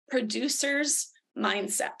producer's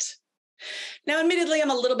mindset. Now, admittedly,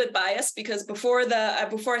 I'm a little bit biased because before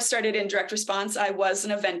I started in direct response, I was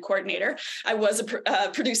an event coordinator. I was a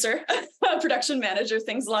producer, a production manager,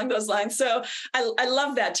 things along those lines. So I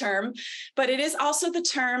love that term, but it is also the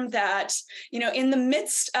term that, in the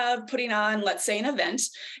midst of putting on, let's say, an event,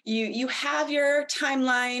 you have your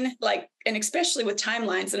timeline, and especially with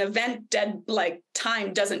timelines, an event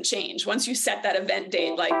time doesn't change. Once you set that event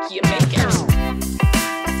date, you make it.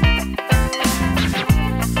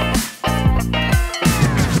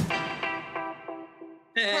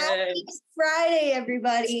 Happy Friday,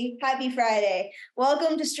 everybody. Happy Friday.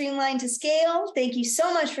 Welcome to Streamline to Scale. Thank you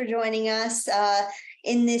so much for joining us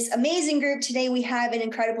in this amazing group. Today, we have an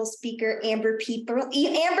incredible speaker, Amber Peoples.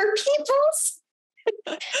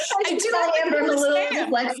 I do Amber a little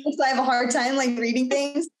dyslexic, so I have a hard time reading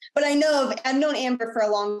things. But I've known Amber for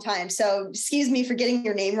a long time, so excuse me for getting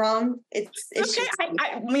your name wrong. It's okay.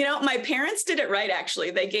 My parents did it right.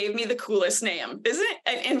 Actually, they gave me the coolest name, isn't it?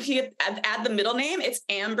 And if you add the middle name, it's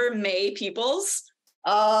Amber May Peoples.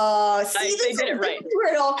 Oh, see, they did it right. This is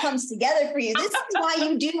where it all comes together for you. This is why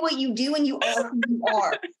you do what you do, and you are who you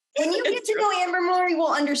are. When you get to know Amber more, you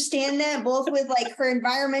will understand that, both with her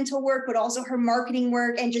environmental work, but also her marketing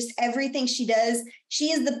work and just everything she does.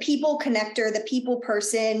 She is the people connector, the people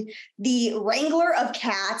person, the wrangler of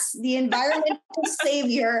cats, the environmental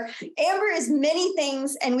savior. Amber is many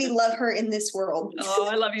things, and we love her in this world. Oh,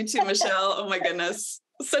 I love you too, Michelle. Oh my goodness.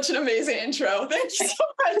 Such an amazing intro. Thank you so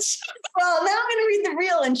much. Well, now I'm going to read the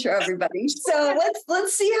real intro, everybody. So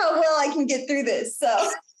let's see how well I can get through this.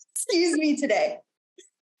 So excuse me today.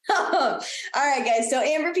 All right, guys. So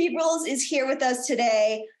Amber Peoples is here with us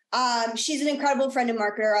today. She's an incredible friend and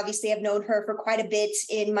marketer. Obviously, I've known her for quite a bit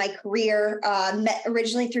in my career. Met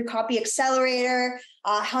originally through Copy Accelerator,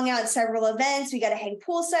 hung out at several events. We got to hang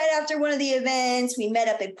poolside after one of the events. We met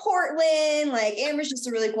up in Portland. Amber's just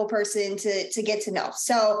a really cool person to get to know.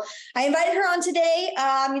 So I invited her on today.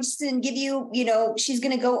 I'm just going to give you, she's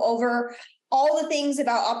going to go over all the things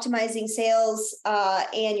about optimizing sales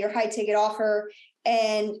and your high ticket offer,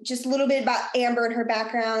 and just a little bit about Amber and her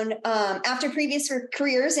background. After previous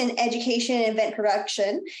careers in education and event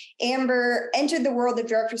production, Amber entered the world of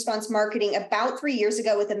direct response marketing about 3 years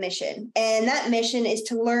ago with a mission. And that mission is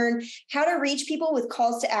to learn how to reach people with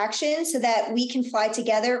calls to action so that we can fly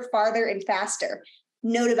together farther and faster.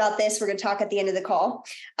 Note about this, we're going to talk at the end of the call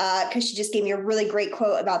because she just gave me a really great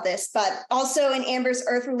quote about this. But also in Amber's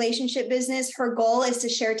Earth relationship business, her goal is to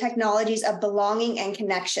share technologies of belonging and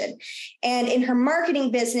connection. And in her marketing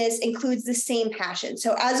business includes the same passion.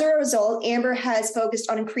 So as a result, Amber has focused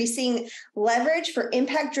on increasing leverage for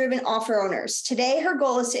impact-driven offer owners. Today, her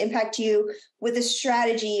goal is to impact you with a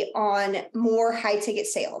strategy on more high-ticket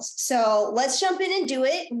sales. So let's jump in and do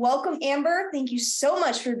it. Welcome, Amber. Thank you so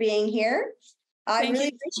much for being here. I really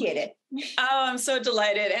appreciate it. Oh, I'm so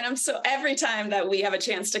delighted. And every time that we have a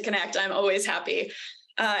chance to connect, I'm always happy.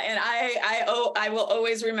 And I will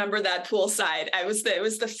always remember that poolside. It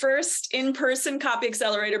was the first in-person Copy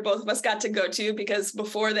Accelerator both of us got to go to, because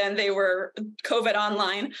before then they were COVID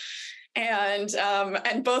online.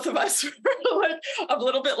 And both of us were a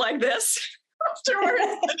little bit like this afterwards.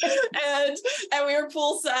 and we were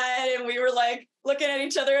poolside, and we were looking at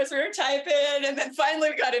each other as we were typing, and then finally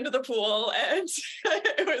we got into the pool, and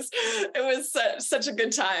it was such a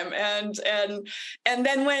good time. And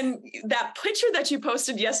then when that picture that you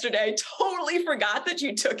posted yesterday, I totally forgot that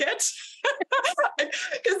you took it.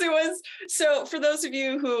 Because it was, so for those of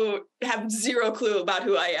you who have zero clue about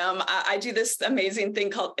who I am, I do this amazing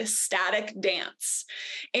thing called ecstatic dance.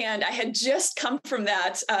 And I had just come from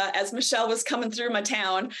that as Michele was coming through my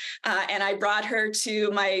town, and I brought her to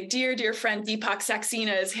my dear, dear friend Deepak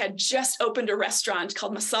Saxena's had just opened a restaurant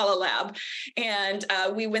called Masala Lab. And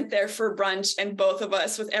we went there for brunch, and both of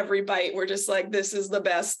us with every bite were just like, this is the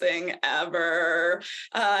best thing ever.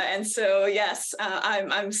 And so, yes,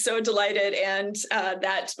 I'm so delighted. And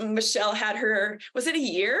that Michele had her, was it a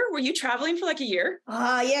year? Were you traveling for a year?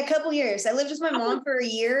 Yeah, a couple years. I lived with my mom for a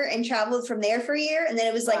year and traveled from there for a year. And then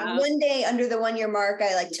it was one day under the 1 year mark,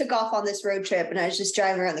 I took off on this road trip, and I was just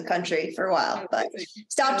driving around the country for a while, but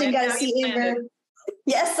stopped and got to see Amber.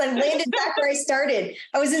 Yes, I landed back where I started.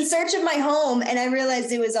 I was in search of my home, and I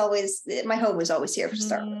realized my home was always here for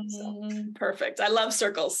Starbucks. So. Perfect. I love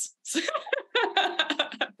circles.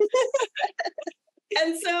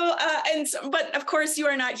 But of course, you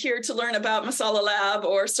are not here to learn about Masala Lab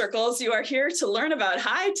or circles. You are here to learn about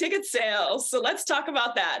high ticket sales. So let's talk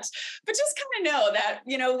about that. But just kind of know that,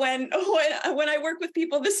 when I work with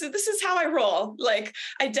people, this is how I roll. Like,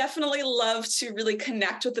 I definitely love to really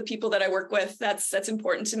connect with the people that I work with. That's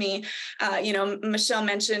important to me. Michele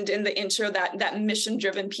mentioned in the intro that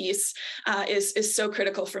mission-driven piece is so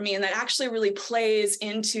critical for me, and that actually really plays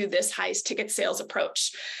into this high ticket sales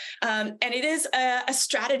approach. And it is a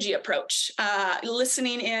strategy approach,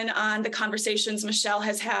 listening in on the conversations Michele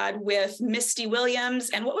has had with Misty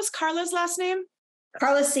Williams. And what was Carla's last name?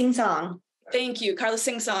 Carla Sing Song. Thank you, Carla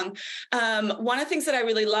Sing Song. One of the things that I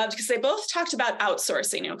really loved, because they both talked about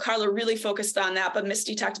outsourcing, Carla really focused on that, but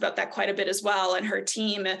Misty talked about that quite a bit as well, and her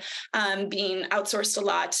team being outsourced a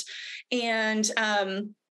lot. And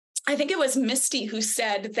I think it was Misty who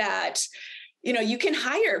said that, you can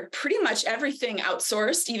hire pretty much everything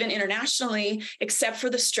outsourced, even internationally, except for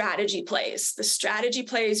the strategy plays. The strategy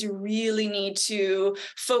plays you really need to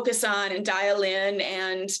focus on and dial in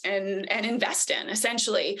and invest in,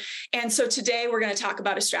 essentially. And so today we're going to talk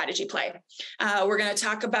about a strategy play. We're going to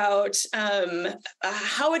talk about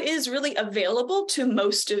how it is really available to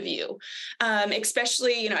most of you,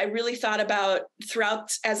 especially, I really thought about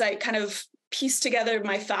throughout as I kind of piece together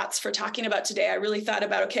my thoughts for talking about today. I really thought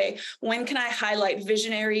about, okay, when can I highlight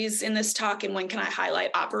visionaries in this talk, and when can I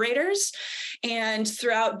highlight operators? And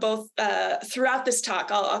throughout this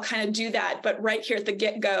talk, I'll kind of do that. But right here at the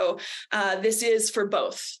get-go, this is for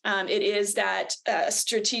both. It is that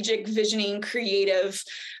strategic visioning, creative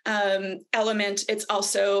element. It's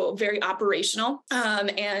also very operational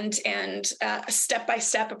and a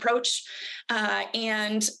step-by-step approach.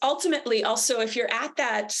 And ultimately, also, if you're at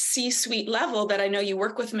that C-suite level that I know you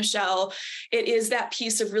work with, Michele, it is that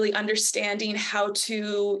piece of really understanding how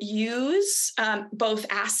to use both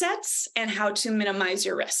assets and how to minimize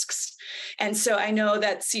your risks. And so I know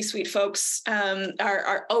that C-suite folks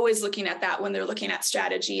are always looking at that when they're looking at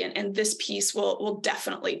strategy, and this piece will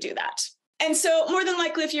definitely do that. And so more than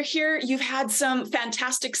likely, if you're here, you've had some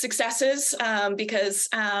fantastic successes because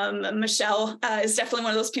Michele is definitely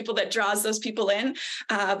one of those people that draws those people in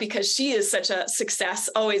because she is such a success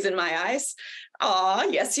always in my eyes. Oh,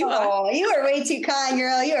 yes, you are. Oh, you are way too kind,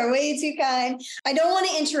 girl. You are way too kind. I don't want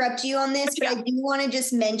to interrupt you on this, but I do want to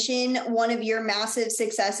just mention one of your massive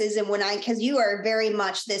successes. And because you are very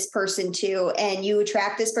much this person too, and you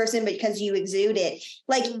attract this person because you exude it.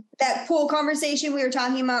 Like that pool conversation we were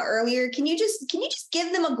talking about earlier. Can you just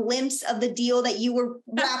give them a glimpse of the deal that you were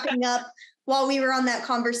wrapping up while we were on that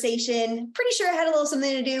conversation? Pretty sure it had a little something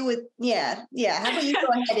to do with, yeah. How about you go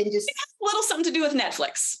ahead and just... It has a little something to do with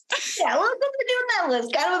Netflix. Yeah, a little something to do with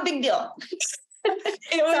Netflix. Kind of a big deal.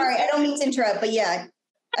 Sorry, I don't mean to interrupt, but yeah,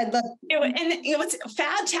 I'd love... And what's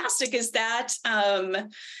fantastic is that...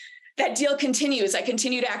 that deal continues. I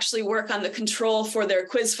continue to actually work on the control for their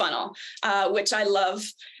quiz funnel, which I love.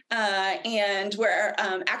 And we're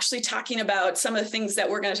actually talking about some of the things that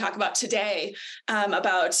we're going to talk about today,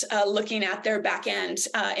 about looking at their back end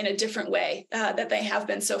in a different way that they have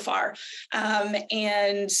been so far. But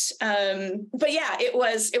yeah, it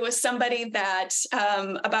was somebody that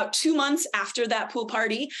about 2 months after that pool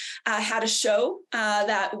party had a show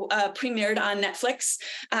that premiered on Netflix.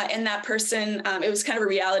 And that person, it was kind of a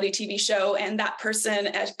reality TV show, and that person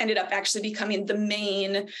ended up actually becoming the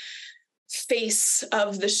main face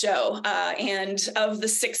of the show, and of the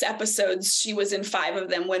 6 episodes, she was in 5 of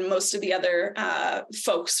them, when most of the other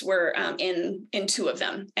folks were in 2 of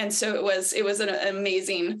them. And so it was an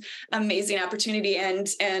amazing opportunity, and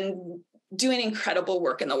doing incredible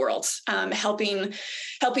work in the world, helping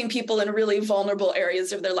people in really vulnerable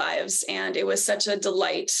areas of their lives. And it was such a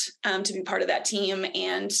delight to be part of that team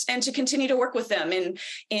and to continue to work with them in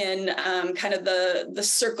kind of the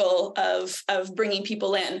circle of bringing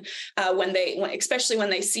people in especially when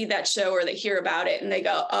they see that show or they hear about it and they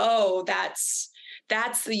go, oh, that's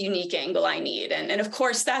the unique angle I need. And of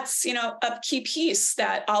course, that's, a key piece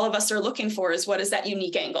that all of us are looking for, is what is that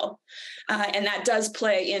unique angle? And that does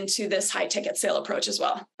play into this high ticket sale approach as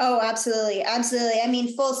well. Oh, absolutely. Absolutely. I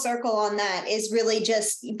mean, full circle on that is really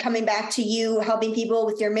just coming back to you, helping people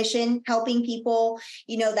with your mission, helping people,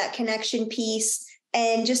 that connection piece,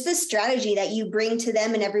 and just the strategy that you bring to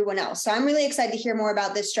them and everyone else. So I'm really excited to hear more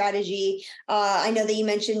about this strategy. I know that you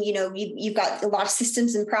mentioned, you've got a lot of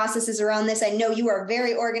systems and processes around this. I know you are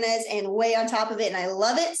very organized and way on top of it, and I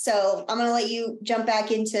love it. So I'm going to let you jump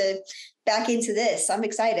back into this. I'm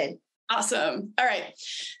excited. Awesome. All right.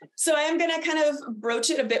 So I am going to kind of broach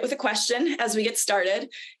it a bit with a question as we get started.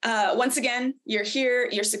 Once again, you're here,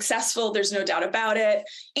 you're successful. There's no doubt about it.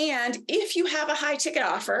 And if you have a high ticket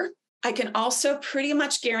offer, I can also pretty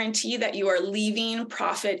much guarantee that you are leaving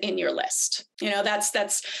profit in your list. That's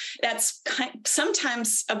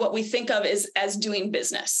sometimes what we think of as doing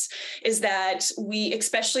business, is that we,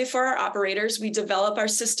 especially for our operators, we develop our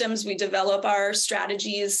systems, we develop our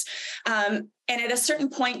strategies, and at a certain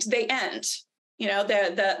point they end.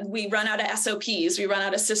 We run out of SOPs, we run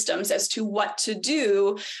out of systems as to what to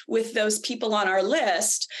do with those people on our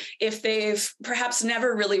list if they've perhaps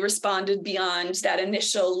never really responded beyond that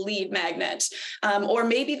initial lead magnet. Or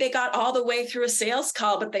maybe they got all the way through a sales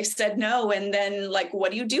call, but they said no. And then, like, what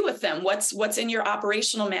do you do with them? What's in your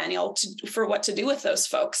operational manual for what to do with those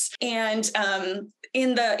folks? And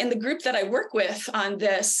in the group that I work with on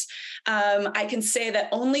this, I can say that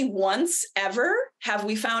only once ever have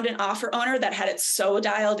we found an offer owner that had it so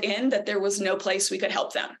dialed in that there was no place we could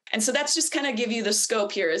help them. And so that's just kind of give you the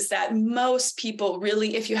scope here, is that most people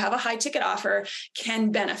really, if you have a high ticket offer,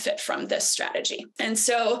 can benefit from this strategy. And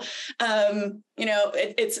so,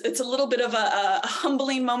 it's a little bit of a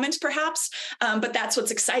humbling moment, perhaps, but that's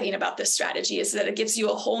what's exciting about this strategy, is that it gives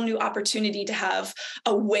you a whole new opportunity to have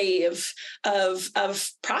a wave of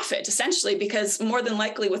profit, essentially, because more than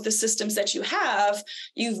likely with the systems that you have,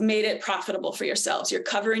 you've made it profitable for yourselves. You're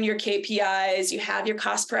covering your KPIs, you have your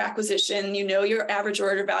cost per acquisition, your average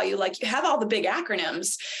order value, like you have all the big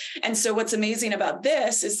acronyms. And so what's amazing about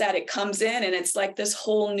this is that it comes in and it's like this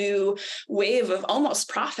whole new wave of almost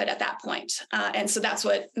profit at that point. And so that's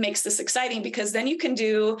what makes this exciting, because then you can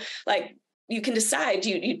decide,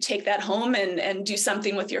 you take that home and do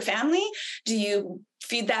something with your family. Do you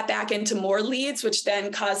feed that back into more leads, which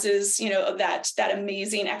then causes, that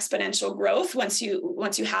amazing exponential growth once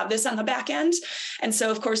you have this on the back end. And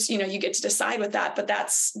so, of course, you get to decide with that, but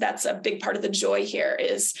that's a big part of the joy here.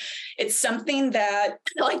 Is it's something that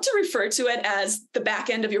I like to refer to it as the back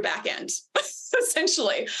end of your back end,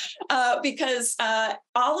 essentially, because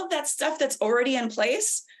all of that stuff that's already in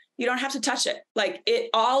place, you don't have to touch it.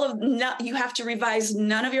 You have to revise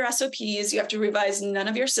none of your SOPs. You have to revise none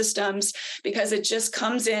of your systems, because it just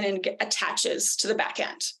comes in and attaches to the back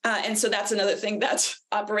end. And so that's another thing that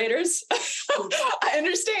operators, I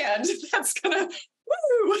understand, that's going to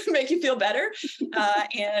make you feel better.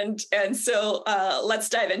 And so let's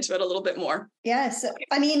dive into it a little bit more. Yes.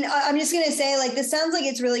 I mean, I'm just going to say, this sounds like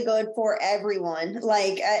it's really good for everyone.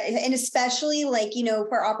 And especially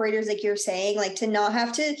for operators, like you're saying, to not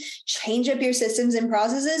have to change up your systems and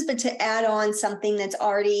processes, but to add on something that's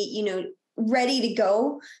already, ready to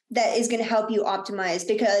go, that is going to help you optimize.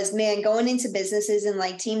 Because, man, going into businesses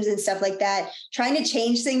and teams and stuff like that, trying to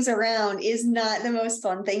change things around is not the most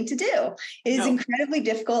fun thing to do. It is incredibly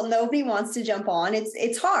difficult. Nobody wants to jump on.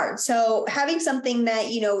 It's hard. So having something that,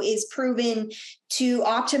 is proven to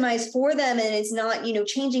optimize for them, and it's not,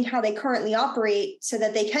 changing how they currently operate, so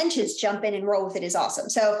that they can just jump in and roll with it, is awesome.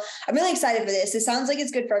 So I'm really excited for this. It sounds like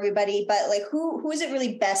it's good for everybody, but who is it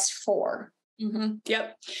really best for? Mm-hmm.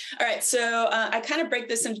 Yep. All right. So I kind of break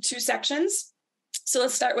this into two sections. So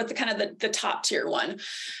let's start with the top tier one,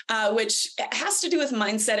 which has to do with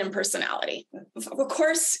mindset and personality. Of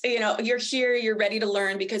course, you're here, you're ready to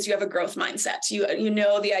learn because you have a growth mindset. You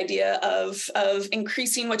know the idea of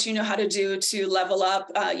increasing what you know how to do to level up.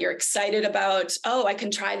 You're excited about, I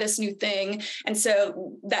can try this new thing. And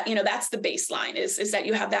so that, that's the baseline is that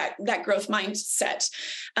you have that growth mindset.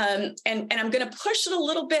 And I'm going to push it a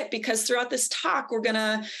little bit, because throughout this talk, we're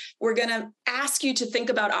going to ask you to think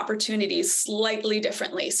about opportunities slightly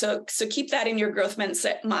differently. So keep that in your growth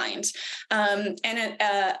mindset mind.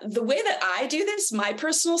 The way that I do this, my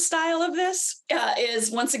personal style of this,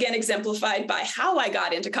 is once again exemplified by how I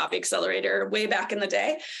got into Copy Accelerator way back in the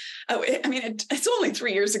day. It's only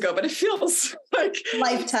 3 years ago, but it feels like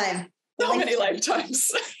lifetime. So many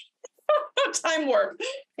lifetimes. Time warp.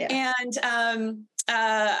 Yeah. And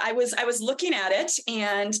I was looking at it,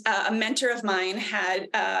 and a mentor of mine had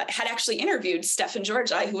actually interviewed Stefan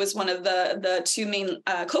Georgi, who was one of the two main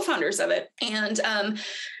co-founders of it. And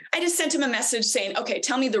I just sent him a message saying, okay,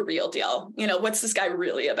 tell me the real deal. What's this guy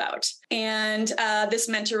really about? And this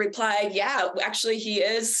mentor replied, yeah, actually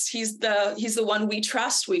he's the one we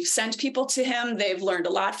trust. We've sent people to him. They've learned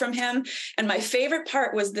a lot from him. And my favorite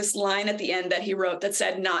part was this line at the end that he wrote that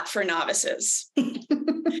said, "Not for novices."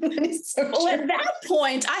 Well, at that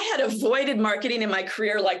point, I had avoided marketing in my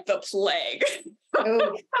career like the plague.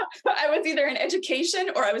 I was either in education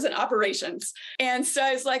or I was in operations. And so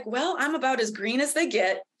I was like, well, I'm about as green as they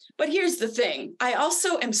get. But here's the thing. I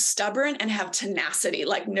also am stubborn and have tenacity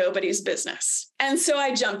like nobody's business. And so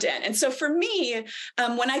I jumped in. And so for me,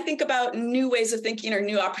 when I think about new ways of thinking or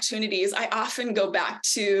new opportunities, I often go back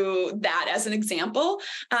to that as an example.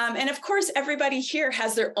 And of course, everybody here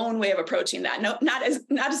has their own way of approaching that. No, not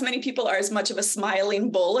as many people are as much of a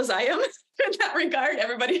smiling bull as I am in that regard.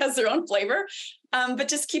 Everybody has their own flavor. But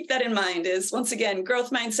just keep that in mind is, once again, growth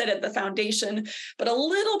mindset at the foundation, but a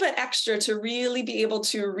little bit extra to really be able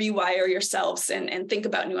to rewire yourselves and think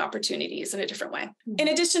about new opportunities in a different way. In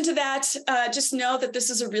addition to that, just know that this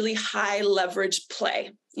is a really high leverage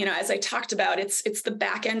play. You know, as I talked about, it's the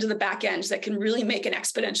back end of the back end that can really make an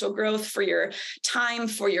exponential growth for your time,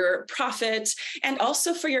 for your profit, and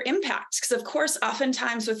also for your impact. Because of course,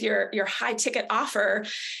 oftentimes with your high ticket offer,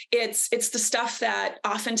 it's the stuff that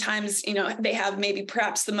oftentimes, you know, they have maybe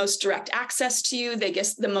perhaps the most direct access to you. They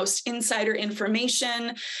get the most insider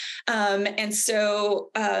information. And so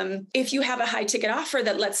if you have a high ticket offer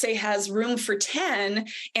that, let's say, has room for 10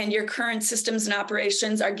 and your current systems and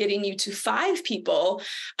operations are getting you to 5 people,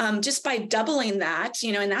 just by doubling that,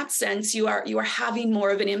 you know, in that sense, you are having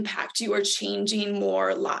more of an impact. You are changing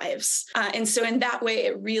more lives. And so in that way,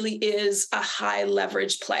 it really is a high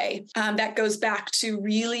leverage play. That goes back to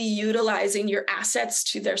really utilizing your assets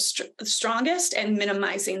to their strongest and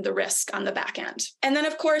minimizing the risk on the back end. And then,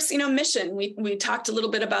 of course, you know, mission. We talked a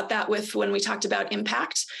little bit about that when we talked about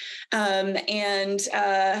impact. And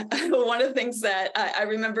one of the things that I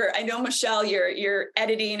remember, I know, Michele, you're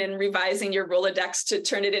editing and revising your Rolodex to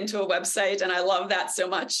turn it into a website. And I love that so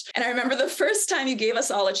much. And I remember the first time you gave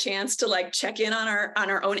us all a chance to like check in on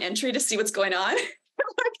our own entry to see what's going on.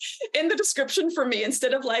 Like in the description for me,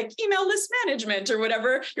 instead of like email list management or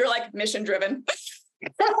whatever, you're like mission driven.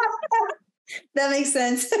 That makes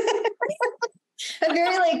sense. I'm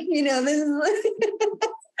very like, you know, this is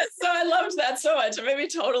so I loved that so much. It made me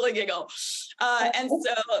totally giggle. And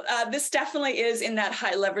so this definitely is in that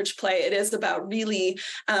high leverage play. It is about really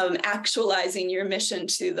actualizing your mission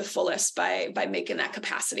to the fullest by making that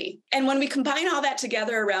capacity. And when we combine all that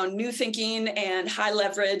together around new thinking and high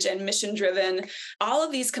leverage and mission driven, all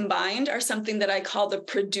of these combined are something that I call the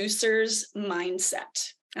producer's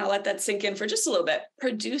mindset. I'll let that sink in for just a little bit.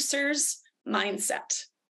 Producer's mindset.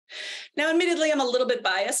 Now, admittedly, I'm a little bit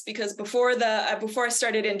biased because before I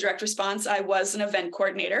started in direct response, I was an event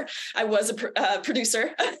coordinator. I was a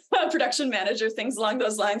producer, a production manager, things along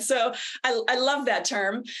those lines. So I love that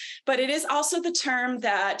term, but it is also the term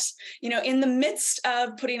that, you know, in the midst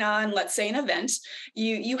of putting on, let's say, an event,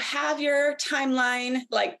 you have your timeline,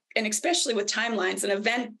 like, and especially with timelines, an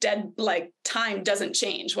event time doesn't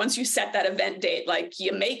change. Once you set that event date, like,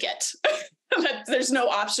 you make it. There's no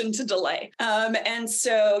option to delay. And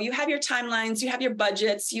so you have your timelines, you have your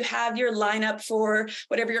budgets, you have your lineup for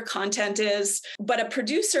whatever your content is. But a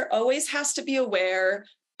producer always has to be aware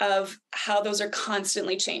of how those are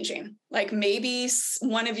constantly changing. Like maybe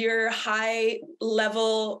one of your high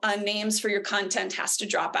level names for your content has to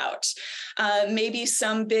drop out. Maybe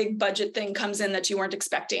some big budget thing comes in that you weren't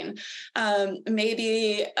expecting.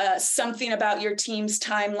 Maybe something about your team's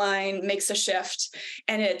timeline makes a shift.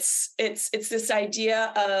 And it's this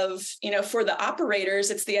idea of, you know, for the operators,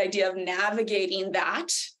 it's the idea of navigating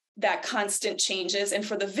that constant changes. And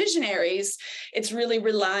for the visionaries, it's really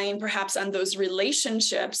relying perhaps on those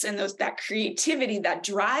relationships and that creativity that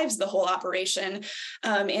drives the whole operation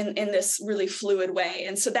in this really fluid way.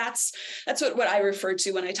 And so that's what I refer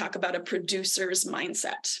to when I talk about a producer's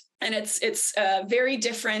mindset. And it's very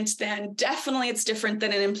different definitely it's different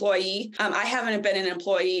than an employee. I haven't been an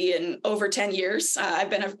employee in over 10 years.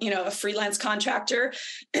 I've been a freelance contractor.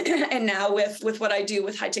 And now with what I do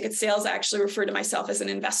with high ticket sales, I actually refer to myself as an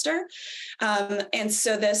investor. And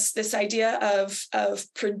so this idea of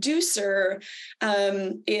producer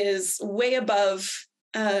is way above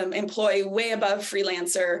employee, way above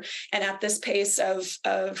freelancer, and at this pace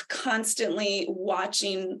of constantly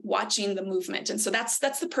watching the movement. And so that's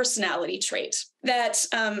the personality trait that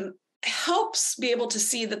helps be able to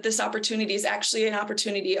see that this opportunity is actually an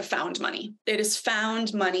opportunity of found money. It is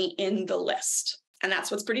found money in the list. And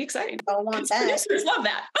that's what's pretty exciting. I want that. Producers love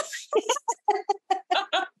that.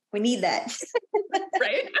 We need that.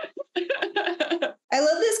 Right? I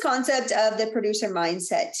love this concept of the producer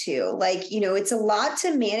mindset too. Like, you know, it's a lot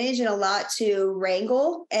to manage and a lot to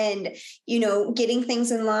wrangle and, you know, getting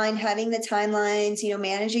things in line, having the timelines, you know,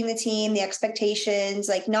 managing the team, the expectations,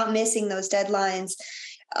 like not missing those deadlines.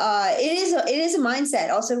 it is a mindset.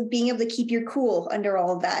 Also being able to keep your cool under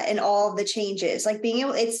all of that and all of the changes, like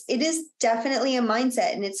it is definitely a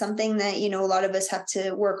mindset, and it's something that, a lot of us have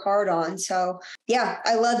to work hard on. So yeah,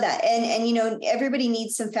 I love that. And everybody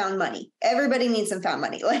needs some found money. Everybody needs some found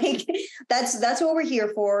money. Like that's what we're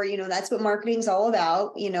here for. That's what marketing's all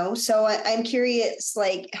about, so I'm curious,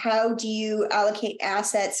 like, how do you allocate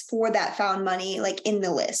assets for that found money, like in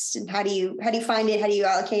the list, and how do you find it? How do you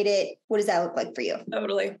allocate it? What does that look like for you?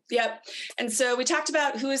 Totally. Yep. And so we talked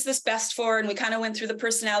about who is this best for, and we kind of went through the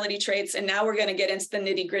personality traits, and now we're going to get into the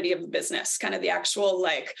nitty gritty of the business, kind of the actual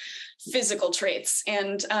like physical traits.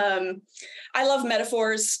 And I love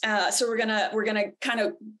metaphors. So we're gonna kind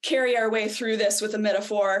of carry our way through this with a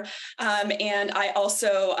metaphor. And I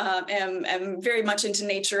also am very much into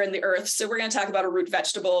nature and the earth. So we're going to talk about a root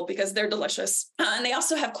vegetable because they're delicious. And they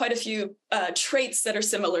also have quite a few traits that are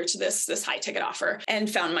similar to this high ticket offer and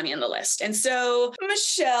found money in the list. And so,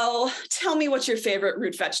 Michele, tell me what your favorite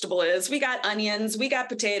root vegetable is. We got onions, we got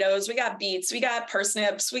potatoes, we got beets, we got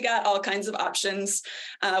parsnips, we got all kinds of options.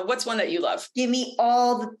 What's one that you love? Give me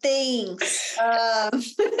all the things.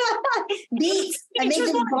 Beets. I make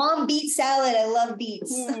a bomb beet salad. I love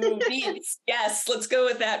beets. Ooh, beets. Yes, let's go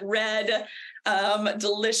with that red,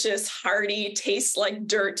 delicious, hearty, tastes like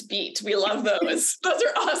dirt beet. We love those. Those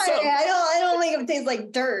are awesome. I don't think it tastes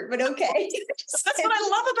like dirt, but okay. That's what I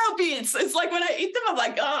love about beets. It's like when I eat them, I'm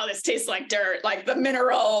like, oh, this tastes like dirt, like the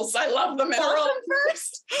minerals. I love the minerals. Wash them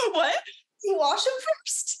first. What? You wash them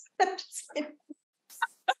first.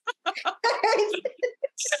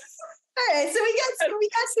 All right, so we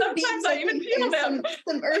got some beets. Sometimes I even peel them.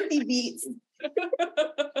 Some earthy beets.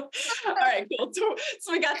 All right, cool.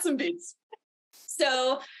 So we got some beets.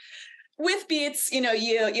 So with beets,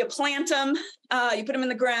 you plant them, you put them in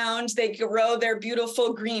the ground, they grow their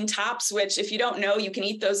beautiful green tops, which if you don't know, you can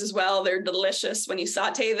eat those as well. They're delicious when you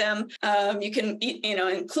saute them. You can eat,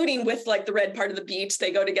 including with like the red part of the beet,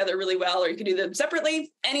 they go together really well, or you can do them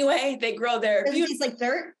separately. Anyway, they grow their Does it taste like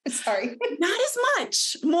dirt? Sorry. Not as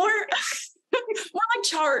much, more like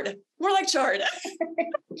chard. More like chard.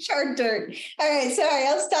 Charred dirt. All right, sorry,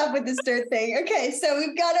 I'll stop with this dirt thing. Okay, so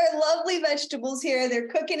we've got our lovely vegetables here. They're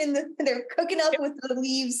cooking up with the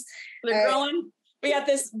leaves. They're growing. We got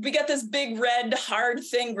this big red hard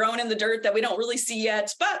thing growing in the dirt that we don't really see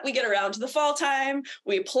yet, but we get around to the fall time.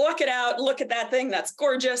 We pluck it out. Look at that thing. That's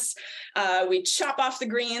gorgeous. We chop off the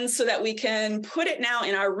greens so that we can put it now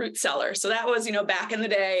in our root cellar. So that was, back in the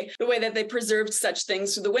day, the way that they preserved such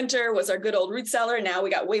things through the winter was our good old root cellar. Now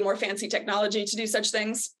we got way more fancy technology to do such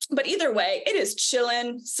things. But either way, it is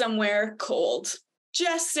chilling somewhere cold,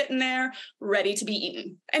 just sitting there ready to be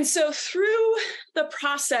eaten. And so through the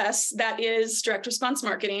process that is direct response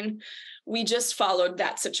marketing, we just followed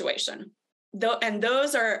that situation. And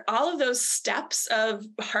those are all of those steps of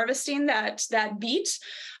harvesting that beet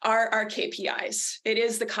are our KPIs. It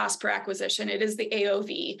is the cost per acquisition. It is the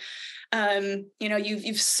AOV.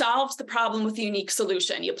 You've solved the problem with a unique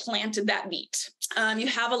solution. You planted that beet. You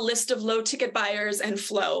have a list of low ticket buyers and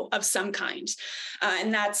flow of some kind.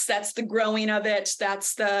 And that's the growing of it.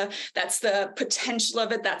 That's the potential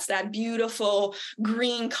of it. That's that beautiful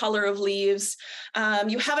green color of leaves.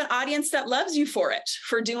 You have an audience that loves you for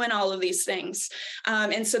doing all of these things.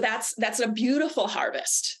 And so that's a beautiful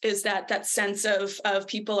harvest, is that sense of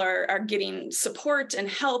people are getting support and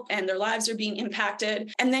help and their lives are being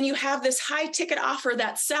impacted. And then you have this high ticket offer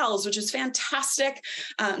that sells, which is fantastic.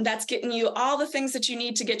 That's getting you all the things that you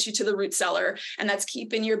need to get you to the root cellar, and that's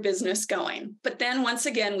keeping your business going. But then once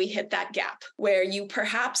again, we hit that gap where you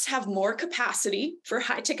perhaps have more capacity for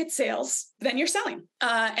high ticket sales than you're selling.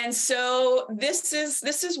 And so this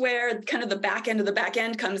is where kind of the back end of the back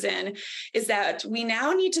end comes in, is that we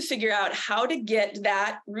now need to figure out how to get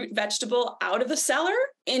that root vegetable out of the cellar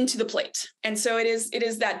into the plate. And so it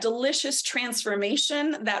is that delicious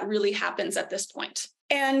transformation that really happens at this point.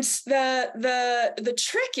 And the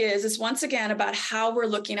trick is once again about how we're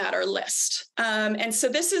looking at our list. And so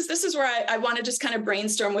this is where I want to just kind of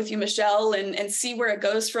brainstorm with you, Michele, and see where it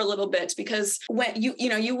goes for a little bit, because when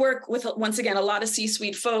you work with, once again, a lot of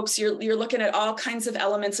C-suite folks, you're looking at all kinds of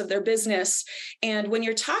elements of their business. And when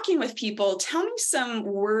you're talking with people, tell me some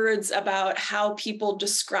words about how people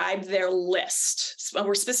describe their list. So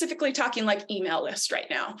we're specifically talking like email list right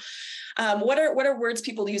now. What are words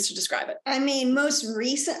people use to describe it? I mean, most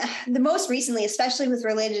recently, especially with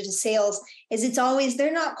related to sales, is it's always,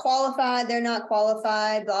 they're not qualified,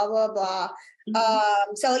 blah, blah, blah.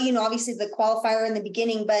 So, obviously the qualifier in the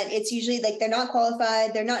beginning, but it's usually like they're not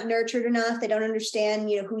qualified, they're not nurtured enough, they don't understand,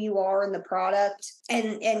 who you are and the product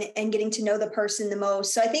and getting to know the person the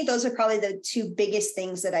most. So I think those are probably the two biggest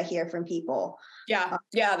things that I hear from people. Yeah,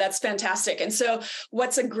 that's fantastic. And so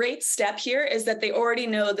what's a great step here is that they already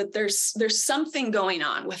know that there's something going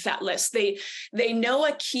on with that list. They know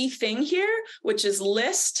a key thing here, which is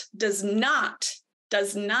list does not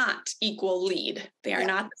equal lead. They are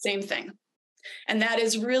not the same thing. And that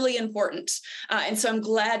is really important. And so I'm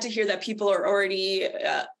glad to hear that people are already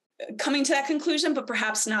coming to that conclusion, but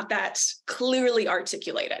perhaps not that clearly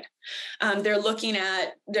articulated.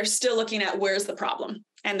 They're still looking at where's the problem.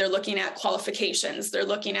 And they're looking at qualifications. They're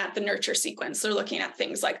looking at the nurture sequence. They're looking at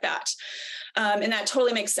things like that. And that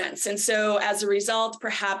totally makes sense. And so as a result,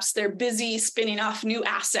 perhaps they're busy spinning off new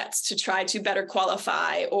assets to try to better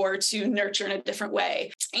qualify or to nurture in a different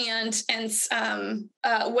way. And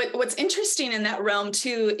what's interesting in that realm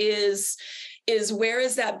too is where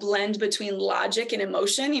is that blend between logic and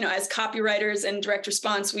emotion? As copywriters and direct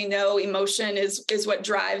response, we know emotion is what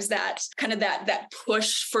drives that kind of that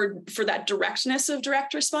push for that directness of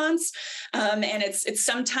direct response. And it's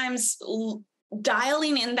sometimes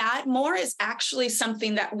dialing in that more is actually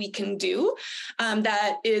something that we can do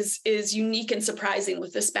that is unique and surprising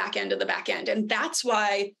with this back end of the back end. And that's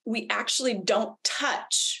why we actually don't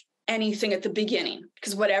touch anything at the beginning,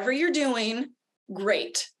 because whatever you're doing,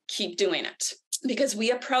 great, keep doing it. Because we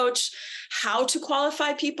approach how to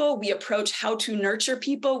qualify people, we approach how to nurture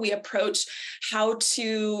people, we approach how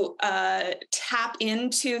to tap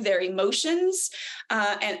into their emotions,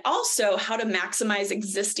 and also how to maximize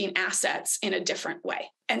existing assets in a different way.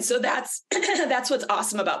 And so that's what's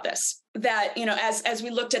awesome about this. That, as we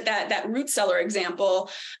looked at that root cellar example,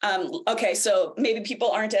 okay, so maybe people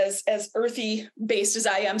aren't as earthy based as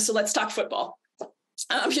I am. So let's talk football.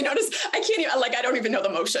 You notice I can't even, I don't even know the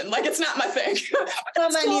motion. It's not my thing.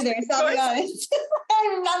 Not mine either, so I'll be honest.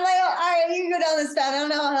 I'm like, all right, you can go down this path. I don't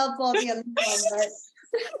know how helpful I'll be on this one, but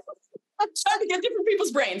I'm trying to get different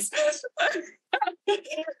people's brains. That's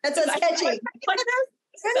what's catchy. It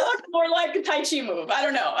looks more like a Tai Chi move. I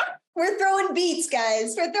don't know. We're throwing beats,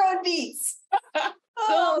 guys. We're throwing beats.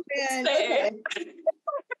 Oh, man. Okay.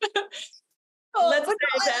 Let's say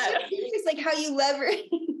that. It's like how you leverage.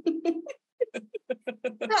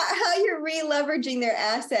 How you're re-leveraging their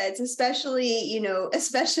assets, especially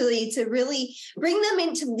to really bring them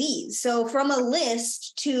into leads. So from a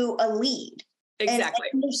list to a lead. Exactly.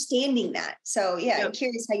 And understanding that. So I'm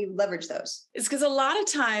curious how you leverage those. It's because a lot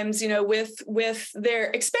of times, with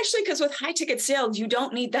their, especially because with high ticket sales, you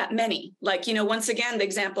don't need that many. Once again, the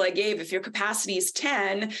example I gave, if your capacity is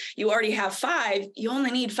 10, you already have 5, you only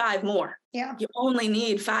need 5 more. Yeah. You only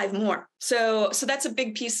need 5 more. So that's a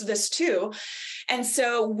big piece of this too. And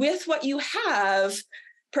so with what you have,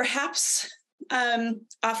 perhaps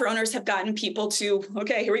offer owners have gotten people to,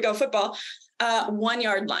 okay, here we go, football. 1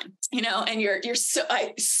 yard line, and you're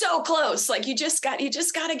so close. You just got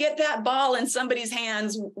to get that ball in somebody's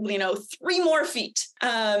hands, 3 more feet.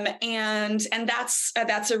 And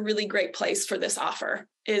that's a really great place for this offer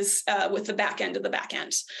is with the back end of the back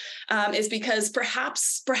end, is because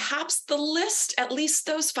perhaps the list, at least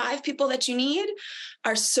those 5 people that you need,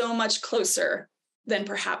 are so much closer than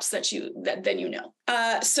perhaps than you know.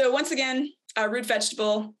 So once again, root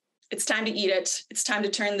vegetable. It's time to eat it. It's time to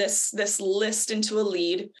turn this list into a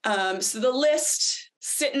lead. So the list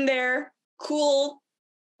sitting there, cool,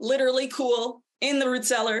 literally cool, in the root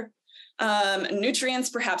cellar, nutrients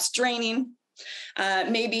perhaps draining,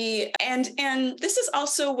 maybe. And this is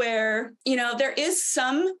also where, there is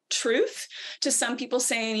some truth to some people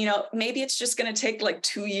saying, maybe it's just going to take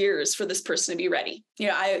 2 years for this person to be ready.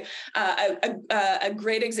 A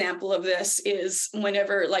great example of this is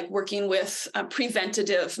whenever working with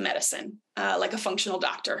preventative medicine, like a functional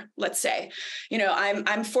doctor, let's say,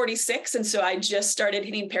 I'm 46. And so I just started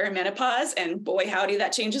hitting perimenopause, and boy, howdy,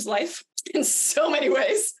 that changes life in so many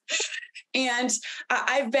ways. And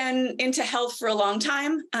I've been into health for a long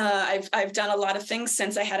time. I've done a lot of things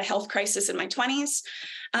since I had a health crisis in my 20s.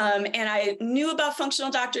 And I knew about functional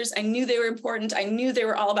doctors. I knew they were important. I knew they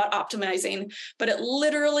were all about optimizing, but it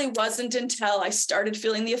literally wasn't until I started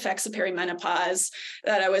feeling the effects of perimenopause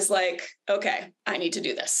that I was like, okay, I need to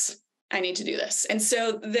do this. And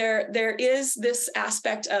so there is this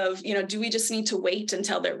aspect of, do we just need to wait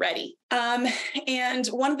until they're ready? And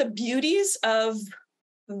one of the beauties of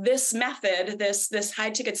this method, this high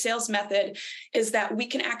ticket sales method, is that we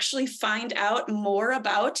can actually find out more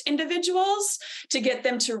about individuals to get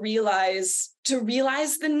them to realize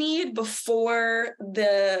the need before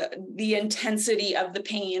the intensity of the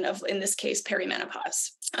pain of, in this case,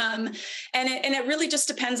 perimenopause. And it really just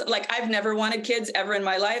depends. Like, I've never wanted kids ever in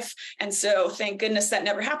my life. And so thank goodness that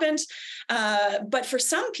never happened. But for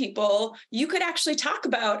some people, you could actually talk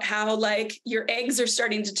about how, like, your eggs are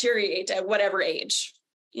starting to deteriorate at whatever age,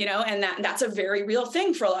 and that's a very real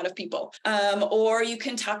thing for a lot of people. Or you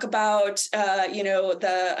can talk about,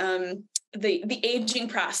 the aging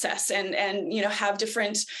process and have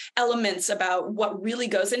different elements about what really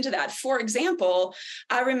goes into that. For example,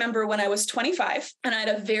 I remember when I was 25 and I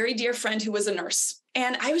had a very dear friend who was a nurse.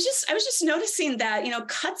 And I was just noticing that,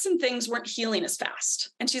 cuts and things weren't healing as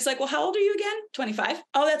fast. And she's like, well, how old are you again? 25.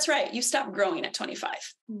 Oh, that's right. You stopped growing at 25.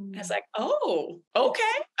 I was like, oh, okay.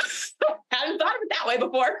 Hadn't thought of it that way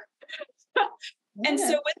before. And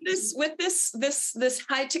so with this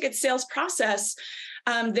high ticket sales process,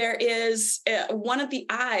 there is one of the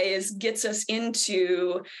eyes gets us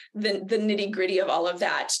into the nitty gritty of all of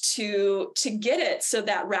that to get it, so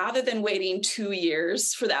that rather than waiting 2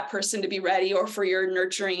 years for that person to be ready or for your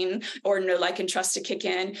nurturing or know, like, and trust to kick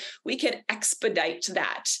in, we could expedite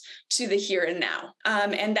that to the here and now.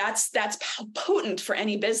 And that's potent for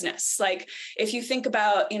any business. Like, if you think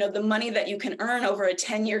about, the money that you can earn over a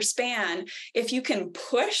 10-year span, if you can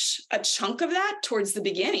push a chunk of that towards the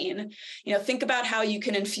beginning, think about how you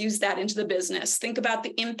can infuse that into the business. Think about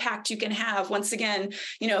the impact you can have. Once again,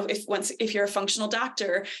 if you're a functional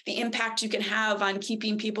doctor, the impact you can have on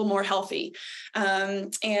keeping people more healthy.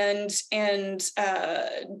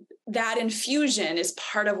 That infusion is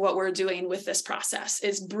part of what we're doing with this process,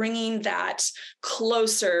 is bringing that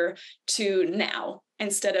closer to now,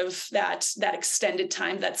 instead of that extended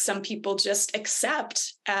time that some people just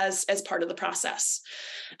accept as part of the process.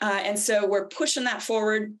 And so we're pushing that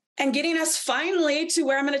forward and getting us finally to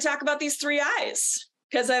where I'm going to talk about these 3 eyes.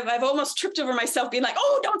 Because I've almost tripped over myself being like,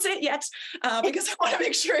 oh, don't say it yet, because I want to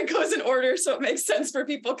make sure it goes in order so it makes sense for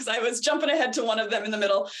people, because I was jumping ahead to one of them in the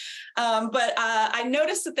middle. But I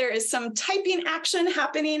noticed that there is some typing action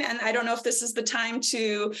happening, and I don't know if this is the time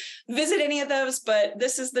to visit any of those, but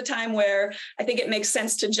this is the time where I think it makes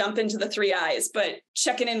sense to jump into the 3 eyes, but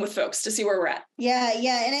checking in with folks to see where we're at. Yeah.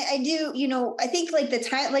 And I do, I think, like, the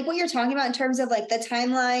time, like what you're talking about in terms of, like, the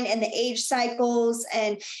timeline and the age cycles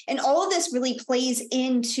and all of this really plays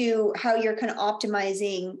into how you're kind of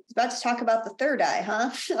optimizing. About to talk about the 3rd eye, huh?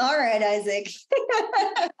 All right, Isaac.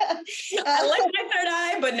 I like my 3rd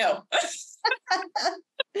eye, but no.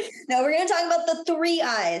 No, we're going to talk about the 3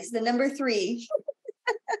 eyes, the number 3.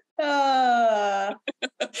 The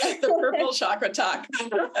purple chakra talk.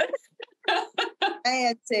 I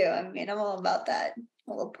am too. I mean, I'm all about that.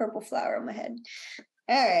 A little purple flower on my head.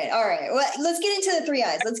 All right. Well, let's get into the 3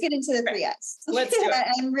 eyes. Let's get into the 3 eyes. Let's do it.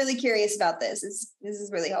 I'm really curious about this. This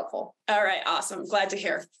is really helpful. All right. Awesome. Glad to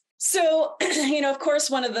hear. So, of course,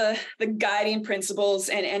 one of the guiding principles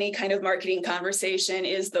in any kind of marketing conversation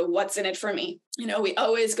is the what's in it for me. We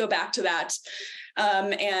always go back to that.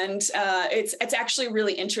 It's actually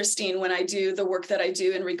really interesting when I do the work that I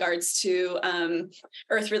do in regards to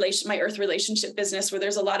my Earth relationship business, where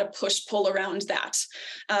there's a lot of push-pull around that,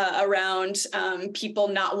 around people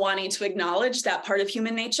not wanting to acknowledge that part of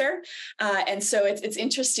human nature. And so it's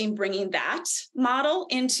interesting bringing that model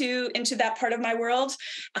into that part of my world.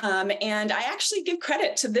 And I actually give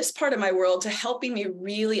credit to this part of my world to helping me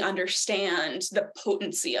really understand the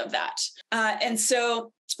potency of that. And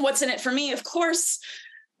so what's in it for me? Of course,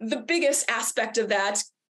 the biggest aspect of that,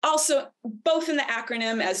 also both in the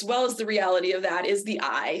acronym as well as the reality of that, is the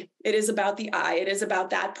I. It is about the I. It is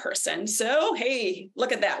about that person. So, hey,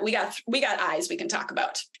 look at that. We got eyes we can talk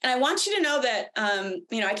about. And I want you to know that,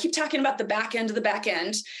 I keep talking about the back end of the back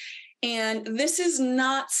end. And this is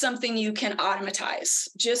not something you can automatize.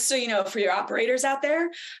 Just so you know, for your operators out there,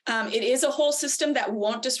 it is a whole system that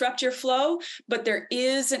won't disrupt your flow, but there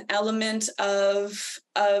is an element of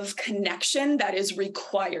connection that is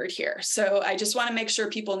required here. So I just want to make sure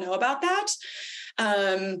people know about that.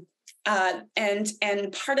 And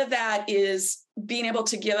part of that is being able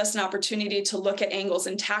to give us an opportunity to look at angles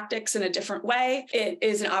and tactics in a different way. It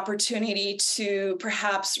is an opportunity to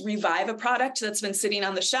perhaps revive a product that's been sitting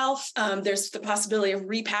on the shelf. There's the possibility of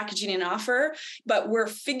repackaging an offer, but we're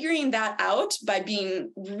figuring that out by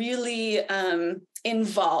being really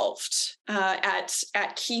involved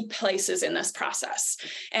at key places in this process.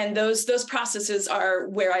 And those processes are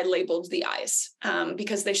where I labeled the eyes,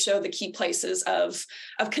 because they show the key places of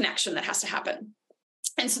connection that has to happen.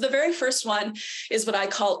 And so the very first one is what I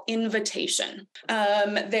call invitation.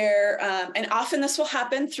 And often this will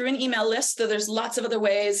happen through an email list, though there's lots of other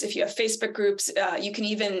ways. If you have Facebook groups, you can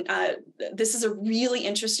even, this is a really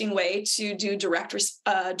interesting way to do direct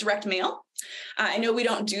mail. I know we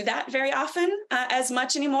don't do that very often as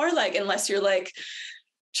much anymore, like unless you're like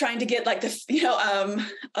trying to get like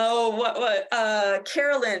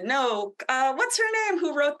Carolyn, no, what's her name?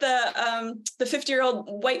 Who wrote the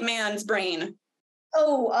 50-year-old white man's brain?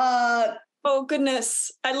 Oh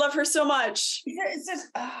goodness, I love her so much. It's just,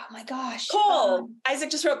 oh my gosh. Cole. Isaac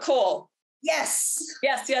just wrote Cole. Yes.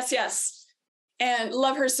 Yes. And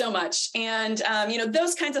love her so much. And,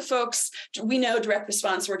 those kinds of folks, we know direct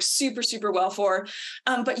response works super, super well for,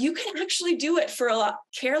 but you can actually do it for a lot.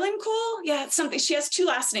 Carolyn Cole? Yeah, it's something. She has 2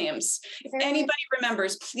 last names. If anybody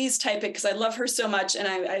remembers, please type it because I love her so much. And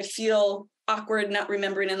I feel awkward not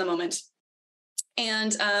remembering in the moment.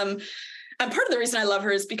 And, part of the reason I love her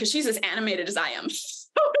is because she's as animated as I am.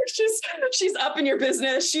 She's up in your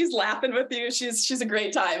business. She's laughing with you. She's a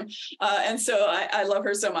great time. And so I love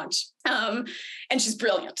her so much. And she's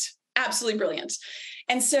brilliant, absolutely brilliant.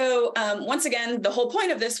 And so once again, the whole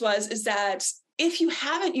point of this is that if you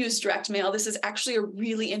haven't used direct mail, this is actually a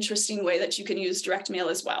really interesting way that you can use direct mail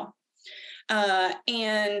as well.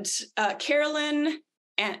 Carolyn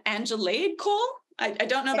and Angelade Cole, I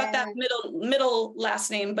don't know about that middle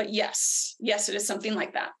last name, but yes, it is something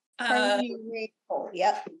like that.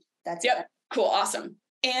 Yep. That's it. Cool. Awesome.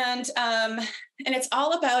 And it's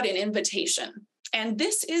all about an invitation. And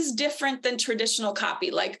this is different than traditional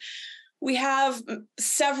copy. Like we have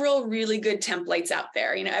several really good templates out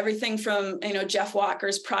there, everything from, Jeff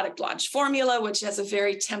Walker's product launch formula, which has a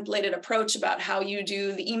very templated approach about how you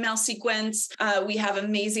do the email sequence. We have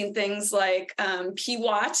amazing things like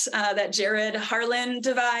PWAT that Jared Harlan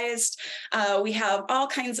devised. We have all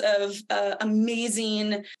kinds of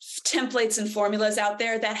amazing templates and formulas out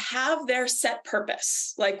there that have their set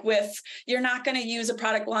purpose. Like you're not going to use a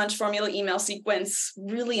product launch formula email sequence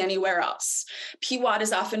really anywhere else. PWAT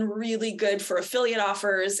is often really good for affiliate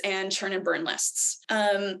offers and churn and burn lists.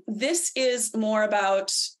 This is more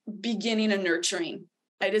about beginning and nurturing.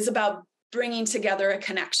 It is about bringing together a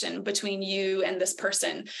connection between you and this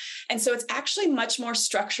person. And so it's actually much more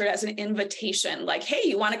structured as an invitation. Like, hey,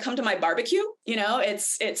 you want to come to my barbecue?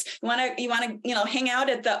 It's you want to hang out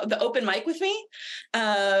at the open mic with me?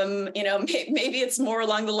 Maybe it's more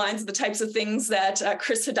along the lines of the types of things that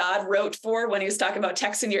Chris Haddad wrote for when he was talking about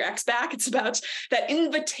texting your ex back. It's about that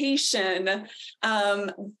invitation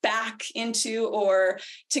back into, or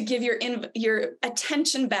to give your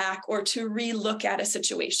attention back, or to relook at a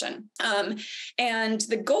situation. And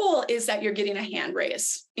the goal is that you're getting a hand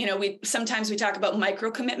raise. Sometimes we talk about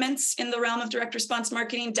micro commitments in the realm of direct response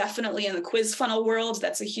marketing, definitely in the quiz funnel world.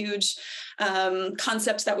 That's a huge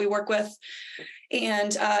concept that we work with.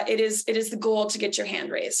 And it is the goal to get your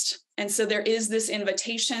hand raised. And so there is this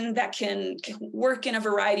invitation that can work in a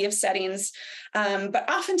variety of settings. But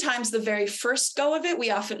oftentimes the very first go of it,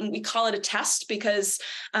 we call it a test, because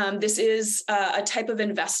this is a type of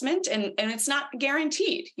investment and it's not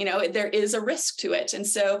guaranteed. There is a risk to it. And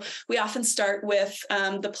so we often start with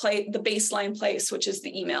the baseline place, which is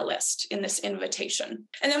the email list in this invitation.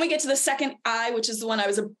 And then we get to the second I, which is the one I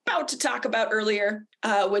was about to talk about earlier,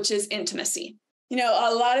 which is intimacy.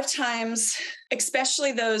 A lot of times,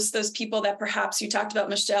 especially those people that perhaps you talked about,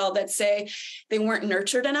 Michele, that say they weren't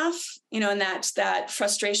nurtured enough, and that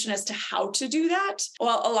frustration as to how to do that.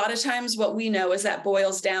 Well, a lot of times what we know is that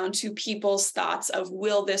boils down to people's thoughts of,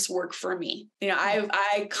 will this work for me?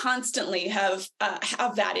 I constantly have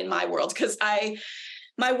that in my world, because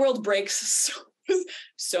my world breaks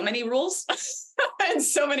so many rules in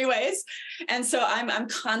so many ways. And so I'm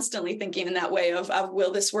constantly thinking in that way of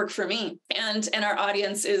will this work for me? And our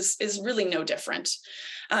audience is really no different.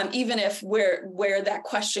 Even if where that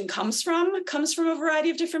question comes from a variety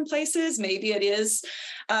of different places. Maybe it is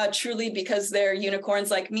truly because they're unicorns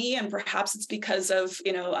like me, and perhaps it's because of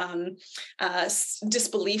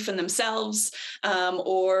disbelief in themselves,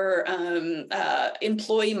 or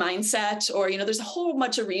employee mindset, or there's a whole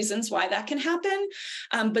bunch of reasons why that can happen.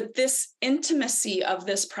 But this intimacy of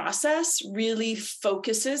this process really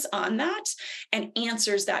focuses on that and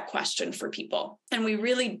answers that question for people. And we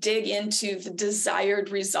really dig into the desired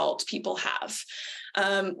result people have.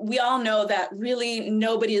 We all know that really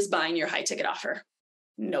nobody is buying your high ticket offer.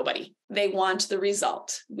 Nobody. They want the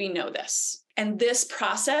result. We know this. And this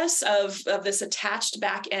process of this attached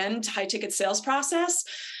back end high ticket sales process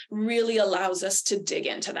really allows us to dig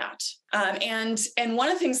into that. And one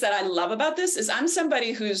of the things that I love about this is I'm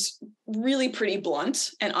somebody who's really pretty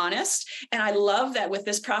blunt and honest. And I love that with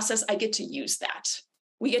this process, I get to use that.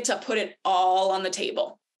 We get to put it all on the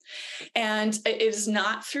table. And it is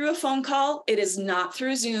not through a phone call. It is not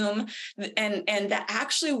through Zoom. And that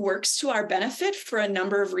actually works to our benefit for a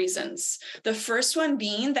number of reasons. The first one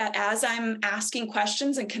being that as I'm asking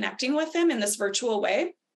questions and connecting with them in this virtual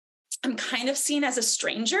way, I'm kind of seen as a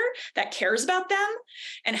stranger that cares about them.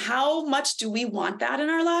 And how much do we want that in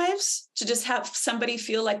our lives? To just have somebody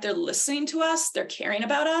feel like they're listening to us, they're caring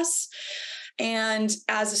about us. And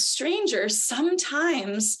as a stranger,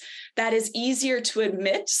 sometimes that is easier to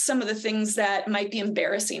admit some of the things that might be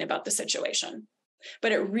embarrassing about the situation.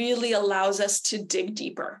 But it really allows us to dig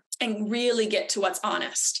deeper and really get to what's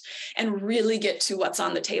honest and really get to what's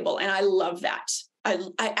on the table. And I love that.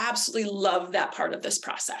 I absolutely love that part of this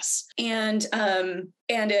process. And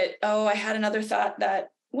I had another thought that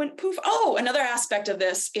went poof. Oh, another aspect of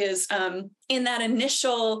this is in that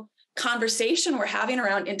initial conversation we're having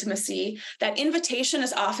around intimacy, that invitation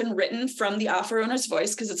is often written from the offer owner's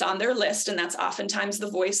voice because it's on their list, and that's oftentimes the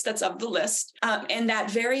voice that's of the list. And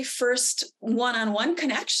that very first one-on-one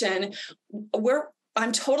connection,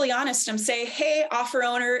 I'm totally honest. I'm saying, hey, offer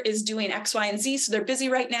owner is doing X, Y, and Z. So they're busy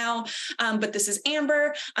right now. But this is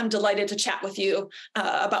Amber. I'm delighted to chat with you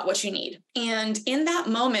about what you need. And in that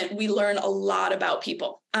moment, we learn a lot about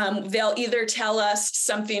people. They'll either tell us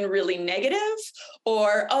something really negative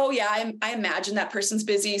or, oh yeah, I imagine that person's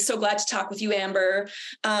busy. So glad to talk with you, Amber.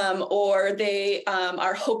 Or they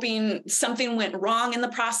are hoping something went wrong in the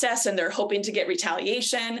process and they're hoping to get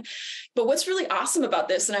retaliation. But what's really awesome about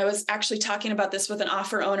this, and I was actually talking about this with an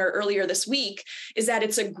offer owner earlier this week, is that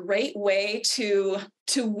it's a great way to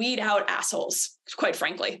weed out assholes, quite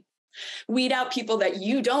frankly. Weed out people that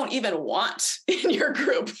you don't even want in your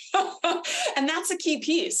group. And that's a key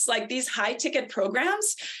piece. Like these high ticket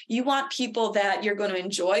programs, you want people that you're going to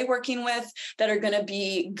enjoy working with, that are going to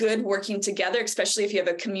be good working together, especially if you have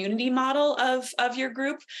a community model of your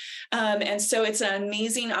group. And so it's an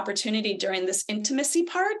amazing opportunity during this intimacy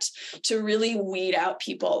part to really weed out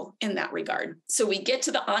people in that regard. So we get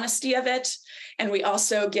to the honesty of it. And we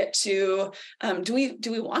also get to, do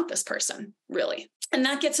we want this person really? And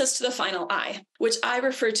that gets us to the final I, which I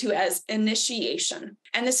refer to as initiation.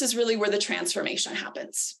 And this is really where the transformation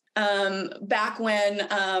happens. Back when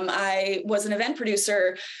I was an event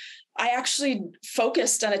producer, I actually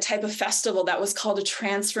focused on a type of festival that was called a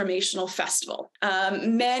transformational festival.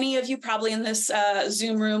 Many of you probably in this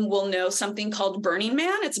Zoom room will know something called Burning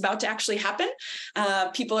Man. It's about to actually happen.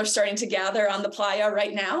 People are starting to gather on the playa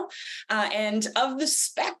right now. And of the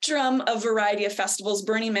spectrum of variety of festivals,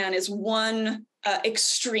 Burning Man is one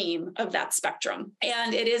extreme of that spectrum.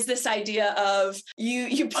 And it is this idea of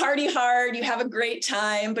you party hard, you have a great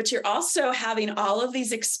time, but you're also having all of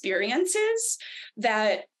these experiences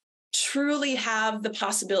that truly have the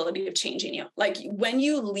possibility of changing you. Like when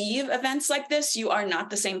you leave events like this, you are not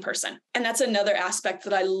the same person. And that's another aspect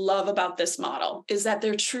that I love about this model, is that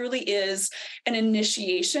there truly is an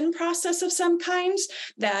initiation process of some kind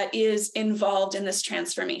that is involved in this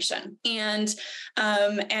transformation. And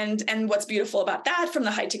what's beautiful about that from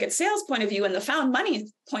the high ticket sales point of view and the found money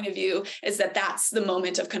point of view is that that's the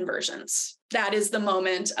moment of conversions. That is the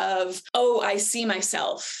moment of, oh, I see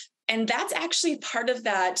myself. And that's actually part of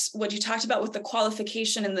that, what you talked about with the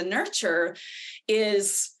qualification and the nurture,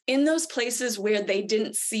 is in those places where they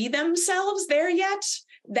didn't see themselves there yet,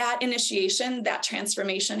 that initiation, that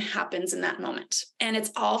transformation happens in that moment. And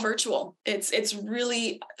it's all virtual. It's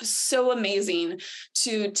really so amazing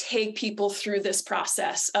to take people through this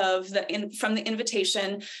process of from the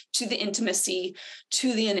invitation to the intimacy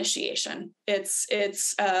to the initiation.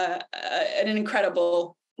 It's an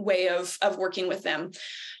incredible way of working with them.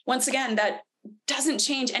 Once again, that doesn't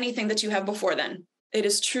change anything that you have before then. It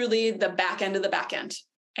is truly the back end of the back end.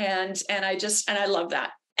 And I love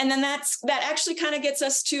that. And then that actually kind of gets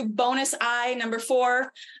us to bonus I number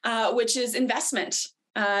 4, which is investment.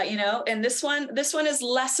 And this one is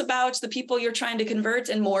less about the people you're trying to convert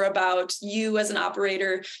and more about you as an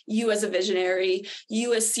operator, you as a visionary,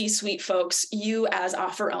 you as C-suite folks, you as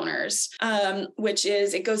offer owners,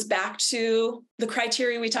 it goes back to the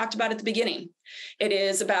criteria we talked about at the beginning. It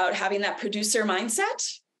is about having that producer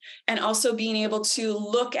mindset and also being able to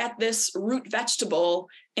look at this root vegetable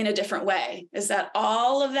in a different way. Is that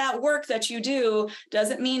all of that work that you do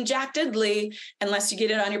doesn't mean jack diddly unless you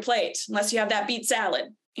get it on your plate, unless you have that beet salad,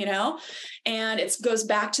 And it goes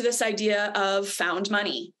back to this idea of found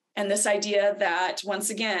money and this idea that, once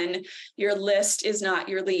again, your list is not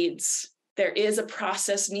your leads. There is a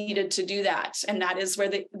process needed to do that. And that is where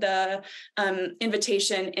the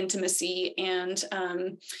invitation, intimacy, and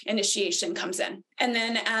initiation comes in. And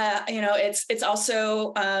then, it's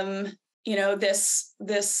also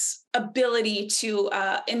this ability to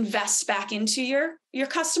invest back into your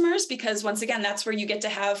customers, because once again, that's where you get to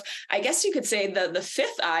have, I guess you could say, the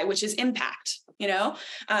fifth I, which is impact.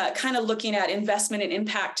 Kind of looking at investment and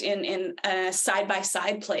impact in a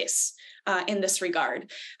side-by-side place. In this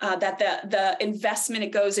regard, that the investment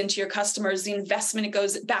it goes into your customers, the investment it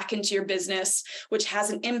goes back into your business, which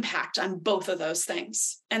has an impact on both of those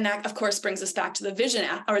things. And that, of course, brings us back to the vision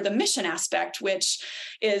or the mission aspect, which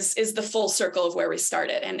is the full circle of where we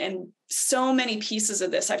started. And so many pieces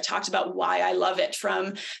of this, I've talked about why I love it,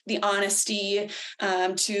 from the honesty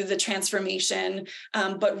to the transformation.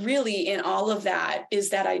 But really in all of that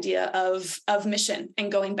is that idea of mission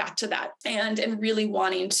and going back to that and really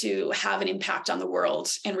wanting to have an impact on the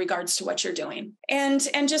world in regards to what you're doing. And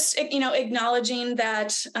just, acknowledging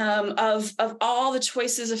that of all the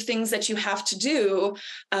choices of things that you have to do,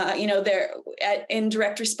 there in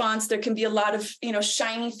direct response, there can be a lot of,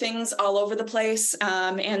 shiny things all over the place.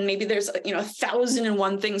 And maybe there's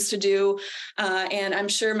 1,001 things to do. And I'm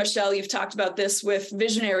sure, Michele, you've talked about this with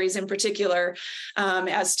visionaries in particular,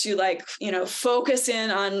 as to focus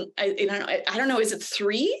in on, I don't know, is it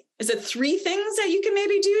three? Is it three things that you can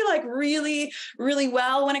maybe do really, really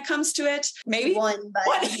well when it comes to it? Maybe one,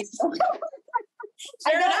 but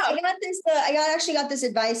I actually got this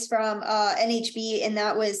advice from NHB, and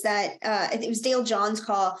that was that it was Dale John's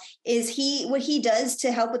call. What he does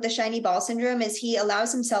to help with the shiny ball syndrome is he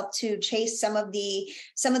allows himself to chase some of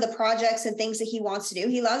the projects and things that he wants to do.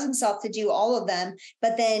 He allows himself to do all of them,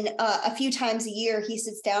 but then a few times a year he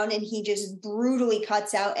sits down and he just brutally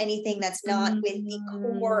cuts out anything that's not with the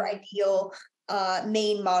core ideal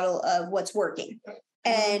main model of what's working.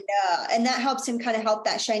 And that helps him kind of help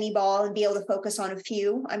that shiny ball and be able to focus on a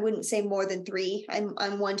few. I wouldn't say more than three.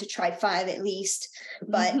 I'm one to try 5 at least,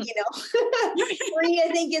 but 3 I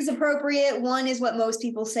think is appropriate. 1 is what most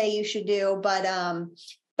people say you should do, but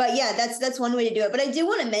yeah, that's one way to do it. But I do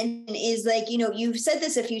want to mention is you've said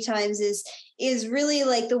this a few times is really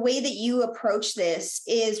the way that you approach this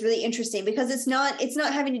is really interesting, because it's not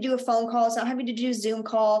having to do a phone call. It's not having to do a Zoom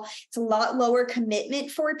call. It's a lot lower commitment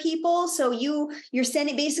for people. So you're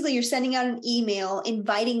sending out an email,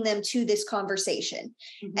 inviting them to this conversation.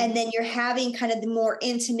 Mm-hmm. And then you're having kind of the more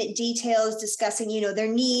intimate details, discussing,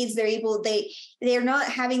 their needs. They're not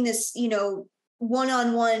having this,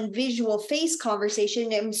 one-on-one visual face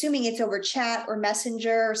conversation. I'm assuming it's over chat or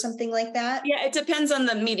messenger or something like that. Yeah, it depends on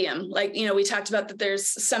the medium. We talked about that there's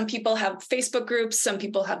some people have Facebook groups, some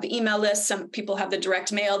people have the email list, some people have the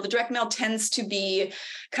direct mail. The direct mail tends to be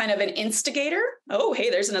kind of an instigator. Oh, hey,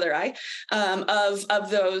 there's another I, of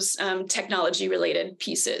those technology related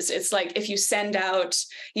pieces. It's like if you send out,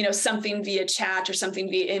 something via chat or something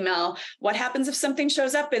via email, what happens if something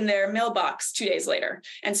shows up in their mailbox 2 days later?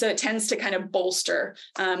 And so it tends to kind of bolster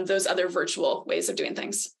those other virtual ways of doing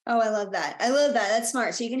things. Oh, I love that. That's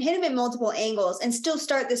smart. So you can hit them at multiple angles and still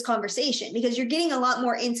start this conversation, because you're getting a lot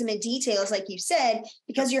more intimate details, like you said,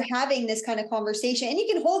 because you're having this kind of conversation, and you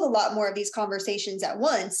can hold a lot more of these conversations at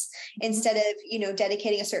once instead of,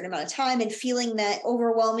 dedicating a certain amount of time and feeling that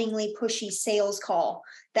overwhelmingly pushy sales call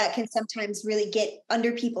that can sometimes really get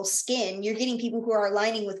under people's skin. You're getting people who are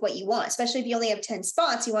aligning with what you want, especially if you only have 10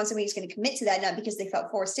 spots. You want somebody who's going to commit to that, not because they felt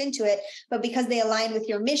forced into it, but because they align with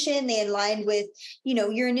your mission, they align with,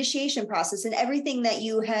 your initiation process and everything that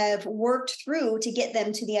you have worked through to get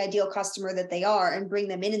them to the ideal customer that they are and bring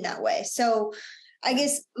them in that way. So I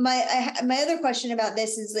guess my other question about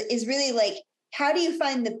this is really how do you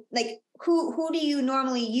find who do you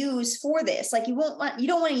normally use for this? You don't want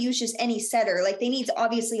to use just any setter. They need to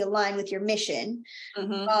obviously align with your mission.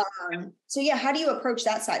 Mm-hmm. So yeah, how do you approach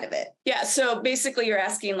that side of it? Yeah. So basically you're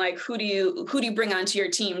asking who do you bring onto your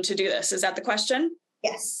team to do this? Is that the question?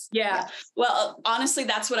 Yes. Yeah. Well, honestly,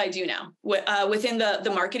 that's what I do now within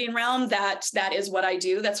the marketing realm. That is what I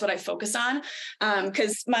do. That's what I focus on.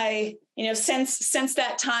 Because my, since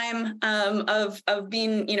that time of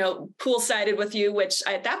being, poolsided with you, which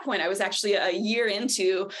at that point I was actually a year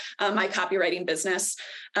into my copywriting business.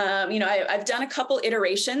 I've done a couple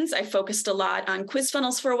iterations. I focused a lot on quiz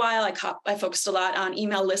funnels for a while. I focused a lot on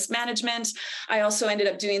email list management. I also ended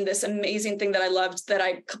up doing this amazing thing that I loved that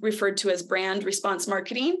I referred to as brand response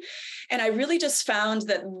marketing. And I really just found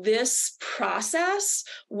that this process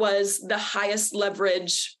was the highest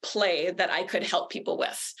leverage play that I could help people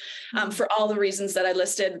with. for all the reasons that I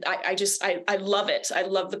listed. I love it. I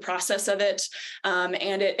love the process of it.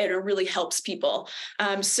 And it really helps people.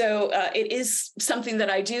 So it is something that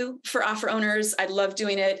I do for offer owners. I love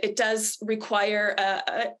doing it. It does require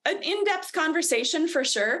an in-depth conversation for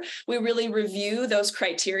sure. We really review those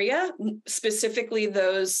criteria, specifically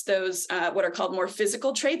those what are called more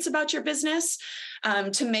physical traits about your business,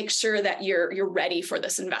 to make sure that you're ready for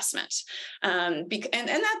this investment. And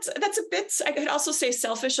that's a bit, I could also say,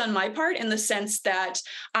 selfish on my part, in the sense that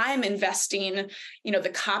I'm investing,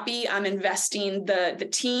 the copy, I'm investing the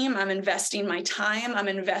team, I'm investing my time, I'm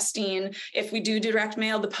investing, if we do direct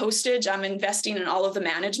mail, the postage, I'm investing in all of the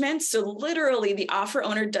management. So literally the offer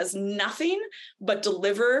owner does nothing but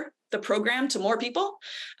deliver the program to more people.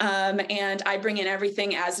 And I bring in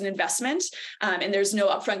everything as an investment, and there's no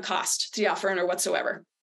upfront cost to the offer owner whatsoever.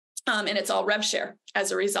 And it's all rev share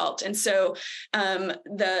as a result. And so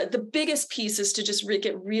the biggest piece is to just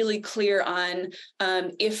get really clear on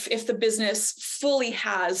if the business fully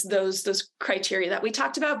has those criteria that we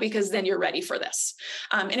talked about, because then you're ready for this.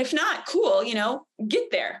 And if not, cool, get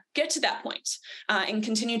to that point, and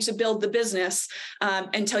continue to build the business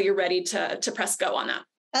until you're ready to press go on that.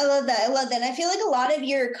 I love that. And I feel like a lot of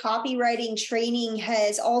your copywriting training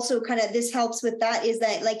has also this helps with that, is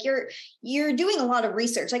that like you're doing a lot of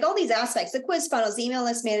research, like all these aspects, the quiz funnels, the email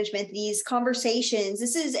list management, these conversations.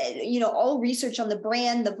 This is, all research on the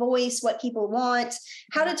brand, the voice, what people want,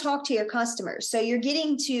 how to talk to your customers. So you're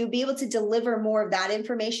getting to be able to deliver more of that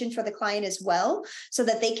information for the client as well, so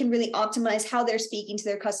that they can really optimize how they're speaking to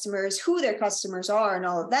their customers, who their customers are, and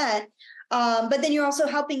all of that. But then you're also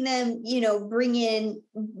helping them, bring in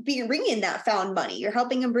that found money. You're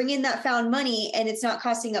helping them bring in that found money, and it's not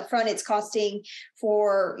costing up front. It's costing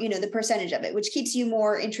for, the percentage of it, which keeps you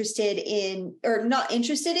more interested in, or not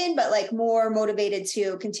interested in, but like more motivated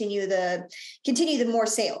to continue the more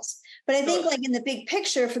sales. But I think like in the big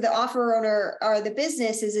picture for the offer owner or the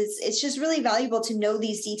business it's just really valuable to know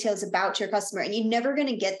these details about your customer. And you're never going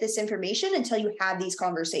to get this information until you have these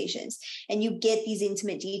conversations and you get these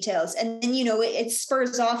intimate details. And then, it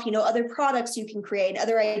spurs off, other products you can create,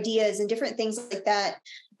 other ideas and different things like that.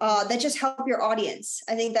 That just help your audience.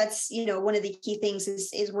 I think that's, one of the key things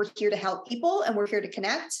is we're here to help people and we're here to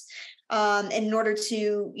connect. And in order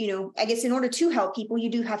to, in order to help people, you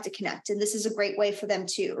do have to connect. And this is a great way for them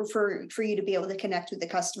to, for you to be able to connect with the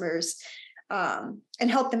customers and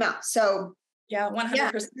help them out. So yeah, 100%.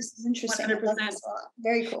 Yeah, this is interesting. 100%.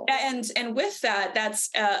 Very cool. And with that, that's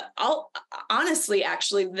honestly,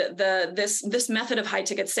 actually, this method of high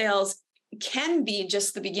ticket sales can be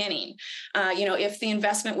just the beginning. If the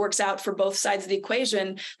investment works out for both sides of the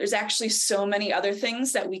equation, there's actually so many other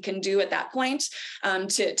things that we can do at that point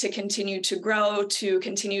to continue to grow, to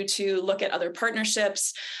continue to look at other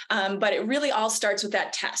partnerships. But it really all starts with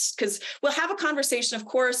that test, because we'll have a conversation, of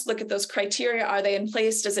course, look at those criteria. Are they in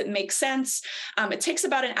place? Does it make sense? It takes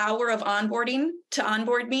about an hour of onboarding to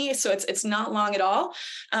onboard me. So it's not long at all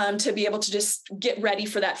to be able to just get ready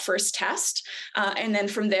for that first test. And then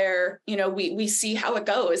from there, we see how it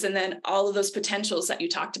goes. And then all of those potentials that you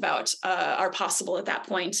talked about are possible at that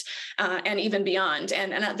point, and even beyond.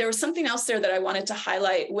 And there was something else there that I wanted to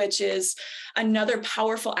highlight, which is another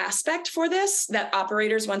powerful aspect for this that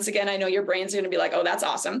operators, once again, I know your brain's going to be like, oh, that's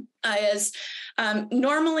awesome, is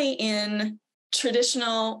normally in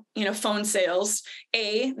traditional, phone sales,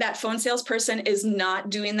 that phone salesperson is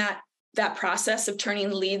not doing that process of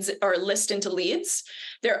turning leads or list into leads.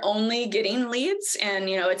 They're only getting leads, and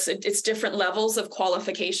it's different levels of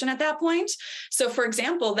qualification at that point. So for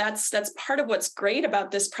example, that's part of what's great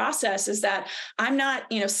about this process, is that I'm not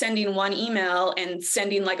sending one email and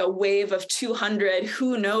sending like a wave of 200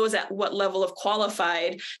 who knows at what level of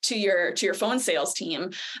qualified to your phone sales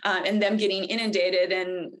team, and them getting inundated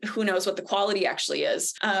and who knows what the quality actually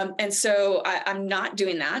is. And so I'm not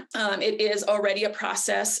doing that. It is already a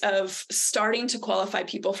process of starting to qualify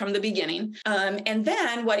people from the beginning. And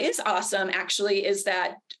then what is awesome actually is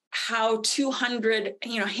that how 200,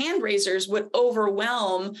 hand raisers would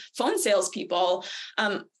overwhelm phone salespeople.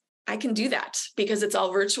 I can do that because it's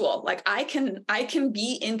all virtual. Like I can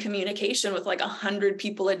be in communication with like 100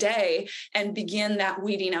 people a day and begin that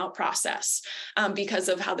weeding out process because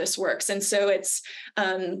of how this works. And so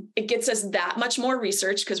it gets us that much more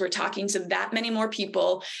research because we're talking to that many more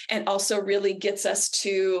people, and also really gets us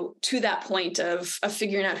to that point of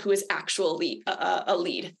figuring out who is actually a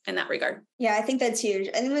lead in that regard. Yeah, I think that's huge.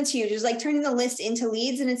 It's like turning the list into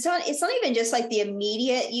leads. And it's not even just like the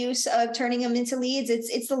immediate use of turning them into leads.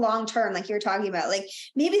 It's the long-term, like you were talking about, like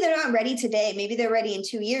maybe they're not ready today, maybe they're ready in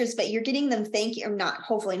 2 years, but you're getting them thinking, or not,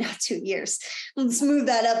 hopefully not 2 years. Let's move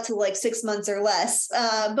that up to like 6 months or less.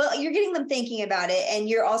 But you're getting them thinking about it. And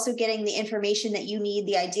you're also getting the information that you need,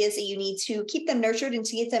 the ideas that you need to keep them nurtured and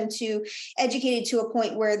to get them to educated to a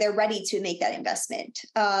point where they're ready to make that investment,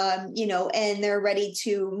 and they're ready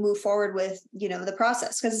to move forward with, the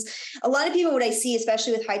process. Because a lot of people, what I see,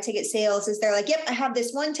 especially with high ticket sales, is they're like, yep, I have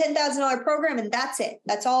this one $10,000 program and that's it.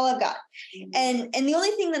 That's all I've got. And the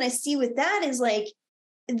only thing that I see with that is like,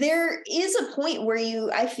 there is a point where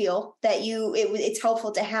I feel that it's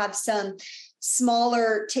helpful to have some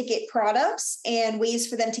smaller ticket products and ways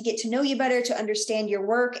for them to get to know you better, to understand your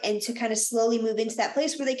work, and to kind of slowly move into that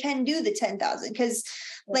place where they can do the 10,000. Because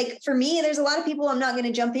like for me, there's a lot of people I'm not going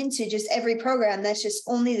to jump into just every program that's just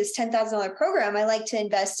only this $10,000 program. I like to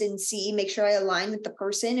invest and make sure I align with the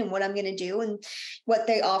person and what I'm going to do and what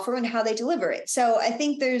they offer and how they deliver it. So I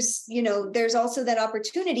think there's also that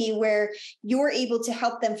opportunity where you're able to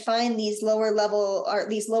help them find these lower level or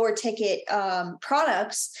these lower ticket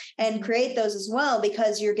products and create those as well,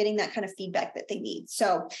 because you're getting that kind of feedback that they need.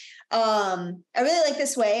 So I really like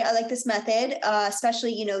this way. I like this method,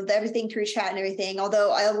 especially, everything through chat and everything.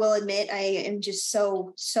 Although I will admit, I am just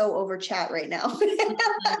so over chat right now.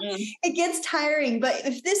 It gets tiring, but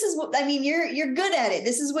if this is what, you're good at it.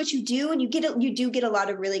 This is what you do. And you do get a lot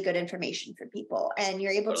of really good information for people, and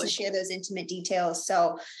you're able to share those intimate details.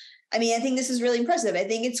 So I think this is really impressive. I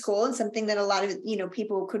think it's cool and something that a lot of,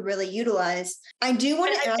 people could really utilize. I do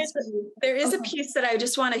want to ask you. There is a piece that I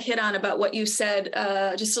just want to hit on about what you said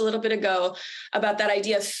just a little bit ago about that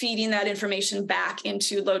idea of feeding that information back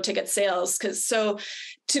into low ticket sales. So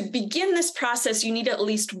to begin this process, you need at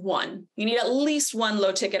least one. You need at least one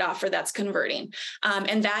low ticket offer that's converting.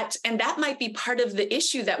 And that might be part of the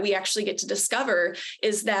issue that we actually get to discover,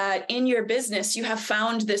 is that in your business, you have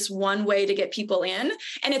found this one way to get people in,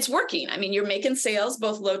 and it's working. You're making sales,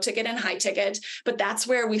 both low ticket and high ticket, but that's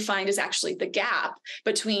where we find is actually the gap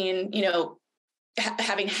between,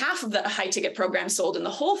 having half of the high ticket program sold, and the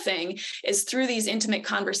whole thing is through these intimate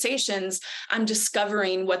conversations, I'm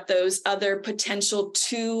discovering what those other potential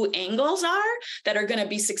 2 angles are that are going to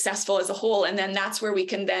be successful as a whole. And then that's where we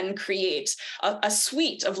can then create a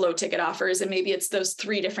suite of low ticket offers. And maybe it's those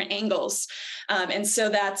 3 different angles. And so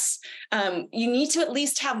that's, you need to at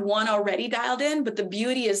least have one already dialed in. But the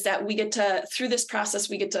beauty is that we get to, through this process,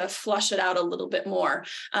 we get to flush it out a little bit more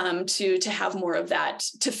to have more of that,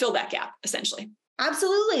 to fill that gap, essentially.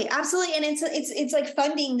 Absolutely. And it's like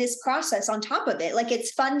funding this process on top of it. Like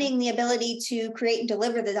it's funding the ability to create and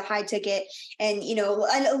deliver the high ticket. And,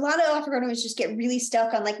 a lot of offer owners just get really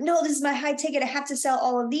stuck on like, no, this is my high ticket. I have to sell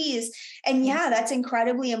all of these. And yeah, that's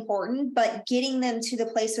incredibly important, but getting them to the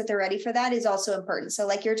place that they're ready for that is also important. So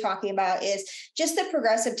like you're talking about is just the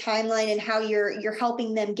progressive timeline and how you're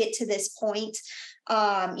helping them get to this point.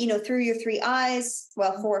 Through your 3 eyes,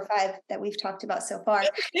 4 or 5 that we've talked about so far.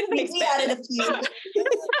 We added a few.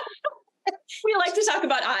 We like to talk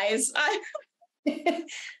about eyes.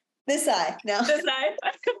 This eye, no. This eye,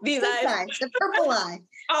 these eyes. Eye, the purple eye.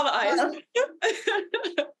 All the eyes.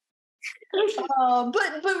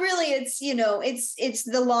 But really, it's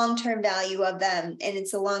the long-term value of them, and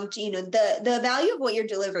it's the value of what you're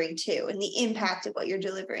delivering too, and the impact of what you're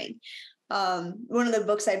delivering. One of the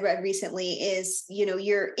books I'd read recently is,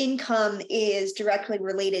 your income is directly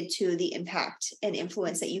related to the impact and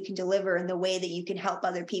influence that you can deliver and the way that you can help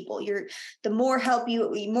other people. The more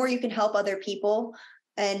you can help other people,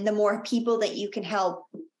 and the more people that you can help,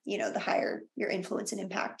 the higher your influence and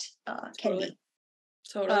impact can be.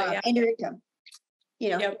 Totally. Yeah. And your income.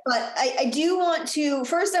 Yep. But I do want to,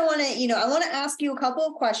 first I want to ask you a couple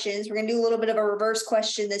of questions. We're going to do a little bit of a reverse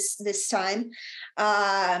question this time.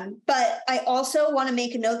 But I also want to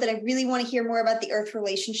make a note that I really want to hear more about the Earth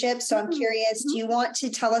relationship. So I'm curious, do you want to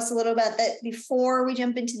tell us a little about that before we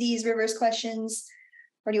jump into these reverse questions?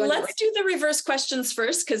 Or do you want Let's do the reverse questions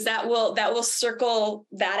first, because that will circle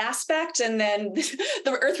that aspect. And then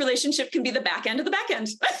the Earth relationship can be the back end of the back end.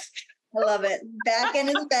 I love it. Back end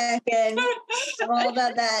is the back end. I'm all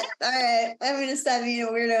about that. All right. I'm going to stop being a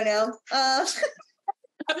weirdo now.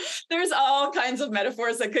 There's all kinds of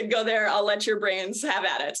metaphors that could go there. I'll let your brains have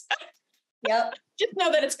at it. Yep. Just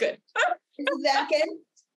know that it's good. It's back end.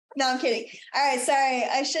 No, I'm kidding. All right. Sorry.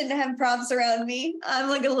 I shouldn't have prompts around me. I'm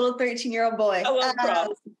like a little 13-year-old boy. I love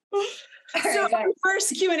prompts. So right, our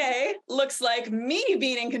first Q&A looks like me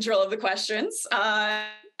being in control of the questions.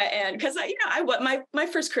 And because my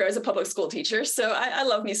first career as a public school teacher, so I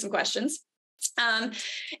love me some questions. And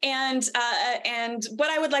what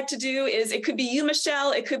I would like to do is, it could be you,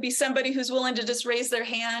 Michele. It could be somebody who's willing to just raise their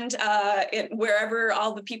hand wherever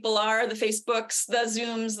all the people are, the Facebooks, the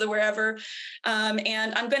Zooms, the wherever.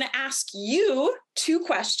 And I'm going to ask you 2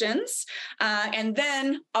 questions, and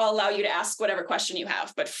then I'll allow you to ask whatever question you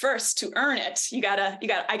have. But first, to earn it, I'm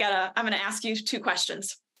going to ask you 2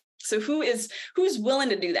 questions. So who's willing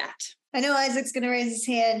to do that? I know Isaac's going to raise his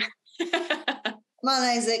hand. Come on,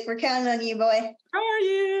 Isaac. We're counting on you, boy. How are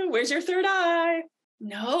you? Where's your third eye?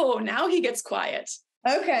 No, now he gets quiet.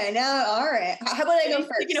 Okay, now, all right. How about I go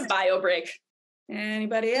first? Taking a bio break.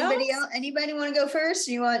 Anybody else? Anybody want to go first?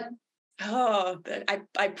 You want? Oh,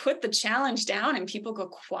 I put the challenge down and people go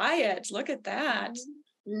quiet. Look at that.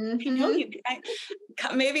 Mm-hmm. You know,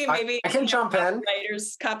 maybe I can jump in.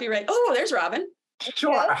 Copyright. Oh, there's Robin.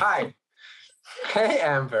 Sure. Yeah. Hi. Hey,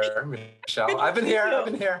 Amber, Michele. I've been here.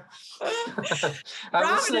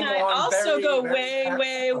 Robin and I also go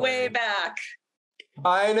way back.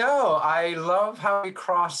 I know. I love how we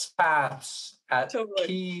cross paths at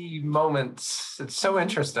key moments. It's so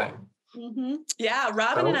interesting. Mm-hmm. Yeah,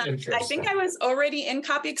 Robin and I think I was already in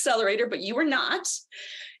Copy Accelerator, but you were not.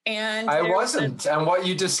 And I wasn't. And what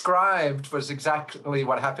you described was exactly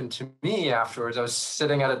what happened to me afterwards. I was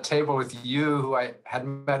sitting at a table with you, who I had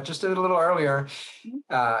met just a little earlier,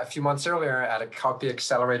 a few months earlier at a Copy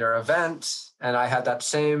Accelerator event. And I had that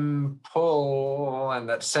same pull and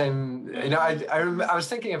that same, I was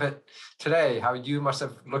thinking of it today, how you must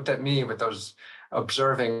have looked at me with those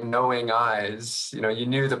observing, knowing eyes. You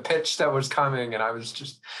knew the pitch that was coming, and I was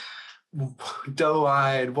just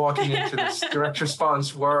doe-eyed walking into this direct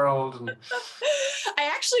response world. And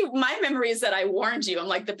my memory is that I warned you. I'm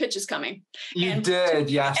like, the pitch is coming. You did,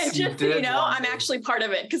 yes. And just so you know, I'm actually part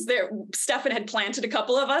of it, because Stefan had planted a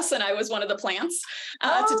couple of us, and I was one of the plants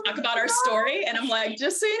to talk about our story. And I'm like,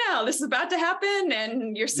 just so you know, this is about to happen,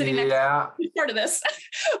 and you're sitting next to part of this.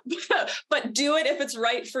 But do it if it's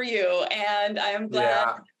right for you. And I am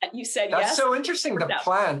glad that you said yes. That's so interesting, the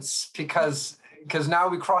plants, because now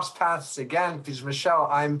we cross paths again. Because Michele,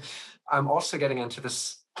 I'm also getting into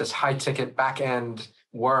this high ticket back end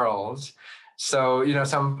world. So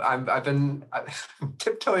I've been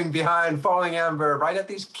tiptoeing behind, following Amber right at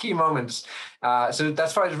these key moments. So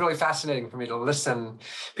that's why it's really fascinating for me to listen,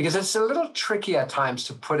 because it's a little tricky at times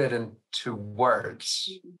to put it into words.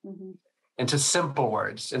 Mm-hmm. Into simple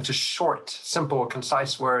words, into short, simple,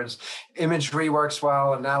 concise words. Imagery works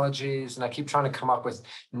well, analogies, and I keep trying to come up with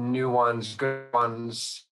new ones, good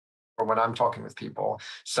ones, for when I'm talking with people.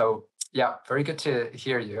 So yeah, very good to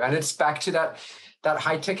hear you. And it's back to that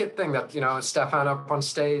high ticket thing that, Stefan up on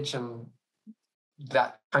stage and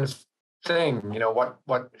that kind of thing,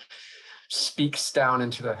 what speaks down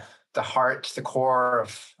into the heart, the core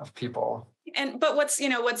of people. But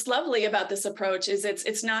what's lovely about this approach is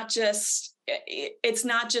it's not just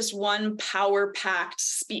one power-packed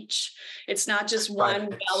speech. It's not just one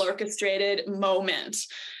well-orchestrated moment,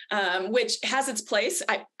 which has its place.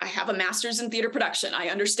 I have a master's in theater production. I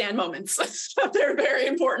understand moments. They're very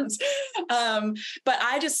important. But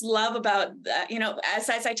I just love about that, as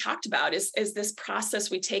I talked about, is this process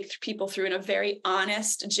we take people through in a very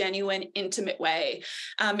honest, genuine, intimate way.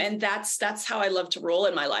 And that's how I love to roll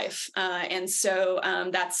in my life. And so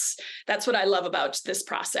that's what I love about this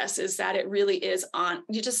process, is that it really is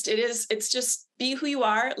it's just be who you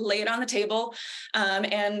are, lay it on the table,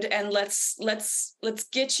 and let's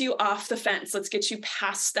get you off the fence. Let's get you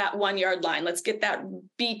past that 1-yard line. Let's get that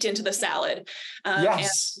beat into the salad,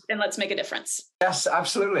 yes. and let's make a difference. Yes,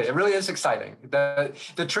 absolutely. It really is exciting.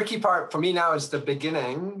 The tricky part for me now is the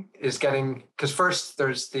beginning is getting, because first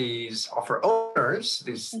there's these offer owners,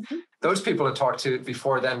 those people to talk to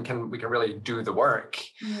before then we can really do the work.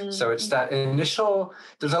 Mm-hmm. So it's that initial,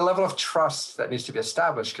 there's a level of trust that needs to be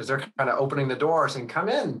established, because they're kind of opening the doors and come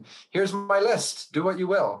in. Here's my list. Do what you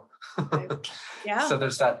will. Yeah. So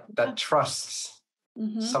there's that trust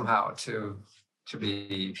somehow to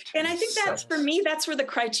be. And I think for me, that's where the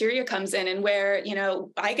criteria comes in, and where,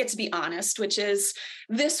 I get to be honest, which is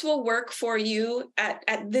this will work for you at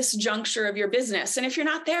this juncture of your business. And if you're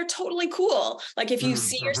not there, totally cool. Like if you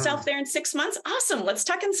see yourself there in 6 months, awesome. Let's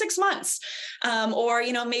talk in 6 months. Or,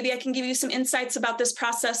 maybe I can give you some insights about this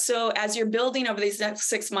process. So as you're building over these next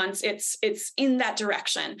 6 months, it's in that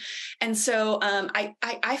direction. And so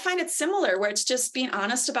I find it similar, where it's just being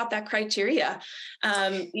honest about that criteria.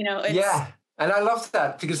 And I love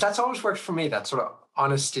that, because that's always worked for me, that sort of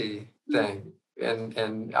honesty thing.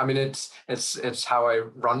 And I mean, it's how I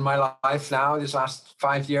run my life now, these last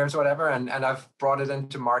 5 years or whatever. And I've brought it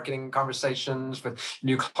into marketing conversations with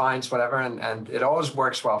new clients, whatever. And it always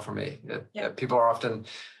works well for me. People are often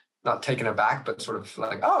not taken aback, but sort of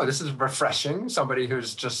like, oh, this is refreshing. Somebody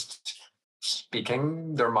who's just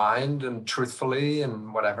speaking their mind and truthfully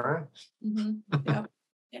and whatever. Yeah.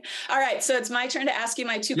 Yeah. All right. So it's my turn to ask you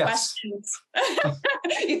my two questions.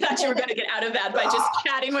 You thought you were going to get out of that by just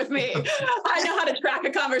chatting with me. I know how to track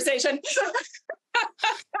a conversation.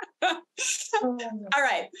 All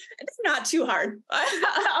right. It's not too hard.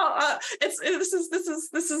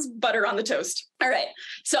 This is butter on the toast. All right.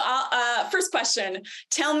 So first question,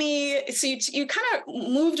 tell me, so you kind of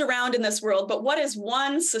moved around in this world, but what is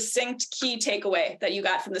one succinct key takeaway that you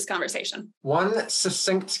got from this conversation? One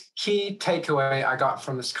succinct key takeaway I got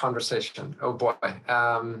from this conversation. Oh boy.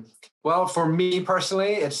 Well, for me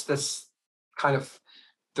personally, it's this kind of,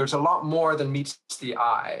 there's a lot more than meets the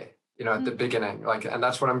eye, at the beginning, and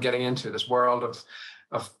that's what I'm getting into, this world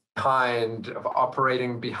of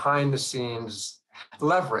operating behind the scenes,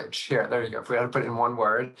 leverage here. There you go. If we had to put it in one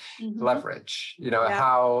word, leverage,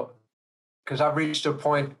 how, because I've reached a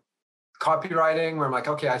point copywriting where I'm like,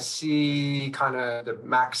 okay, I see kind of the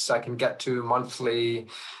max I can get to monthly,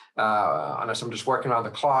 unless I'm just working around the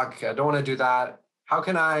clock. I don't want to do that. How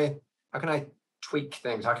can I tweak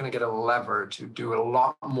things? How can I get a lever to do a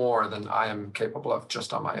lot more than I am capable of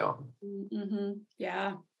just on my own?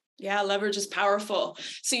 Yeah, leverage is powerful.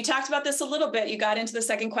 So you talked about this a little bit. You got into the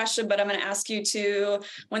second question, but I'm going to ask you to,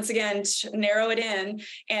 once again, narrow it in.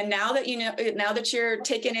 And now that now that you're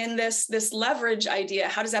taking in this leverage idea,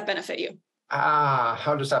 how does that benefit you?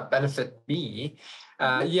 How does that benefit me?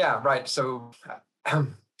 Yeah, right. So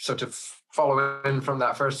to follow in from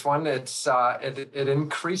that first one, it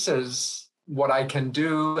increases what I can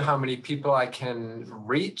do, how many people I can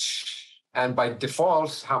reach, and by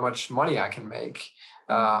default, how much money I can make.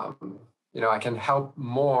 I can help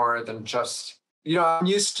more than just, I'm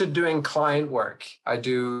used to doing client work. I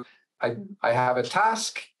have a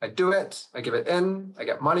task, I do it, I give it in, I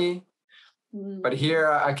get money. But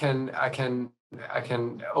here I can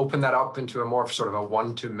open that up into a more sort of a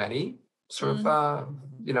one-to-many sort of,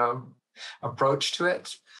 approach to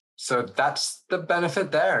it. So that's the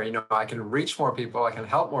benefit there. I can reach more people, I can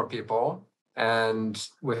help more people. And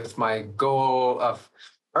with my goal of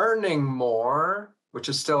earning more, which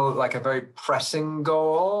is still like a very pressing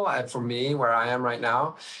goal for me where I am right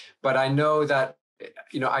now. But I know that,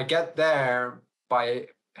 I get there by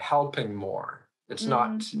helping more. It's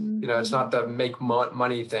not, it's not the make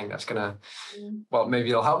money thing that's gonna, well,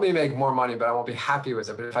 maybe it'll help me make more money, but I won't be happy with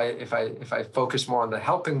it. But if I focus more on the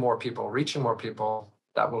helping more people, reaching more people,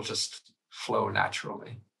 that will just flow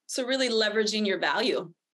naturally. So really leveraging your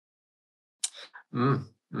value.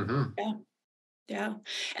 Yeah.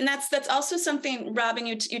 And that's also something, Robin,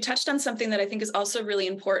 you touched on something that I think is also really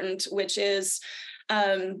important, which is,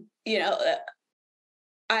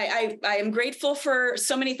 I am grateful for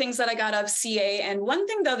so many things that I got out of CA. And one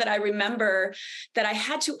thing, though, that I remember that I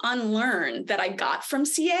had to unlearn that I got from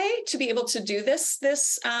CA to be able to do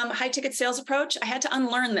this high ticket sales approach, I had to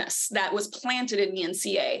unlearn this that was planted in me in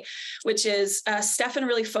CA, which is Stefan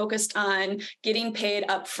really focused on getting paid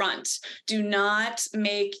up front. Do not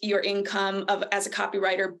make your income as a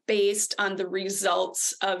copywriter based on the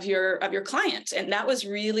results of your client. And that was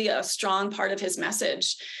really a strong part of his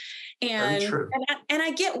message. And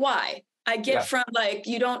I get why. I get from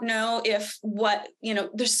you don't know if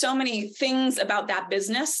there's so many things about that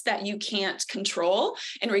business that you can't control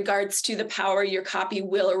in regards to the power your copy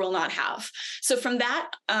will or will not have. So from that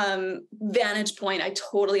vantage point, I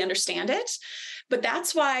totally understand it. But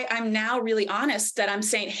that's why I'm now really honest that I'm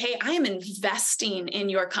saying, hey, I am investing in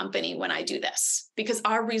your company when I do this because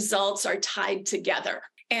our results are tied together.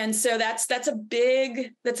 And so that's a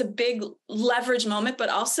big leverage moment, but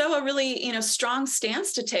also a really, strong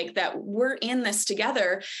stance to take that we're in this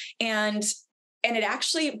together. And it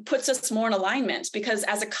actually puts us more in alignment because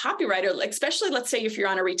as a copywriter, especially let's say if you're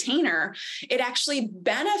on a retainer, it actually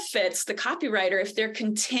benefits the copywriter if they're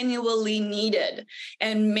continually needed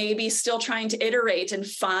and maybe still trying to iterate and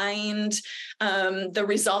find the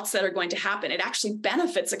results that are going to happen. It actually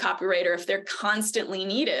benefits a copywriter if they're constantly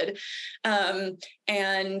needed.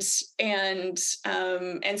 And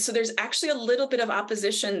so there's actually a little bit of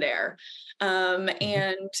opposition there. And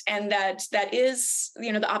that is,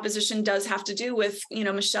 the opposition does have to do with,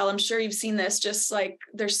 Michele, I'm sure you've seen this, just like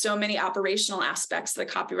there's so many operational aspects the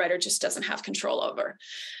copywriter just doesn't have control over.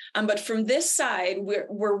 But from this side,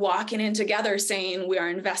 we're walking in together saying we are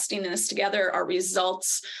investing in this together. Our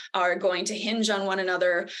results are going to hinge on one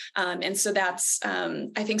another. And so that's,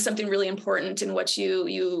 I think, something really important in what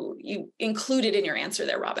you included in your answer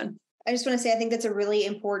there, Robin. I just want to say, I think that's a really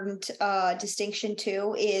important distinction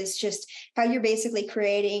too, is just how you're basically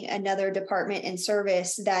creating another department and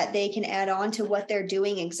service that they can add on to what they're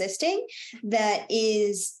doing existing that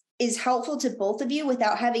is helpful to both of you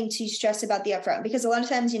without having to stress about the upfront. Because a lot of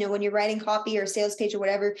times, when you're writing copy or sales page or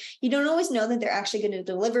whatever, you don't always know that they're actually going to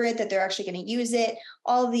deliver it, that they're actually going to use it,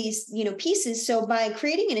 all of these, pieces. So by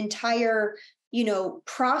creating an entire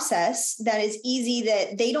process that is easy,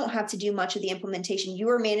 that they don't have to do much of the implementation. You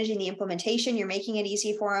are managing the implementation, you're making it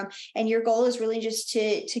easy for them. And your goal is really just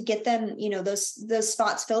to get them, those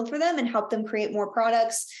spots filled for them and help them create more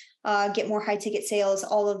products, get more high ticket sales,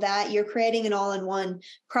 all of that. You're creating an all-in-one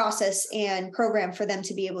process and program for them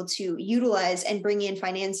to be able to utilize and bring in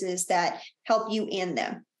finances that help you and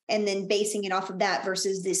them. And then basing it off of that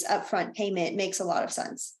versus this upfront payment makes a lot of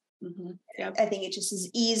sense. Mm-hmm. Yep. I think it just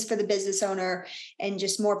is ease for the business owner and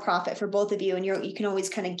just more profit for both of you. And you can always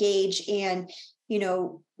kind of gauge and,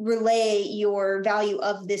 relay your value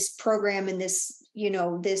of this program and this,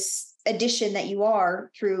 this addition that you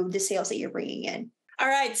are through the sales that you're bringing in. All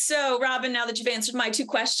right. So Robin, now that you've answered my 2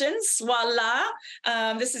 questions, voila,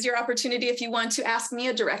 this is your opportunity if you want to ask me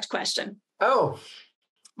a direct question. Oh,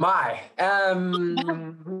 my. I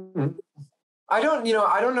don't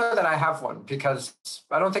know that I have one because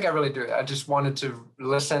I don't think I really do. I just wanted to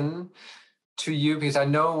listen to you because I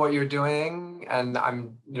know what you're doing and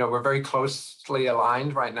we're very closely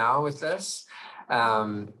aligned right now with this.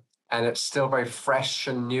 And it's still very fresh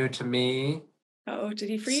and new to me. Oh, did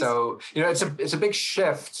he freeze? So, it's a big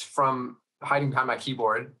shift from hiding behind my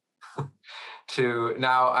keyboard to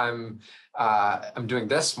now I'm doing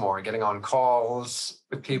this more, getting on calls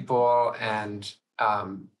with people and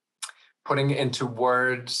putting into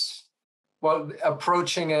words,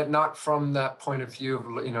 approaching it not from that point of view of,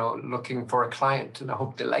 looking for a client and I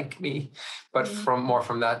hope they like me, but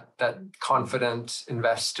from that confident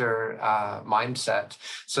investor mindset.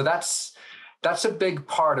 So that's a big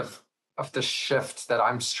part of the shift that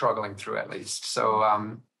I'm struggling through, at least. So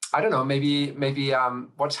I don't know, maybe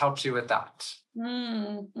what's helped you with that?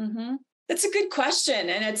 Mm-hmm. That's a good question.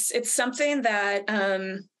 And it's something that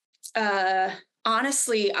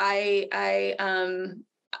honestly, I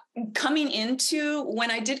coming into,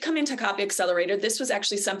 when I did come into Copy Accelerator, this was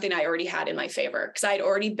actually something I already had in my favor because I'd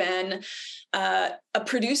already been a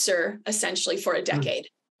producer essentially for a decade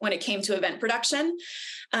when it came to event production.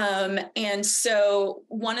 And so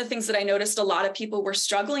one of the things that I noticed a lot of people were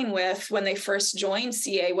struggling with when they first joined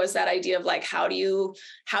CA was that idea of like, how do you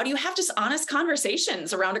have just honest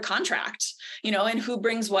conversations around a contract, and who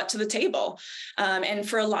brings what to the table? And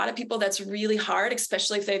for a lot of people, that's really hard,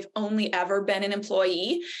 especially if they've only ever been an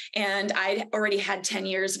employee. And I already had 10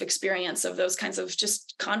 years of experience of those kinds of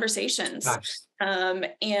just conversations. Nice.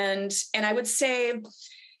 And I would say,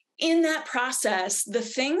 in that process, the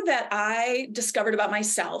thing that I discovered about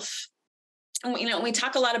myself, and we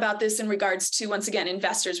talk a lot about this in regards to, once again,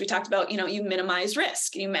 investors. We talked about, you minimize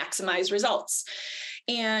risk, you maximize results.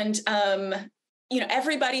 And,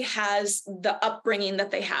 everybody has the upbringing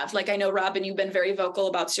that they have. Like I know, Robin, you've been very vocal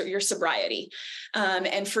about your sobriety.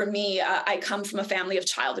 And for me, I come from a family of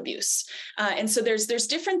child abuse. And so there's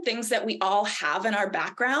different things that we all have in our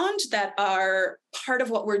background that are part of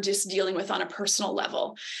what we're just dealing with on a personal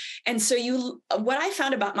level. And so what I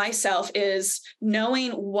found about myself is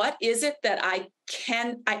knowing what is it that I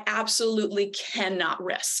absolutely cannot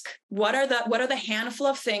risk. What are the handful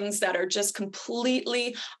of things that are just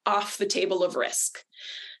completely off the table of risk?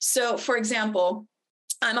 So for example,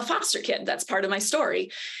 I'm a foster kid. That's part of my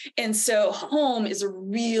story. And so home is a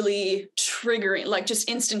really triggering, like just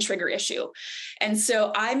instant trigger issue. And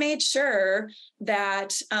so I made sure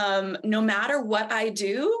that no matter what I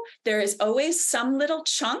do, there is always some little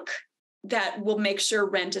chunk that will make sure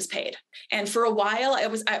rent is paid. And for a while,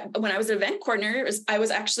 when I was an event coordinator, I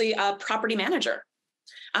was actually a property manager.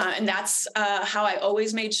 And that's how I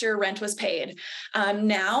always made sure rent was paid.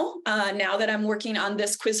 Now that I'm working on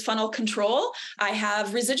this quiz funnel control, I have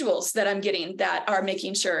residuals that I'm getting that are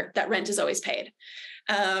making sure that rent is always paid.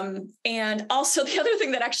 And also the other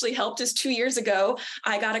thing that actually helped is 2 years ago,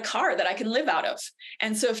 I got a car that I can live out of.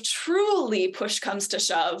 And so if truly push comes to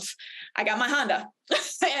shove, I got my Honda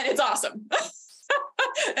and it's awesome.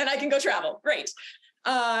 And I can go travel. Great.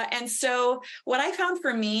 And so what I found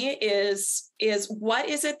for me is what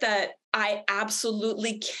is it that I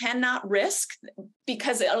absolutely cannot risk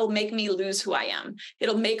because it'll make me lose who I am.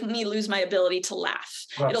 It'll make me lose my ability to laugh.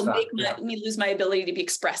 It'll make me lose my ability to be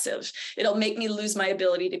expressive. It'll make me lose my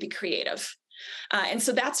ability to be creative. And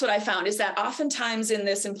so that's what I found is that oftentimes in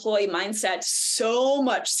this employee mindset, so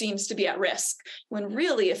much seems to be at risk when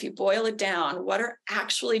really, if you boil it down, what are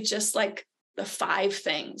actually just like the 5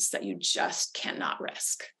 things that you just cannot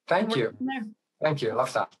risk. Thank you. Thank you. I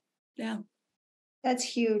love that. Yeah. That's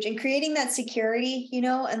huge. And creating that security,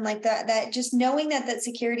 and like that just knowing that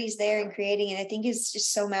security is there and creating it, I think is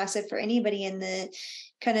just so massive for anybody in the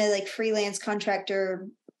kind of like freelance contractor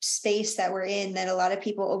space that we're in, that a lot of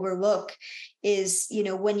people overlook is,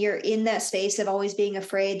 when you're in that space of always being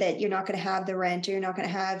afraid that you're not going to have the rent, or you're not going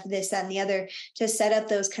to have this, that, and the other, to set up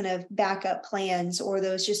those kind of backup plans, or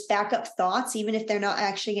those just backup thoughts, even if they're not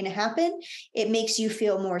actually going to happen, it makes you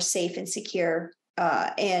feel more safe and secure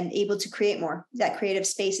and able to create more. That creative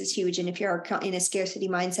space is huge. And if you're in a scarcity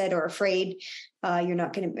mindset or afraid, you're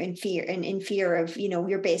not going to, in fear of,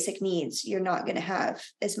 your basic needs, you're not going to have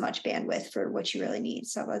as much bandwidth for what you really need.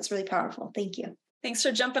 So that's really powerful. Thank you. Thanks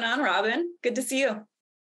for jumping on, Robin. Good to see you.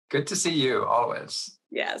 Good to see you always.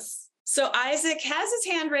 Yes. So Isaac has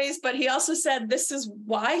his hand raised, but he also said this is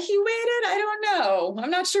why he waited. I don't know.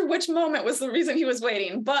 I'm not sure which moment was the reason he was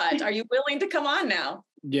waiting, but are you willing to come on now?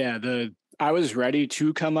 Yeah, I was ready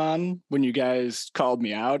to come on when you guys called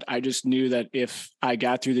me out. I just knew that if I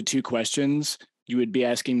got through the 2 questions, you would be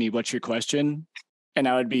asking me, what's your question? And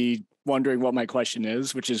I would be wondering what my question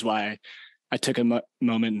is, which is why I took a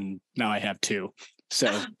moment, and now I have 2. So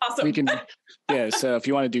awesome. We can, so if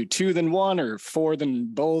you want to do 2 then 1, or 4 then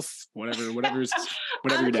both, whatever I'm you're down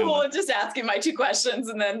cool with. with just asking my 2 questions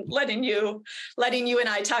and then letting you and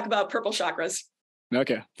I talk about purple chakras.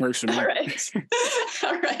 Okay, works for me. All right.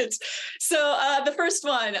 All right. So the first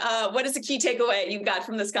one, what is the key takeaway you got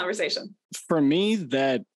from this conversation? For me,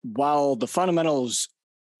 that while the fundamentals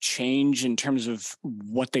change in terms of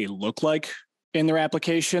what they look like in their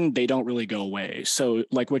application, they don't really go away. So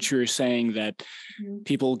like what you were saying, that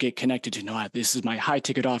people get connected to, no, this is my high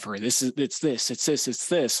ticket offer. It's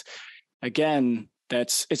this. Again,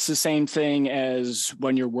 it's the same thing as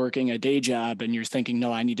when you're working a day job and you're thinking,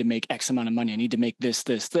 no, I need to make X amount of money. I need to make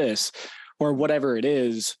this, or whatever it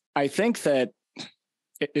is. I think that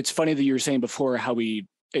it's funny that you were saying before how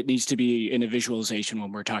it needs to be in a visualization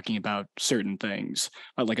when we're talking about certain things,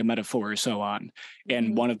 like a metaphor or so on.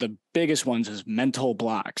 And one of the biggest ones is mental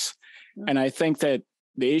blocks. And I think that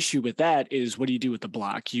the issue with that is, what do you do with the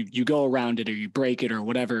block? You go around it, or you break it, or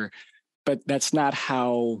whatever, but that's not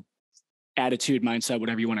how attitude, mindset,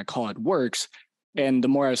 whatever you want to call it, works. And the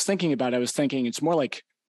more I was thinking about it, I was thinking it's more like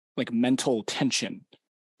mental tension,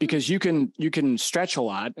 because you can stretch a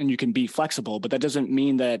lot and you can be flexible, but that doesn't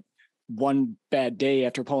mean that one bad day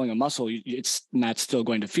after pulling a muscle, it's not still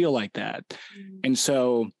going to feel like that. And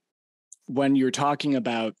so when you're talking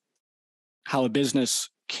about how a business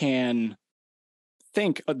can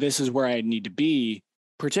think, oh, this is where I need to be,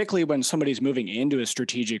 particularly when somebody's moving into a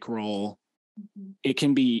strategic role, it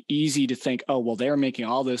can be easy to think, oh, well, they're making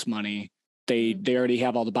all this money. They already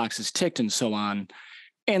have all the boxes ticked and so on.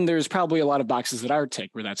 And there's probably a lot of boxes that are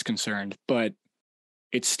ticked where that's concerned, but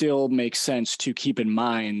it still makes sense to keep in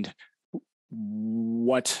mind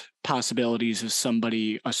what possibilities is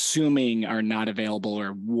somebody assuming are not available, or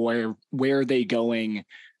where are they going,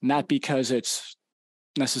 not because it's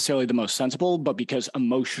necessarily the most sensible, but because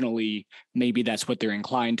emotionally maybe that's what they're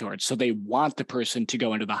inclined towards. So they want the person to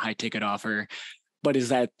go into the high ticket offer, but is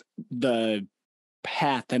that the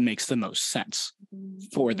path that makes the most sense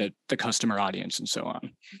for the customer audience and so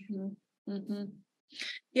on?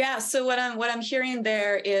 Yeah. So what I'm hearing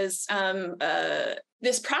there is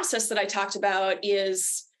this process that I talked about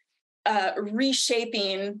is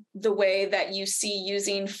reshaping the way that you see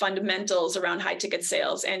using fundamentals around high ticket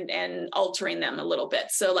sales and altering them a little bit.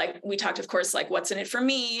 So like we talked, of course, like what's in it for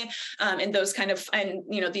me, and those kind of, and,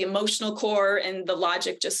 the emotional core and the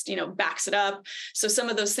logic just, backs it up. So some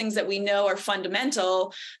of those things that we know are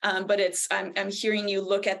fundamental, but I'm hearing you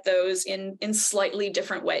look at those in slightly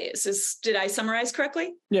different ways. Did I summarize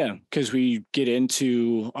correctly? Yeah, because we get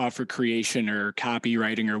into offer creation or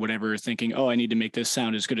copywriting or whatever, thinking, oh, I need to make this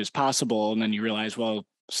sound as good as possible. And then you realize, well,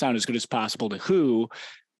 sound as good as possible to who?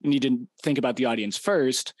 You need to think about the audience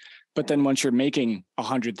first. But then once you're making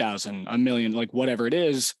 100,000, a million, like whatever it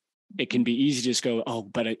is, it can be easy to just go, oh,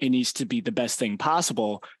 but it needs to be the best thing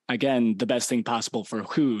possible. Again, the best thing possible for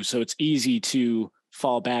who? So it's easy to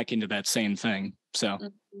fall back into that same thing. So,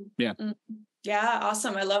 yeah. Yeah.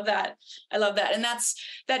 Awesome. I love that. And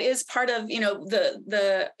that is part of,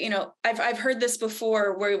 I've heard this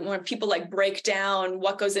before where when people like break down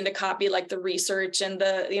what goes into copy, like the research and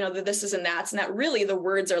the this is and that's, and that really the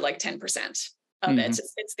words are like 10% of it.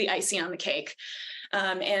 It's the icing on the cake.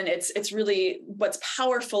 And it's really what's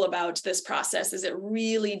powerful about this process is it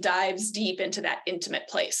really dives deep into that intimate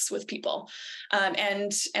place with people.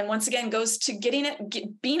 And once again, goes to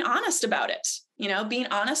being honest about it. being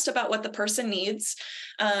honest about what the person needs,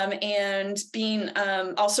 and being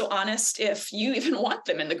also honest if you even want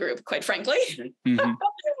them in the group, quite frankly. Mhm.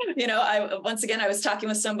 I was talking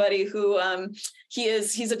with somebody who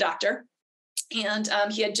he's a doctor. And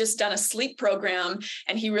he had just done a sleep program,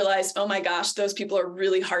 and he realized, oh my gosh, those people are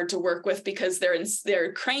really hard to work with because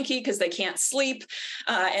they're cranky because they can't sleep,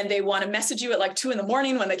 and they want to message you at like 2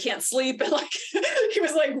 a.m. when they can't sleep. And like he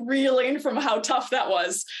was like reeling from how tough that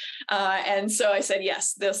was. And so I said,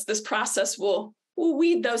 yes, this process will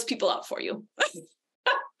weed those people out for you.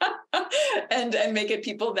 and make it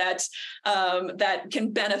people that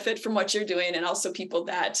can benefit from what you're doing, and also people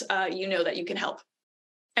that that you can help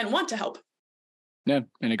and want to help. Yeah.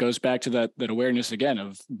 And it goes back to that awareness again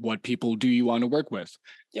of what people do you want to work with?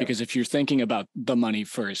 Yep. Because if you're thinking about the money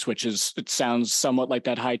first, which is, it sounds somewhat like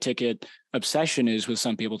that high ticket obsession is with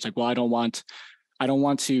some people. It's like, well, I don't want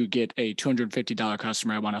to get a $250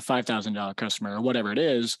 customer. I want a $5,000 customer or whatever it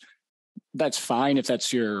is. That's fine if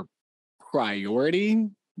that's your priority.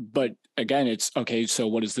 But again, it's okay. So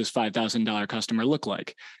what does this $5,000 customer look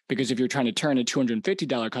like? Because if you're trying to turn a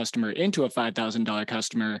 $250 customer into a $5,000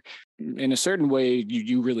 customer, in a certain way,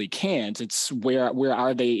 you really can't. It's where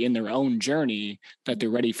are they in their own journey that they're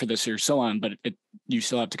ready for this or so on. But you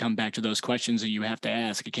still have to come back to those questions that you have to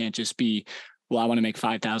ask. It can't just be, well, I want to make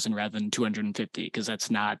 5,000 rather than 250, because that's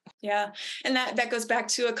not. Yeah. And that goes back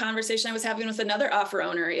to a conversation I was having with another offer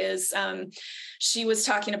owner is she was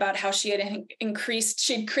talking about how she'd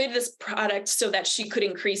created this product so that she could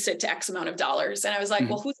increase it to X amount of dollars. And I was like,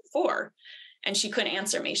 well, who's it for? And she couldn't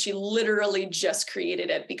answer me. She literally just created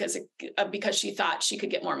it because she thought she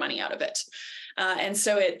could get more money out of it. And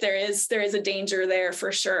so there is a danger there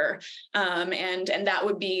for sure. And that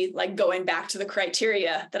would be like going back to the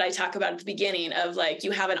criteria that I talk about at the beginning of like,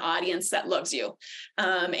 you have an audience that loves you,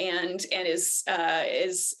 and is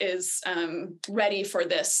ready for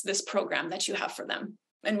this program that you have for them.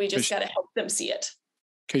 And we just got to help them see it.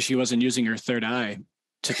 Because she wasn't using her third eye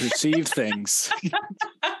to perceive things.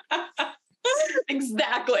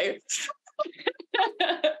 Exactly.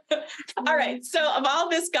 All right. So of all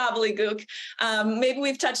this gobbledygook, maybe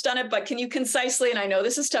we've touched on it, but can you concisely, and I know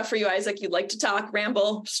this is tough for you, Isaac, you'd like to talk,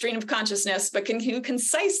 ramble, stream of consciousness, but can you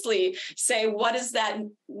concisely say, what does that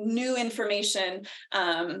new information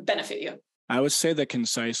benefit you? I would say that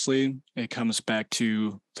concisely, it comes back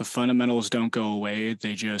to the fundamentals don't go away.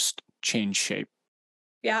 They just change shape.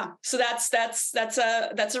 Yeah. So that's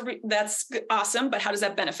awesome. But how does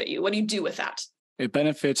that benefit you? What do you do with that? It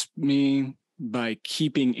benefits me by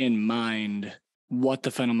keeping in mind what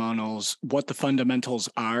the fundamentals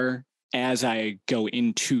are as I go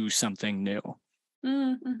into something new.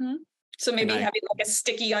 Mm-hmm. So maybe having like a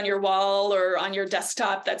sticky on your wall or on your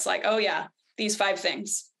desktop that's like, oh yeah, these 5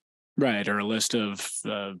 things. Right. Or a list of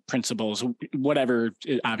principles, whatever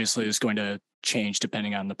it obviously is going to change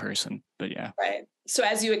depending on the person. But yeah. Right. So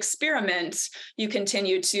as you experiment, you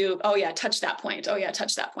continue to, oh yeah, touch that point. Oh yeah,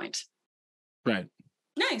 touch that point. Right.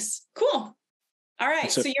 Nice. Cool. All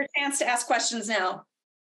right. So your chance to ask questions now.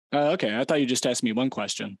 Okay. I thought you just asked me one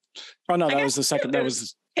question. Oh no, that was the second. That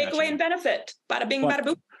was takeaway and benefit. Bada bing, bada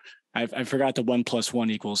boop. I forgot the 1 +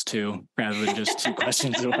 1 = 2 rather than just 2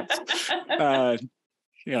 questions at once.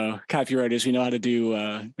 Copywriters, we know how to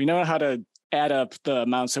do. We know how to add up the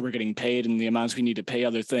amounts that we're getting paid and the amounts we need to pay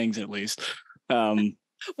other things at least.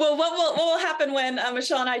 Well, what will happen when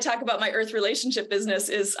Michele and I talk about my Earth relationship business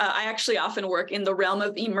is I actually often work in the realm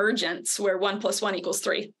of emergence, where 1 + 1 =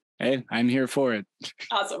 3. Hey, I'm here for it.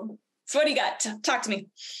 Awesome. So what do you got? Talk to me.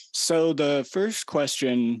 So the first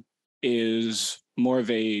question is more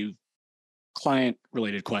of a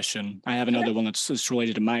client-related question. I have another one that's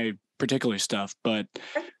related to my particular stuff, but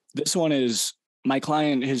this one is, my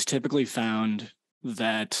client has typically found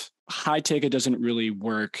that high ticket doesn't really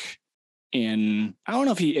work in, I don't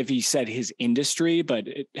know if he said his industry, but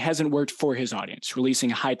it hasn't worked for his audience. Releasing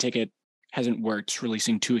high ticket hasn't worked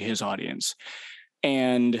releasing to his audience.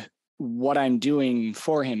 And what I'm doing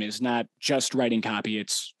for him is not just writing copy,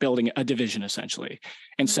 it's building a division essentially.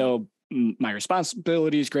 And so my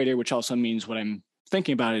responsibility is greater, which also means what I'm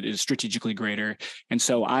thinking about it is strategically greater. And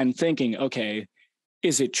so I'm thinking, okay,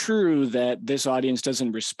 is it true that this audience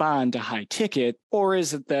doesn't respond to high ticket, or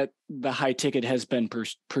is it that the high ticket has been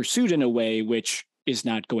pursued in a way which is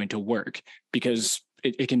not going to work? Because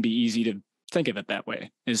it can be easy to think of it that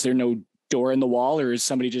way. Is there no door in the wall, or is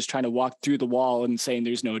somebody just trying to walk through the wall and saying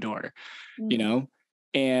there's no door,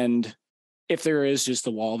 And if there is just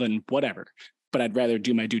the wall, then whatever. But I'd rather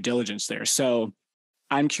do my due diligence there. So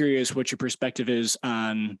I'm curious what your perspective is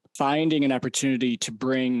on finding an opportunity to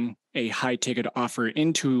bring a high ticket offer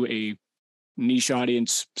into a niche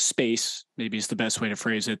audience space, maybe is the best way to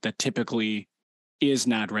phrase it, that typically is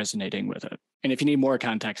not resonating with it? And if you need more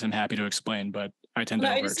context, I'm happy to explain, but I tend to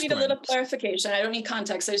I just need a little over-explain. clarification. I don't need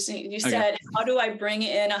context. I just need, you Okay. said, how do I bring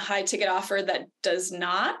in a high ticket offer that does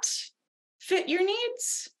not fit your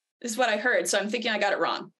needs? Is what I heard. So I'm thinking I got it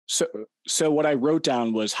wrong. So what I wrote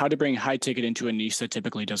down was how to bring high ticket into a niche that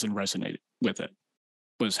typically doesn't resonate with it,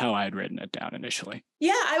 was how I had written it down initially.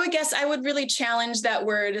 Yeah, I would guess I would really challenge that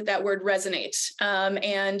word resonate.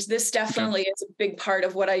 And this definitely is a big part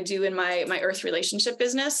of what I do in my Earth relationship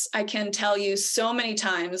business. I can tell you so many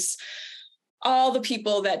times all the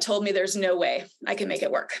people that told me there's no way I can make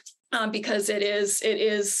it work. Because it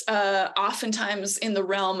is oftentimes in the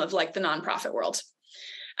realm of like the nonprofit world.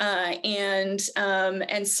 And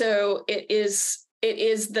so it is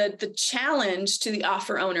the challenge to the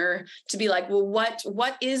offer owner to be like, well,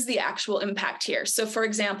 what is the actual impact here? So for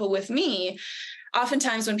example, with me,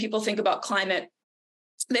 oftentimes when people think about climate,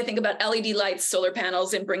 they think about LED lights, solar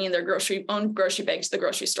panels, and bringing their own grocery bag to the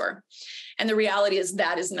grocery store. And the reality is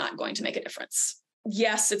that is not going to make a difference.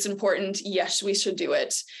 Yes, it's important. Yes, we should do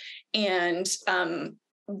it. And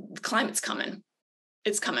climate's coming.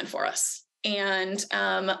 It's coming for us. And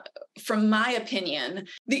from my opinion,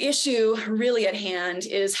 the issue really at hand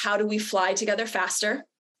is how do we fly together faster?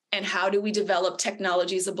 And how do we develop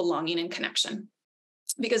technologies of belonging and connection?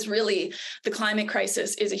 Because really, the climate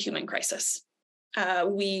crisis is a human crisis.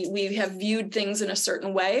 We have viewed things in a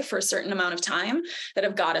certain way for a certain amount of time that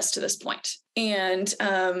have got us to this point. And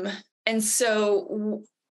so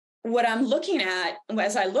what I'm looking at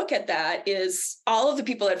as I look at that is all of the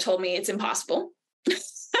people that have told me it's impossible.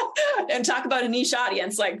 And talk about a niche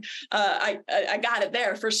audience, like I got it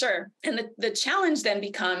there for sure. And the challenge then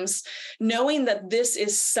becomes knowing that this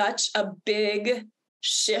is such a big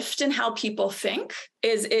shift in how people think.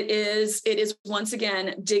 It is once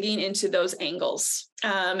again digging into those angles.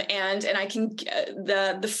 And I can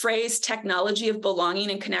the phrase technology of belonging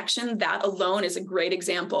and connection, that alone is a great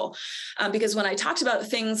example. Because when I talked about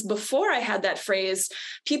things before I had that phrase,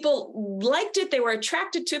 people liked it, they were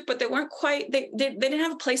attracted to it, but they weren't quite, they didn't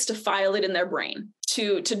have a place to file it in their brain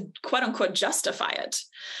to quote unquote justify it.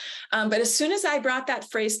 But as soon as I brought that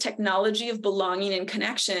phrase technology of belonging and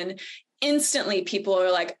connection, instantly people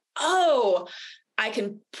are like, oh, I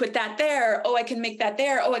can put that there. Oh, I can make that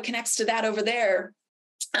there. Oh, it connects to that over there.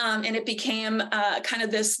 And it became kind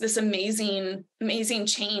of this amazing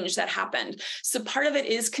change that happened. So part of it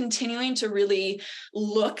is continuing to really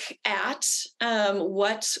look at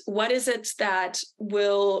what is it that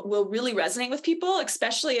will really resonate with people,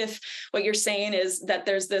 especially if what you're saying is that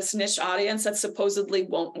there's this niche audience that supposedly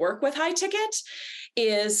won't work with high ticket,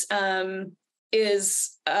 is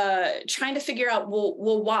trying to figure out,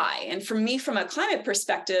 well, why? And for me, from a climate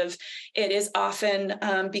perspective, it is often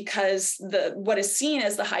because what is seen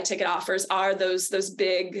as the high ticket offers are those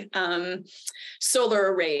big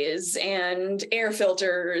solar arrays and air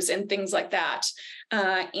filters and things like that.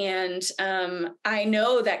 And I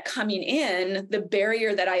know that coming in, the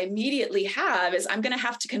barrier that I immediately have is I'm going to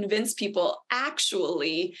have to convince people,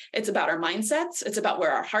 actually, it's about our mindsets. It's about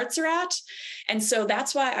where our hearts are at. And so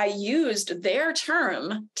that's why I used their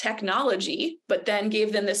term technology, but then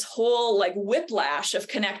gave them this whole like whiplash of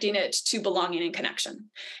connecting it to belonging and connection.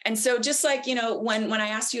 And so just like, when I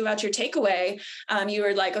asked you about your takeaway, you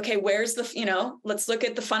were like, okay, where's let's look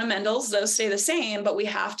at the fundamentals. Those stay the same, but we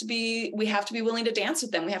have to be willing to dance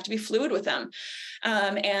with them. We have to be fluid with them.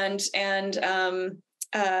 That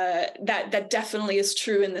definitely is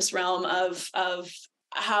true in this realm of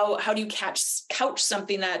how do you couch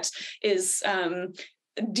something that is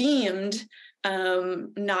deemed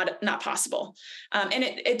not possible. And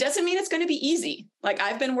it doesn't mean it's going to be easy. Like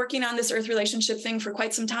I've been working on this earth relationship thing for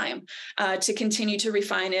quite some time to continue to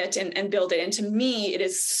refine it and build it. And to me, it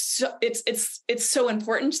is it's so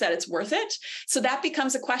important that it's worth it. So that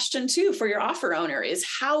becomes a question too for your offer owner is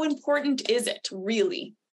how important is it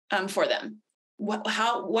really for them?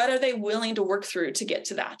 What are they willing to work through to get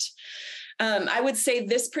to that? I would say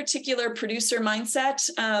this particular producer mindset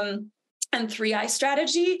and 3I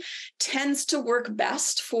strategy tends to work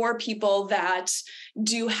best for people that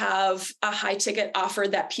do have a high ticket offer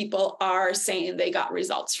that people are saying they got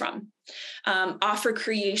results from. Offer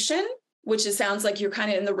creation which it sounds like you're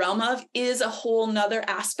kind of in the realm of, is a whole nother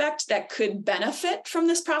aspect that could benefit from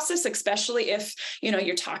this process, especially if,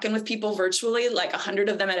 you're talking with people virtually, like 100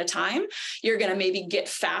 of them at a time. You're going to maybe get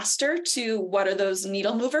faster to what are those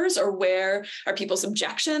needle movers, or where are people's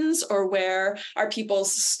objections, or where are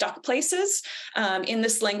people's stuck places. In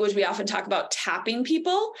this language, we often talk about tapping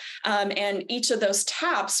people. And each of those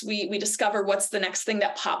taps, we discover what's the next thing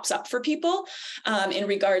that pops up for people in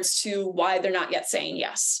regards to why they're not yet saying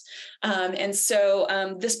yes. And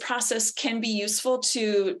so this process can be useful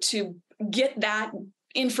to get that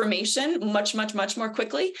information much, much, much more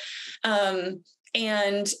quickly.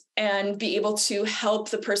 And be able to help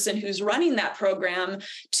the person who's running that program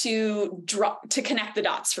to connect the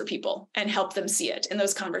dots for people and help them see it in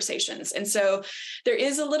those conversations. And so there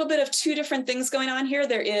is a little bit of two different things going on here.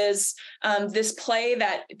 There is this play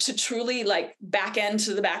that to truly like back end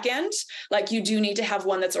to the back end, like you do need to have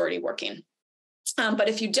one that's already working. But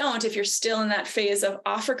if you're still in that phase of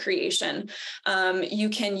offer creation, you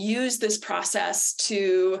can use this process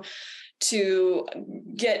to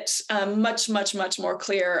get much, much, much more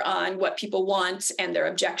clear on what people want and their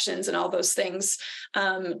objections and all those things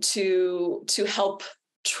to help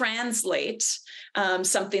translate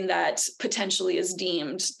something that potentially is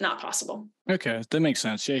deemed not possible. Okay, that makes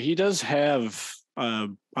sense. Yeah, he does have a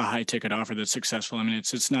high ticket offer that's successful. I mean,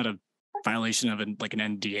 it's not a violation of an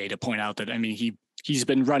NDA to point out that, I mean, he's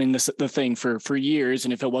been running the thing for years,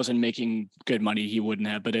 and if it wasn't making good money, he wouldn't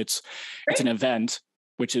have. But it's an event,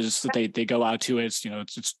 which is that they go out to. It's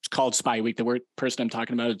called Spy Week. The person I'm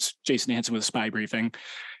talking about, it's Jason Hansen with Spy Briefing,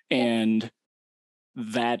 and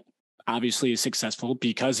that obviously is successful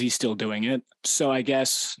because he's still doing it. So I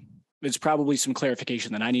guess it's probably some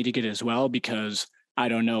clarification that I need to get as well, because I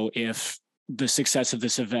don't know if the success of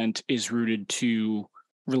this event is rooted to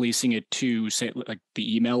releasing it to, say, like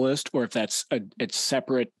the email list, or if that's a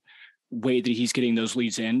separate way that he's getting those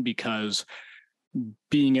leads in, because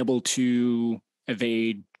being able to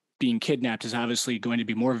evade being kidnapped is obviously going to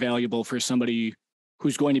be more valuable for somebody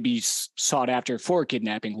who's going to be sought after for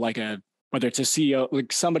kidnapping, whether it's a CEO,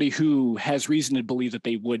 like somebody who has reason to believe that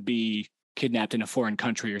they would be kidnapped in a foreign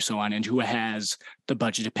country or so on, and who has the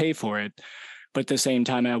budget to pay for it. But at the same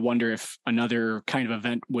time, I wonder if another kind of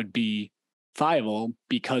event would be viable,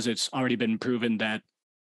 because it's already been proven that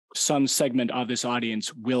some segment of this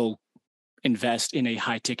audience will invest in a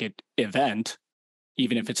high ticket event,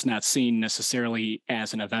 even if it's not seen necessarily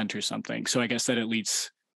as an event or something. So I guess that at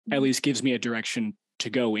least gives me a direction to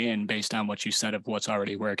go in based on what you said of what's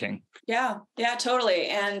already working. Yeah, totally.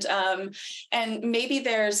 And maybe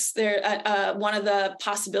there's one of the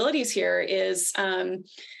possibilities here is, the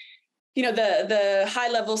high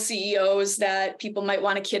level CEOs that people might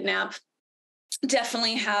want to kidnap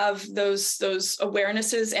definitely have those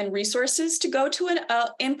awarenesses and resources to go to an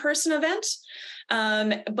in-person event.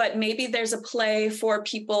 But maybe there's a play for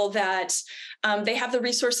people that they have the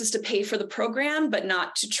resources to pay for the program, but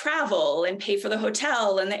not to travel and pay for the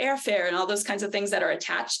hotel and the airfare and all those kinds of things that are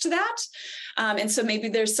attached to that. And so maybe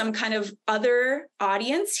there's some kind of other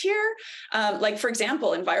audience here. Like, for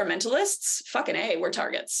example, environmentalists, fucking A, we're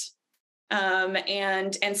targets.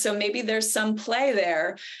 And so maybe there's some play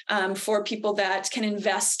there for people that can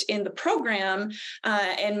invest in the program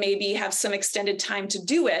and maybe have some extended time to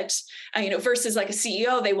do it, versus like a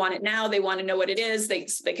CEO, they want it now, they want to know what it is, they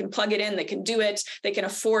can plug it in, they can do it, they can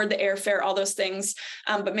afford the airfare, all those things.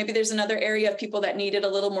 But maybe there's another area of people that need it a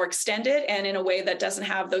little more extended and in a way that doesn't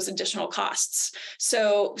have those additional costs.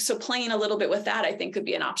 So playing a little bit with that, I think, could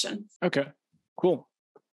be an option. Okay, cool.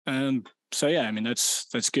 So yeah, I mean,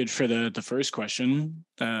 that's good for the first question.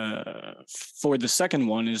 For the second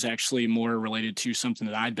one is actually more related to something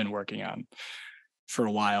that I'd been working on for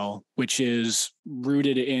a while, which is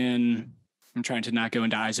rooted in, I'm trying to not go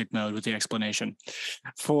into Isaac mode with the explanation.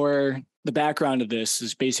 For the background of this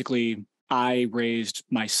is basically I raised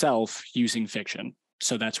myself using fiction.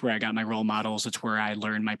 So that's where I got my role models. That's where I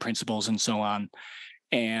learned my principles and so on.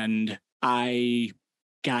 And I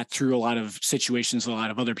got through a lot of situations a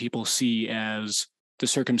lot of other people see as the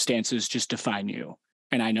circumstances just define you.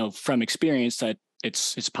 And I know from experience that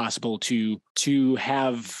it's possible to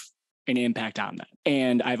have an impact on that.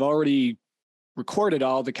 And I've already recorded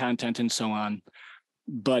all the content and so on,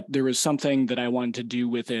 but there was something that I wanted to do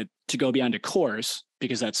with it to go beyond a course,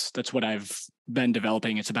 because that's what I've been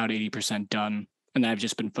developing. It's about 80% done. And I've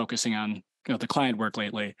just been focusing on the client work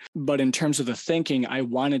lately. But in terms of the thinking, I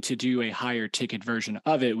wanted to do a higher ticket version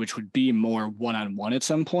of it, which would be more one-on-one at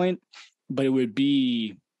some point, but it would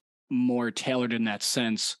be more tailored in that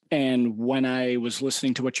sense. And when I was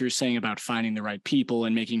listening to what you were saying about finding the right people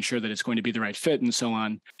and making sure that it's going to be the right fit and so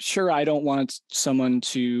on, sure, I don't want someone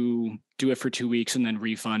to do it for 2 weeks and then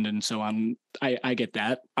refund and so on. I get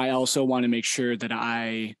that. I also want to make sure that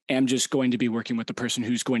I am just going to be working with the person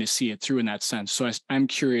who's going to see it through in that sense. So I'm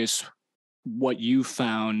curious what you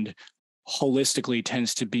found holistically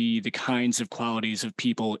tends to be the kinds of qualities of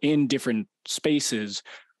people in different spaces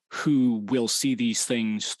who will see these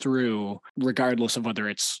things through, regardless of whether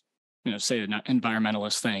it's, say an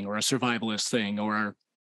environmentalist thing or a survivalist thing or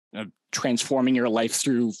transforming your life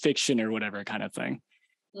through fiction or whatever kind of thing.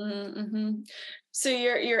 Mm-hmm. So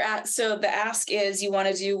so the ask is you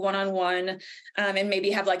want to do one-on-one and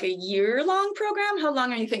maybe have like a year-long program. How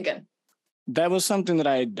long are you thinking? That was something that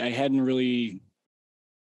I hadn't really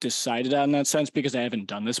decided on in that sense because I haven't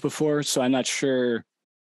done this before. So I'm not sure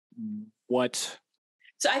what.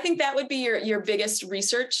 So I think that would be your biggest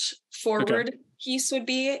research forward piece would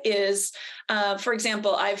be is, for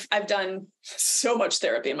example, I've done so much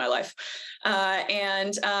therapy in my life.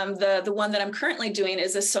 And the one that I'm currently doing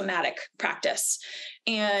is a somatic practice.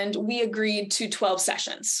 And we agreed to 12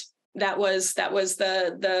 sessions. That was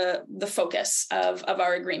the focus of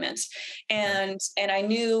our agreement. And I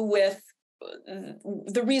knew with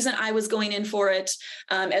the reason I was going in for it,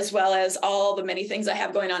 as well as all the many things I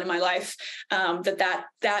have going on in my life,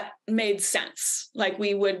 that made sense. Like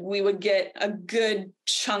we would get a good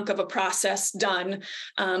chunk of a process done,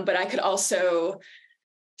 but I could also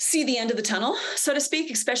see the end of the tunnel, so to speak,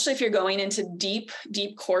 especially if you're going into deep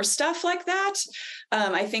core stuff like that.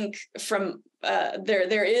 I think from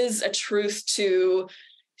there is a truth to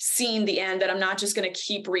seeing the end that I'm not just going to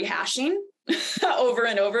keep rehashing over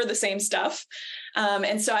and over the same stuff.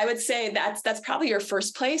 And so I would say that's probably your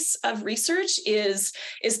first place of research is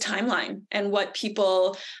timeline and what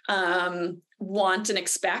people want and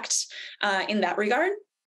expect in that regard.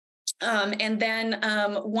 And then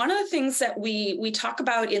one of the things that we talk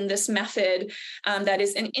about in this method that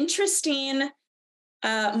is an interesting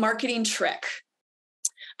marketing trick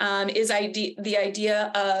is the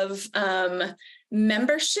idea of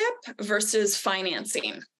membership versus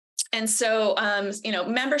financing. And so,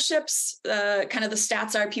 memberships, kind of the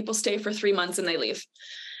stats are people stay for 3 months and they leave.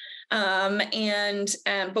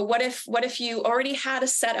 But what if you already had a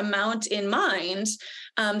set amount in mind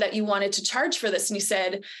that you wanted to charge for this, and you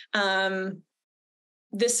said,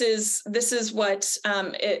 this is what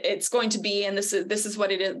it's going to be, and this is what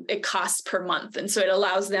it costs per month, and so it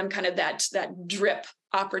allows them kind of that drip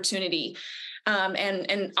opportunity.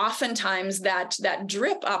 And oftentimes that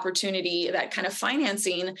drip opportunity, that kind of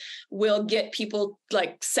financing will get people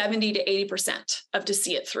like 70 to 80% to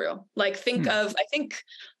see it through. Like I think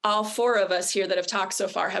all 4 of us here that have talked so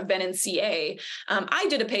far have been in CA. I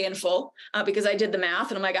did a pay in full because I did the math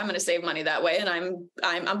and I'm like, I'm going to save money that way. And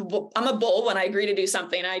I'm a bull when I agree to do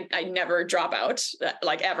something. I never drop out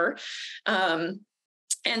like ever.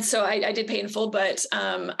 And so I did pay in full, but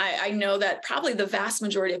I know that probably the vast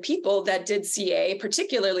majority of people that did CA,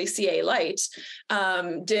 particularly CA Lite,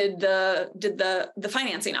 did the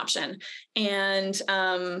financing option. And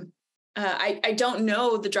I don't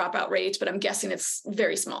know the dropout rate, but I'm guessing it's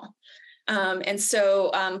very small. And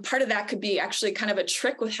so part of that could be actually kind of a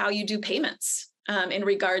trick with how you do payments. In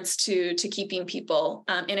regards to keeping people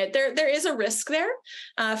in it. There is a risk there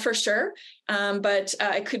for sure, but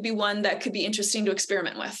it could be one that could be interesting to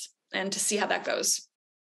experiment with and to see how that goes.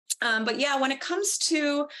 But yeah, when it comes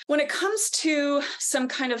to some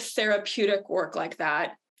kind of therapeutic work like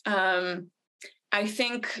that, I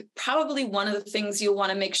think probably one of the things you'll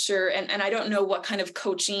want to make sure, and I don't know what kind of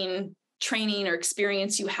coaching training or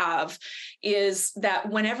experience you have, is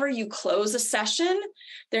that whenever you close a session,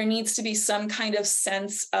 there needs to be some kind of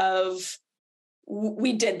sense of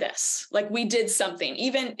we did this, like we did something.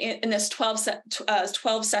 Even in this 12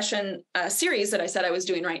 session series that I said I was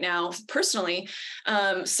doing right now, personally,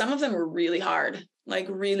 some of them were really hard. Like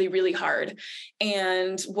really, really hard.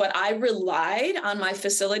 And what I relied on my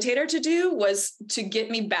facilitator to do was to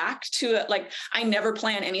get me back to it. Like I never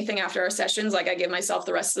plan anything after our sessions. Like I give myself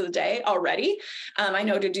the rest of the day already. I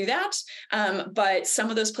know to do that. But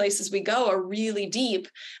some of those places we go are really deep.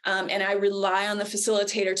 And I rely on the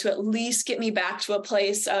facilitator to at least get me back to a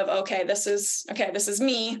place of, okay, this is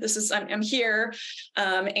me. I'm here.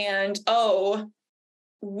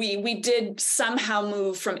 We did somehow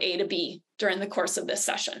move from A to B during the course of this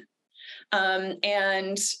session.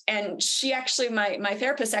 And she actually, my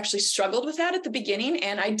therapist actually struggled with that at the beginning.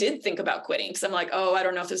 And I did think about quitting because I'm like, oh, I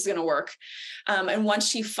don't know if this is going to work. And once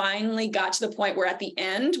she finally got to the point where at the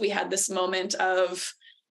end, we had this moment of,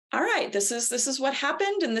 all right, this is what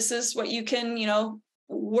happened. And this is what you can,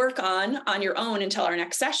 work on your own until our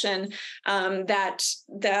next session, that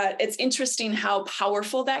it's interesting how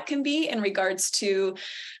powerful that can be in regards to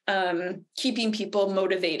keeping people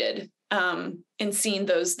motivated and seeing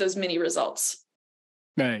those mini results.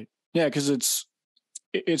 Right. Yeah, because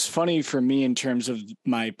it's funny for me in terms of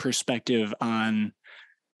my perspective on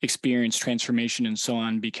experience transformation and so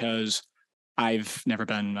on, because I've never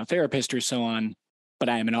been a therapist or so on, but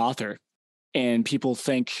I am an author. And people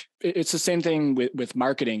think it's the same thing with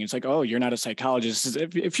marketing. It's like, oh, you're not a psychologist.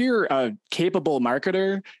 If you're a capable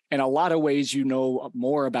marketer, in a lot of ways, you know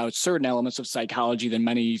more about certain elements of psychology than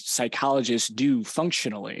many psychologists do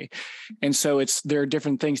functionally. And so there are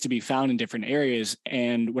different things to be found in different areas.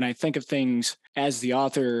 And when I think of things as the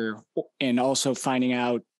author and also finding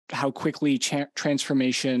out how quickly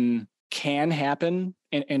transformation can happen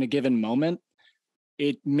in a given moment,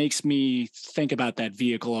 it makes me think about that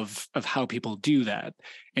vehicle of how people do that.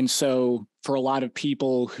 And so for a lot of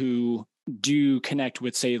people who do connect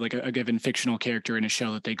with, say, like a given fictional character in a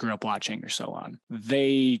show that they grew up watching or so on,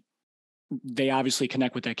 they obviously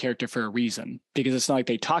connect with that character for a reason, because it's not like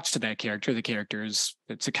they talked to that character. The character it's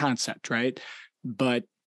a concept, right? But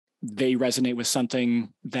they resonate with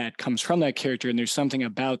something that comes from that character, and there's something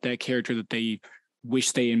about that character that they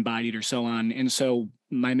wish they embodied or so on. And so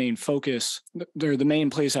my main focus, the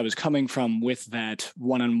main place I was coming from with that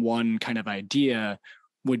one-on-one kind of idea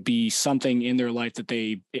would be something in their life that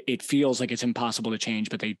it feels like it's impossible to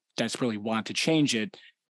change, but they desperately want to change it.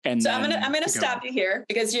 And so I'm gonna stop you here,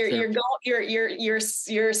 because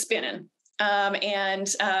you're spinning.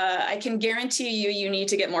 And I can guarantee you need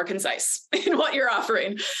to get more concise in what you're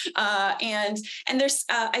offering. And there's,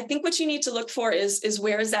 I think what you need to look for is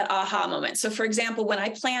where is that aha moment? So for example, when I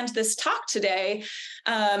planned this talk today,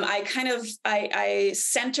 I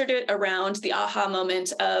centered it around the aha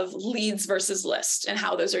moment of leads versus list and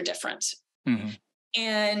how those are different. Mm-hmm.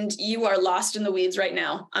 And you are lost in the weeds right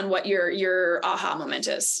now on what your aha moment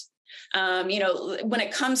is. When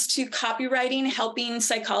it comes to copywriting, helping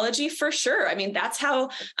psychology, for sure. I mean, that's how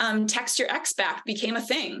Text Your Ex Back became a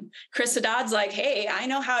thing. Chris Haddad's like, hey, I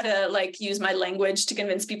know how to use my language to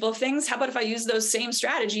convince people of things. How about if I use those same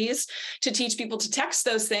strategies to teach people to text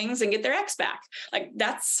those things and get their ex back?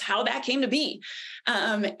 That's how that came to be.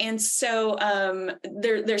 And so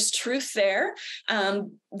there's truth there.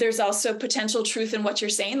 There's also potential truth in what you're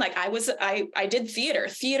saying. I did theater.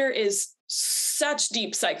 Theater is such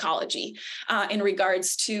deep psychology in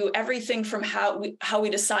regards to everything from how we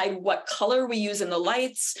decide what color we use in the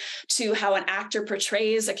lights to how an actor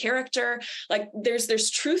portrays a character. There's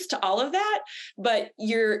truth to all of that, but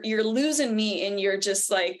you're losing me in your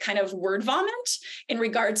just kind of word vomit in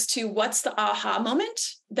regards to what's the aha moment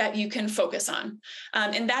that you can focus on.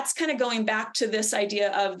 And that's kind of going back to this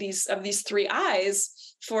idea of these three I's.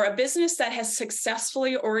 For a business that has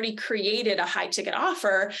successfully already created a high ticket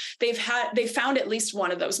offer, they found at least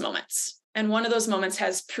one of those moments. And one of those moments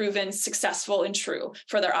has proven successful and true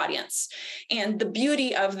for their audience. And the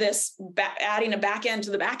beauty of this adding a back end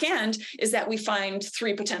to the back end is that we find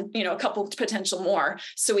a couple potential more.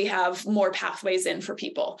 So we have more pathways in for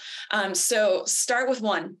people. So start with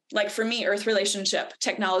one, like for me, Earth relationship,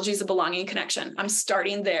 technology is a belonging connection. I'm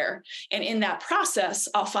starting there. And in that process,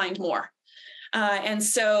 I'll find more. And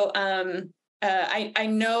so I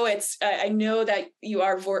know that you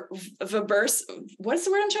are verbose. What's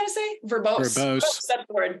the word I'm trying to say? Verbose. That's the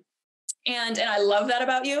word. And I love that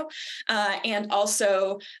about you. And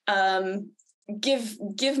also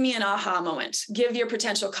give me an aha moment. Give your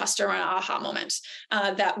potential customer an aha moment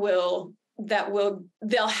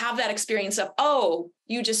they'll have that experience of, oh,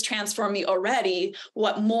 you just transformed me already.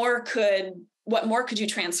 What more could you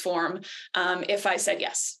transform if I said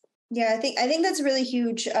yes? Yeah, I think that's a really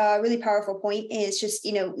huge, really powerful point. Is just,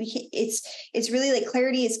 it's really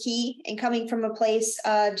clarity is key, and coming from a place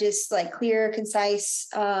of just clear, concise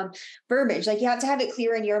verbiage. You have to have it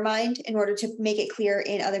clear in your mind in order to make it clear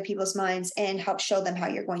in other people's minds and help show them how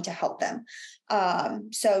you're going to help them.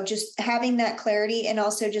 So just having that clarity, and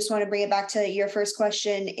also just want to bring it back to your first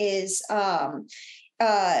question is,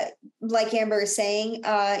 like Amber is saying,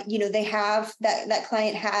 they have that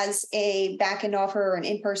client has a back-end offer or an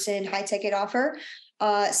in-person high ticket offer.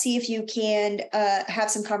 See if you can have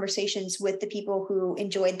some conversations with the people who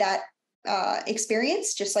enjoyed that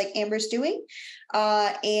experience, just like Amber's doing,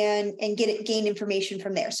 and gain information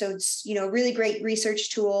from there. So it's, a really great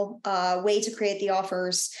research tool, way to create the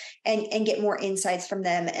offers and get more insights from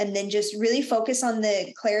them. And then just really focus on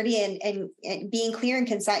the clarity and being clear and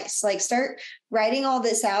concise. Start writing all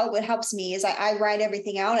this out. What helps me is I write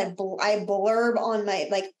everything out. I blurb on my,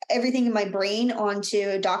 everything in my brain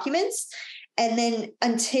onto documents. And then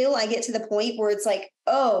until I get to the point where it's like,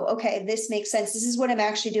 oh, okay, this makes sense. This is what I'm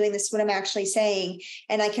actually doing. This is what I'm actually saying.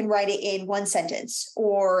 And I can write it in one sentence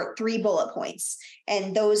or 3 bullet points.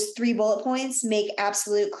 And those 3 bullet points make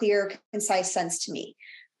absolute, clear, concise sense to me.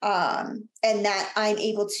 And that I'm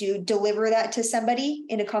able to deliver that to somebody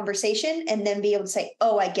in a conversation and then be able to say,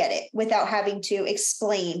 oh, I get it, without having to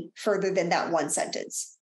explain further than that one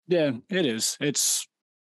sentence. Yeah, it is.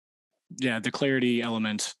 The clarity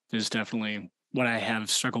element is definitely what I have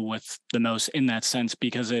struggled with the most in that sense,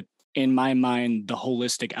 because in my mind, the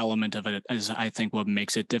holistic element of it is, I think, what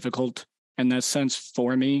makes it difficult in that sense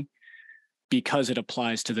for me, because it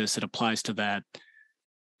applies to this, it applies to that.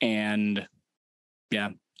 And yeah,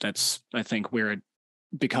 that's, I think, where it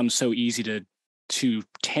becomes so easy to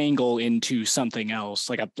tangle into something else,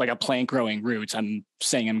 like a plant growing roots. I'm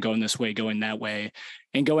saying I'm going this way, going that way,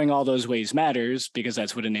 and going all those ways matters because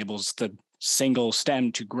that's what enables the single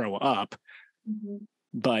stem to grow up. Mm-hmm.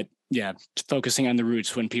 But yeah, focusing on the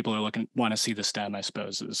roots when people want to see the stem, I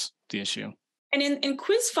suppose, is the issue. And in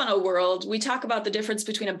quiz funnel world, we talk about the difference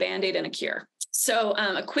between a Band-Aid and a cure. So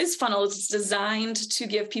a quiz funnel is designed to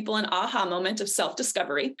give people an aha moment of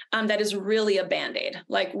self-discovery that is really a Band-Aid.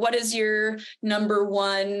 Like, what is your number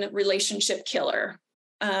one relationship killer?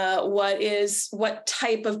 What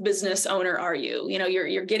type of business owner are you? You know,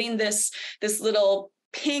 you're getting this little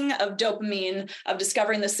ping of dopamine of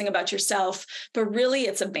discovering this thing about yourself, but really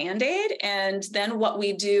it's a Band-Aid. And then what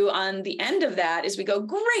we do on the end of that is we go,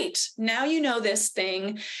 great, now you know this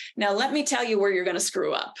thing. Now let me tell you where you're going to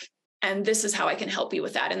screw up. And this is how I can help you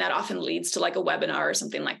with that. And that often leads to like a webinar or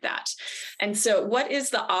something like that. And so what is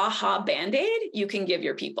the aha Band-Aid you can give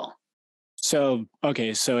your people? So,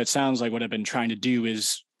 okay. So it sounds like what I've been trying to do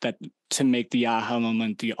is that to make the aha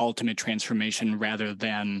moment the ultimate transformation rather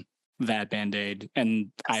than that Band-Aid. And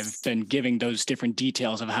I've been giving those different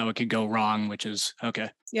details of how it could go wrong, which is okay.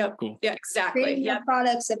 Yep. Cool. Yeah, exactly. Yeah.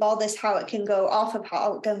 Products of all this, how it can go off of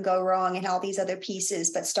how it can go wrong and all these other pieces,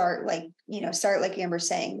 but start like Amber's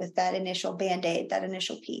saying with that initial Band-Aid, that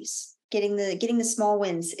initial piece. Getting the small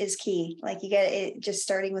wins is key. Like you get it just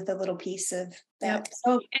starting with a little piece of that. Yep.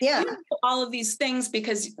 So yeah. You know all of these things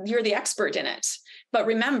because you're the expert in it. But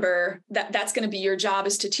remember that that's going to be your job,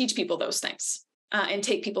 is to teach people those things. And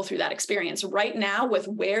take people through that experience right now with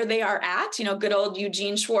where they are at, good old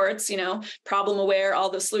Eugene Schwartz, problem aware, all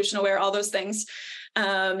the solution aware, all those things,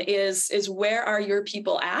 is where are your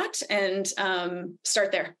people at, and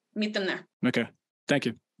start there, meet them there. Okay. Thank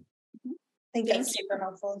you. I think that's super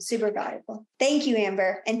helpful and super valuable. Thank you,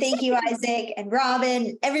 Amber. And thank you, Isaac and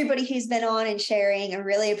Robin, everybody who's been on and sharing. I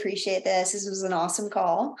really appreciate this. This was an awesome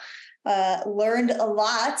call. Learned a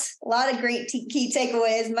lot of great key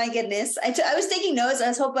takeaways. My goodness. I was taking notes. I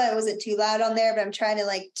was hoping I wasn't too loud on there, but I'm trying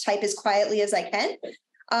to type as quietly as I can.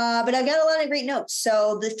 But I've got a lot of great notes.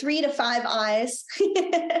 So the 3 to 5 eyes,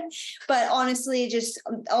 but honestly, just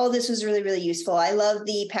all this was really, really useful. I love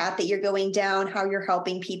the path that you're going down, how you're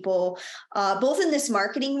helping people, both in this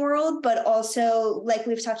marketing world, but also like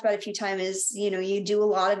we've talked about a few times is, you do a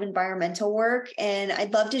lot of environmental work, and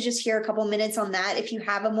I'd love to just hear a couple minutes on that. If you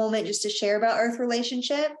have a moment just to share about Earth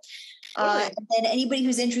Relationship. And then anybody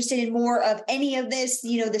who's interested in more of any of this,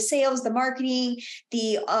 the sales, the marketing,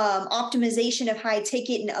 the optimization of high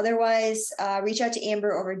ticket and otherwise, reach out to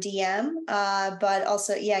Amber over DM. But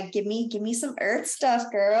also, give me some Earth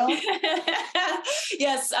stuff, girl.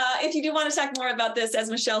 Yes. If you do want to talk more about this,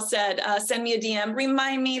 as Michele said, send me a DM.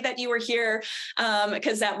 Remind me that you were here,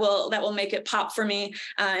 because that will make it pop for me.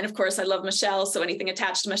 And of course, I love Michele. So anything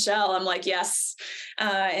attached to Michele, I'm like, yes.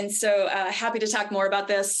 And so happy to talk more about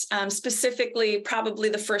this. Specifically, probably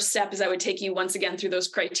the first step is I would take you once again through those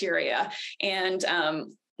criteria. And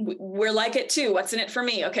we're like it too. What's in it for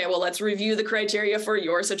me? Okay, well, let's review the criteria for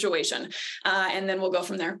your situation. And then we'll go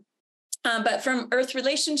from there. But from Earth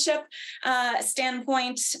Relationship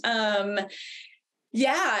standpoint,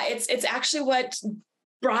 it's actually what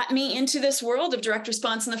brought me into this world of direct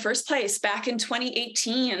response in the first place. Back in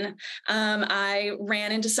 2018, I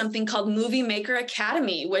ran into something called Movie Maker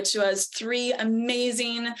Academy, which was 3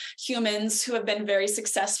 amazing humans who have been very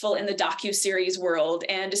successful in the docuseries world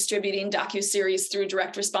and distributing docuseries through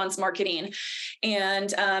direct response marketing.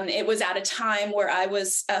 And it was at a time where I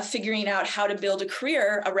was figuring out how to build a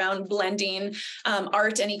career around blending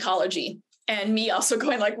art and ecology. And me also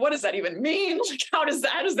going like, what does that even mean? Like, how does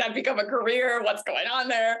that become a career? What's going on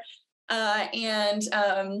there?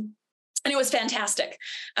 And it was fantastic.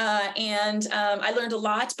 I learned a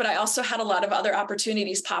lot, but I also had a lot of other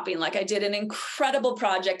opportunities popping. Like I did an incredible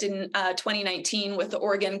project in 2019 with the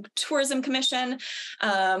Oregon Tourism Commission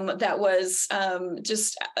that was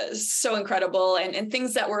just so incredible, and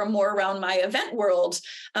things that were more around my event world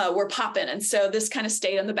were popping. And so this kind of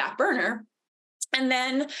stayed on the back burner. And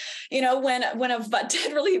then, when a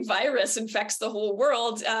deadly virus infects the whole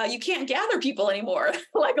world, you can't gather people anymore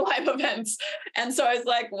like live events. And so I was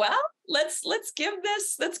like, well, let's give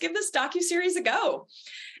this docuseries a go.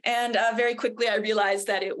 And very quickly, I realized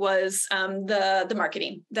that it was the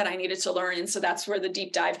marketing that I needed to learn. And so that's where the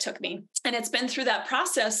deep dive took me. And it's been through that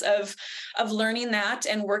process of learning that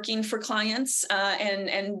and working for clients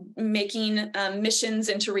and making missions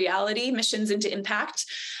into reality, missions into impact,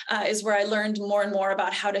 is where I learned more and more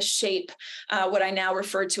about how to shape what I now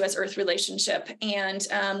refer to as Earth relationship. And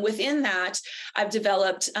within that, I've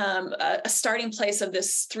developed a starting place of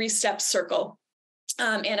this 3-step circle.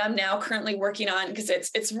 And I'm now currently working on, because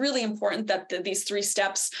it's really important that these 3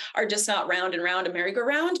 steps are just not round and round a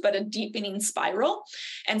merry-go-round, but a deepening spiral.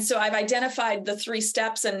 And so I've identified the 3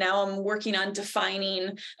 steps, and now I'm working on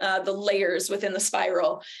defining the layers within the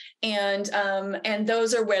spiral. And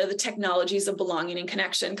those are where the technologies of belonging and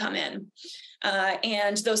connection come in.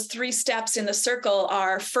 And those 3 steps in the circle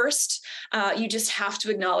are, first, you just have to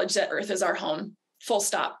acknowledge that Earth is our home, full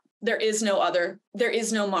stop. There is no other. There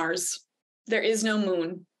is no Mars. There is no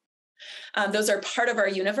moon. Those are part of our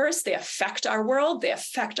universe. They affect our world. They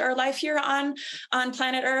affect our life here on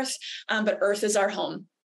planet Earth. But Earth is our home.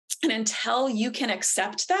 And until you can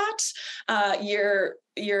accept that, you're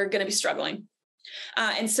going to be struggling.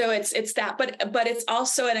 And so it's that, but it's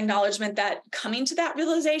also an acknowledgement that coming to that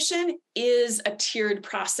realization is a tiered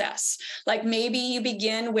process. Like maybe you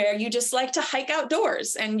begin where you just like to hike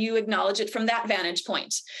outdoors and you acknowledge it from that vantage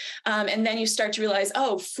point. And then you start to realize,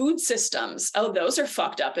 oh, food systems, oh, those are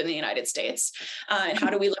fucked up in the United States. And how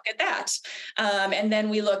do we look at that? And then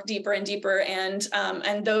we look deeper and deeper,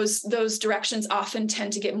 and those directions often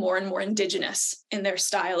tend to get more and more indigenous in their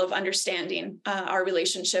style of understanding our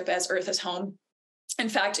relationship as Earth as home. In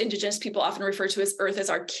fact, Indigenous people often refer to as Earth as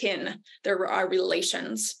our kin. They're our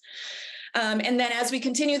relations. And then as we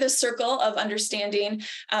continue this circle of understanding,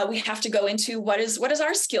 we have to go into what is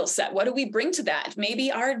our skill set? What do we bring to that? Maybe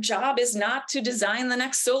our job is not to design the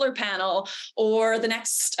next solar panel or the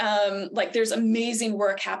next, there's amazing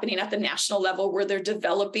work happening at the national level where they're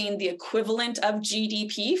developing the equivalent of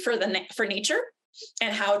GDP for nature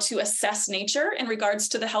and how to assess nature in regards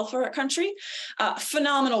to the health of our country.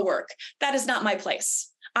 Phenomenal work. That is not my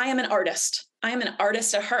place. I am an artist. I am an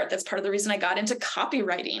artist at heart. That's part of the reason I got into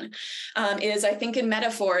copywriting, is I think in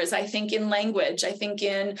metaphors, I think in language, I think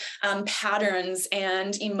in patterns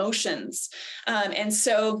and emotions. And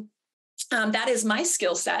so that is my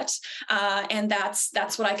skill set, and that's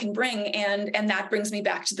what I can bring, and that brings me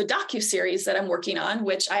back to the docuseries that I'm working on,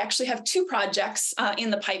 which I actually have 2 projects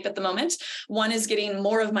in the pipe at the moment. One is getting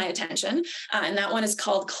more of my attention, and that one is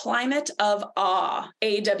called Climate of Awe,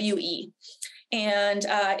 AWE. And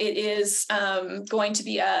it is going to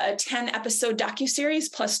be a 10-episode docuseries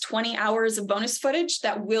plus 20 hours of bonus footage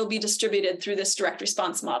that will be distributed through this direct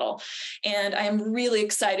response model. And I am really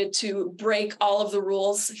excited to break all of the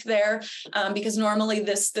rules there, because normally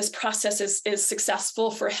this process is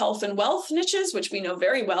successful for health and wealth niches, which we know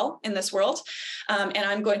very well in this world. And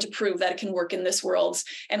I'm going to prove that it can work in this world.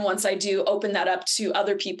 And once I do, open that up to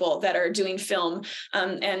other people that are doing film.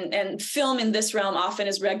 And film in this realm often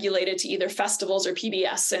is regulated to either festivals or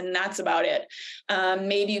PBS, and that's about it.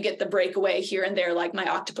 Maybe you get the breakaway here and there, like my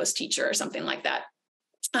octopus teacher or something like that.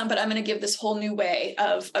 But I'm going to give this whole new way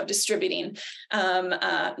of distributing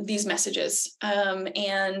these messages.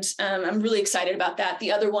 And I'm really excited about that.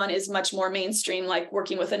 The other one is much more mainstream, like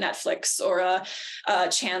working with a Netflix or a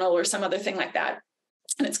channel or some other thing like that.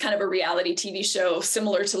 And it's kind of a reality TV show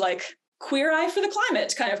similar to like Queer Eye for the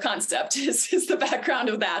Climate kind of concept is the background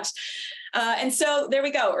of that. And so there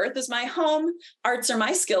we go. Earth is my home. Arts are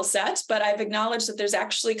my skill set, but I've acknowledged that there's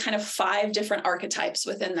actually kind of 5 different archetypes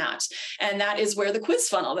within that. And that is where the quiz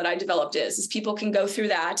funnel that I developed is people can go through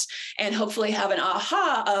that and hopefully have an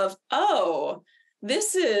aha of, oh,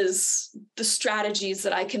 this is the strategies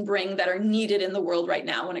that I can bring that are needed in the world right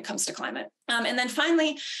now when it comes to climate. And then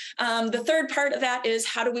finally, the third part of that is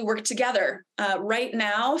how do we work together right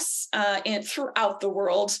now and throughout the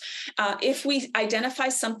world? If we identify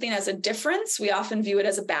something as a difference, we often view it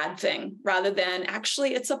as a bad thing rather than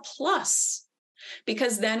actually it's a plus.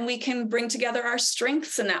 Because then we can bring together our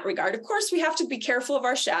strengths in that regard. Of course, we have to be careful of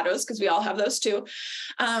our shadows because we all have those too.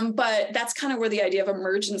 But that's kind of where the idea of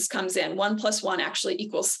emergence comes in. 1 + 1 actually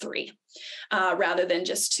equals 3. rather than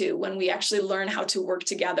just two, when we actually learn how to work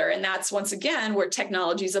together. And that's, once again, where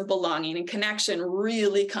technologies of belonging and connection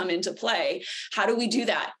really come into play. How do we do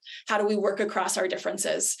that? How do we work across our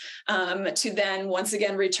differences to then once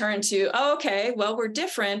again return to, oh, okay, well, we're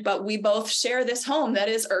different, but we both share this home that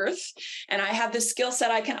is Earth. And I have this skill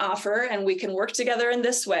set I can offer, and we can work together in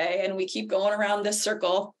this way. And we keep going around this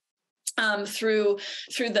circle through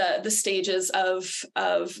the stages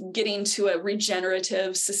of getting to a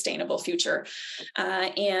regenerative, sustainable future.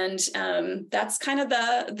 And that's kind of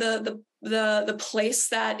the place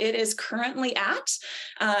that it is currently at.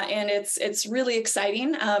 And it's really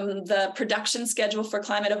exciting. The production schedule for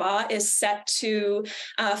Climate of Awe is set to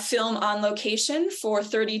film on location for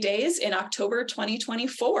 30 days in October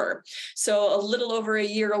 2024. So a little over a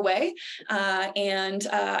year away. And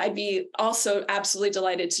I'd be also absolutely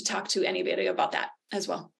delighted to talk to anybody about that as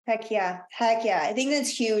well. Heck yeah. I think that's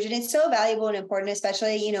huge. And it's so valuable and important,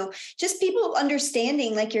 especially, just people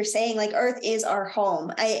understanding, like you're saying, like Earth is our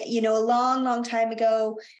home. A long time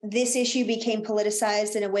ago, this issue became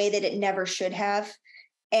politicized in a way that it never should have.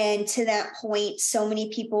 And to that point, so many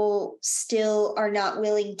people still are not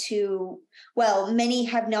willing to, many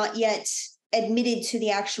have not yet admitted to the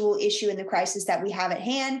actual issue and the crisis that we have at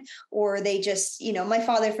hand, or they just, my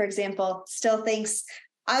father, for example, still thinks,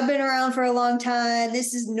 I've been around for a long time.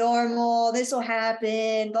 This is normal. This will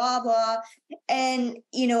happen, blah, blah. And,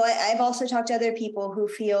 I've also talked to other people who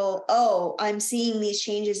feel, oh, I'm seeing these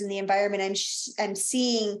changes in the environment. I'm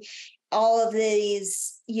seeing all of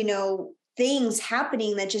these, things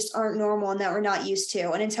happening that just aren't normal and that we're not used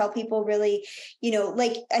to. And until people really,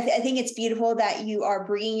 I think it's beautiful that you are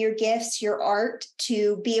bringing your gifts, your art,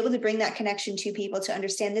 to be able to bring that connection to people, to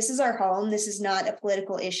understand this is our home. This is not a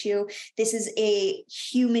political issue. This is a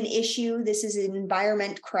human issue. This is an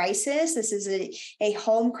environment crisis. This is a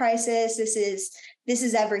home crisis. This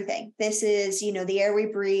is everything. This is, the air we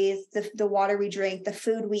breathe, the water we drink, the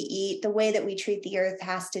food we eat, the way that we treat the earth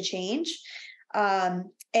has to change.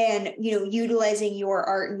 And, utilizing your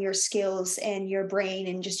art and your skills and your brain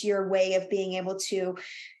and just your way of being able to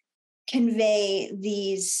convey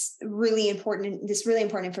this really important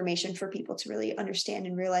information for people to really understand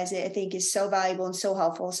and realize it, I think is so valuable and so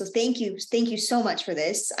helpful. So thank you so much for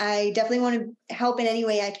this. I definitely want to help in any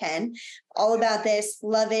way I can. All about this.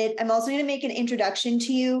 Love it. I'm also going to make an introduction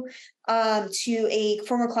to you to a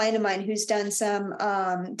former client of mine who's done some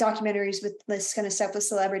documentaries with this kind of stuff with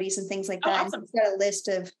celebrities and things like that. Awesome. He's got a list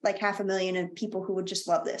of like 500,000 of people who would just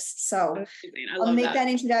love this. So I'll make that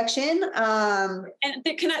introduction. And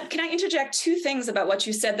can I interject two things about what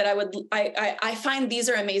you said that I find these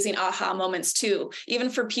are amazing aha moments too, even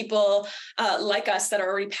for people like us that are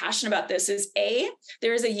already passionate about this.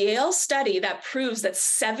 There is a Yale study that proves that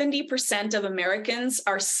 70% of Americans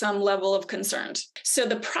are some level of concerned. So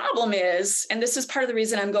the problem is, and this is part of the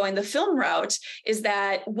reason I'm going the film route, is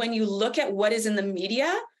that when you look at what is in the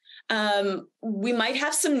media, we might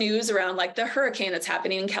have some news around like the hurricane that's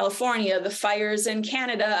happening in California, the fires in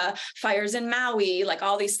Canada, fires in Maui, like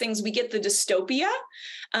all these things. We get the dystopia,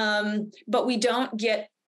 but we don't get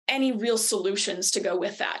any real solutions to go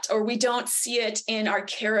with that, or we don't see it in our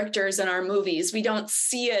characters in our movies. We don't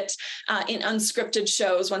see it in unscripted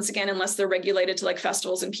shows, once again, unless they're regulated to like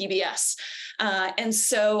festivals and PBS. And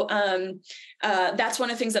so that's one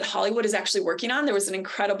of the things that Hollywood is actually working on. There was an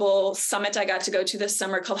incredible summit I got to go to this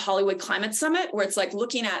summer called Hollywood Climate Summit, where it's like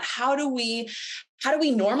looking at how do we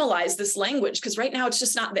normalize this language? Because right now it's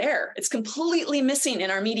just not there. It's completely missing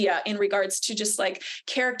in our media in regards to just like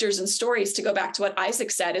characters and stories. To go back to what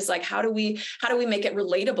Isaac said, is like, how do we make it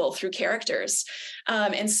relatable through characters?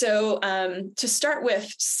 And so to start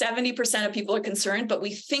with, 70% of people are concerned, but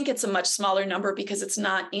we think it's a much smaller number because it's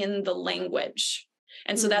not in the language.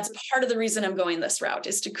 And so that's part of the reason I'm going this route,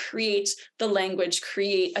 is to create the language,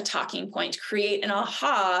 create a talking point, create an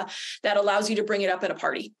aha that allows you to bring it up at a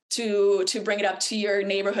party, to bring it up to your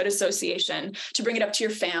neighborhood association, to bring it up to your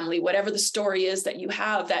family, whatever the story is that you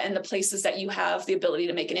have, that and the places that you have the ability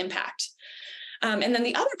to make an impact. And then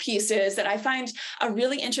the other piece is that I find a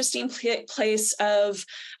really interesting place of,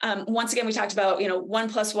 once again, we talked about, 1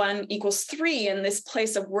 + 1 = 3, and this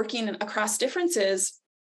place of working across differences.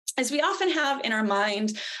 As we often have in our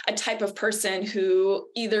mind a type of person who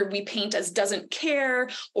either we paint as doesn't care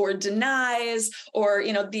or denies, or,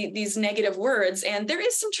 these negative words. And there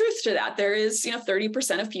is some truth to that. There is,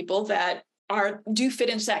 30% of people that do fit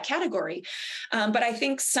into that category. But I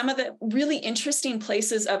think some of the really interesting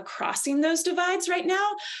places of crossing those divides right now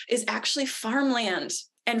is actually farmland.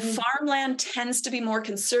 And farmland tends to be more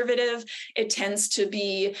conservative. It tends to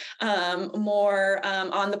be more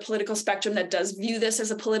on the political spectrum that does view this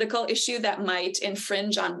as a political issue that might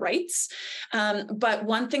infringe on rights. But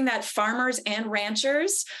one thing that farmers and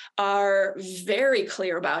ranchers are very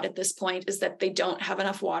clear about at this point is that they don't have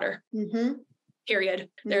enough water. Period.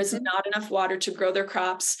 There's not enough water to grow their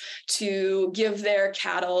crops, to give their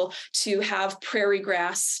cattle, to have prairie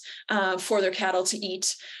grass for their cattle to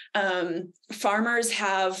eat. Farmers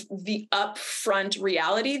have the upfront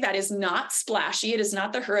reality that is not splashy. It is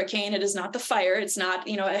not the hurricane. It is not the fire. It's not,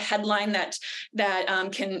 a headline that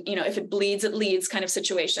can, if it bleeds, it leads kind of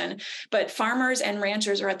situation. But farmers and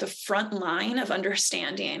ranchers are at the front line of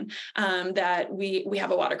understanding that we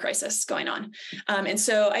have a water crisis going on. And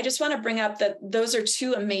so I just want to bring up that those are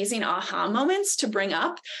two amazing aha moments to bring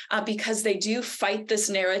up because they do fight this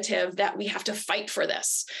narrative that we have to fight for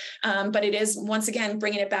this. But it is, once again,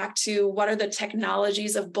 bringing it back to what are the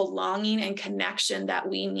technologies of belonging and connection that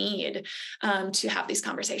we need to have these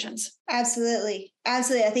conversations. Absolutely. I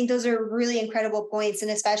think those are really incredible points. And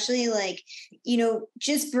especially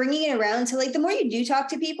just bringing it around to the more you do talk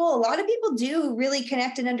to people, a lot of people do really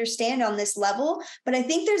connect and understand on this level. But I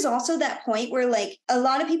think there's also that point where a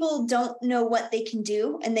lot of people don't know what they can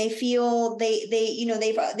do. And they feel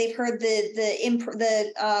they've heard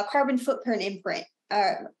the carbon footprint print,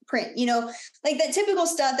 that typical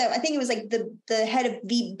stuff that I think it was the head of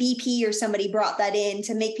BP or somebody brought that in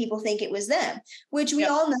to make people think it was them, which we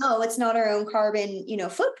all know it's not our own carbon,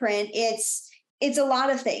 footprint. It's a lot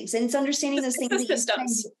of things, and it's understanding those things.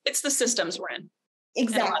 It's the systems we're in.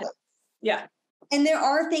 Exactly. Yeah. And there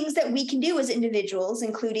are things that we can do as individuals,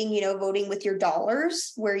 including, voting with your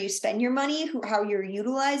dollars, where you spend your money, how you're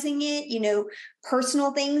utilizing it,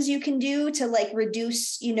 personal things you can do to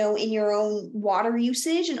reduce, in your own water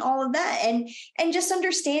usage and all of that. And just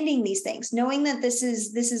understanding these things, knowing that this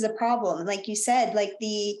is a problem. Like you said,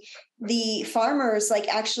 the farmers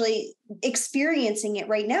actually experiencing it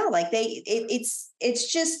right now.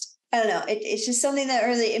 It's just, I don't know. It's just something that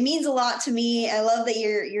really, it means a lot to me. I love that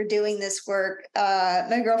you're doing this work.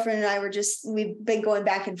 My girlfriend and I we've been going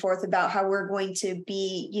back and forth about how we're going to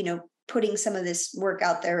be, putting some of this work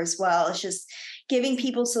out there as well. It's just giving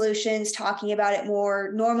people solutions, talking about it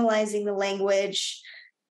more, normalizing the language,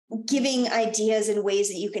 giving ideas and ways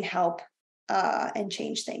that you can help and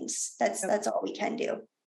change things. That's all we can do.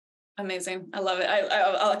 Amazing. I love it.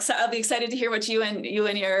 I'll be excited to hear what you and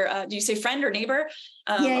your, do you say friend or neighbor?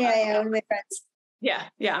 Yeah. One of my friends. Yeah.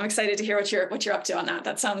 I'm excited to hear what you're up to on that.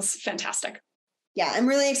 That sounds fantastic. Yeah. I'm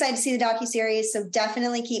really excited to see the docuseries. So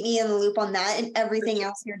definitely keep me in the loop on that and everything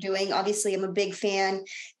else you're doing. Obviously I'm a big fan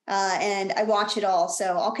and I watch it all.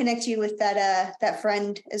 So I'll connect you with that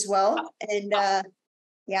friend as well. And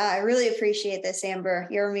I really appreciate this, Amber.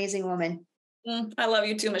 You're an amazing woman. I love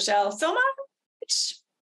you too, Michele, so much.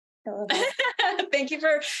 Thank you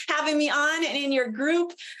for having me on and in your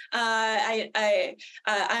group. I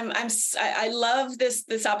love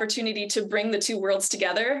this opportunity to bring the two worlds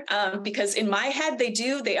together because in my head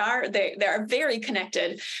they are very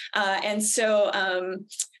connected, and so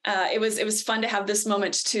it was fun to have this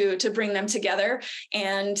moment to bring them together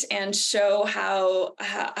and show how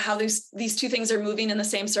these two things are moving in the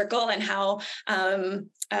same circle and how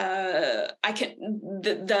I can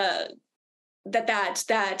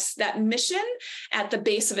that mission at the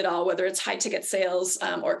base of it all, whether it's high ticket sales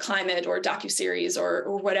or climate or docuseries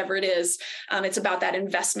or whatever it is, it's about that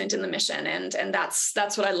investment in the mission, and that's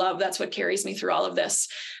what I love. That's what carries me through all of this,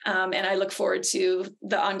 and I look forward to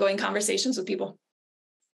the ongoing conversations with people.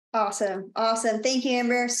 Awesome. Thank you,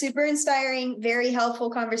 Amber. Super inspiring, very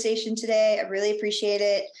helpful conversation today. I really appreciate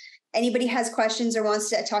it. Anybody has questions or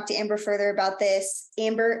wants to talk to Amber further about this,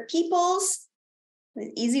 Amber Peoples.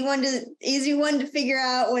 Easy one to figure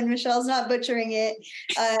out when Michele's not butchering it.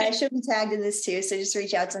 She'll be tagged in this too, so just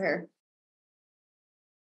reach out to her.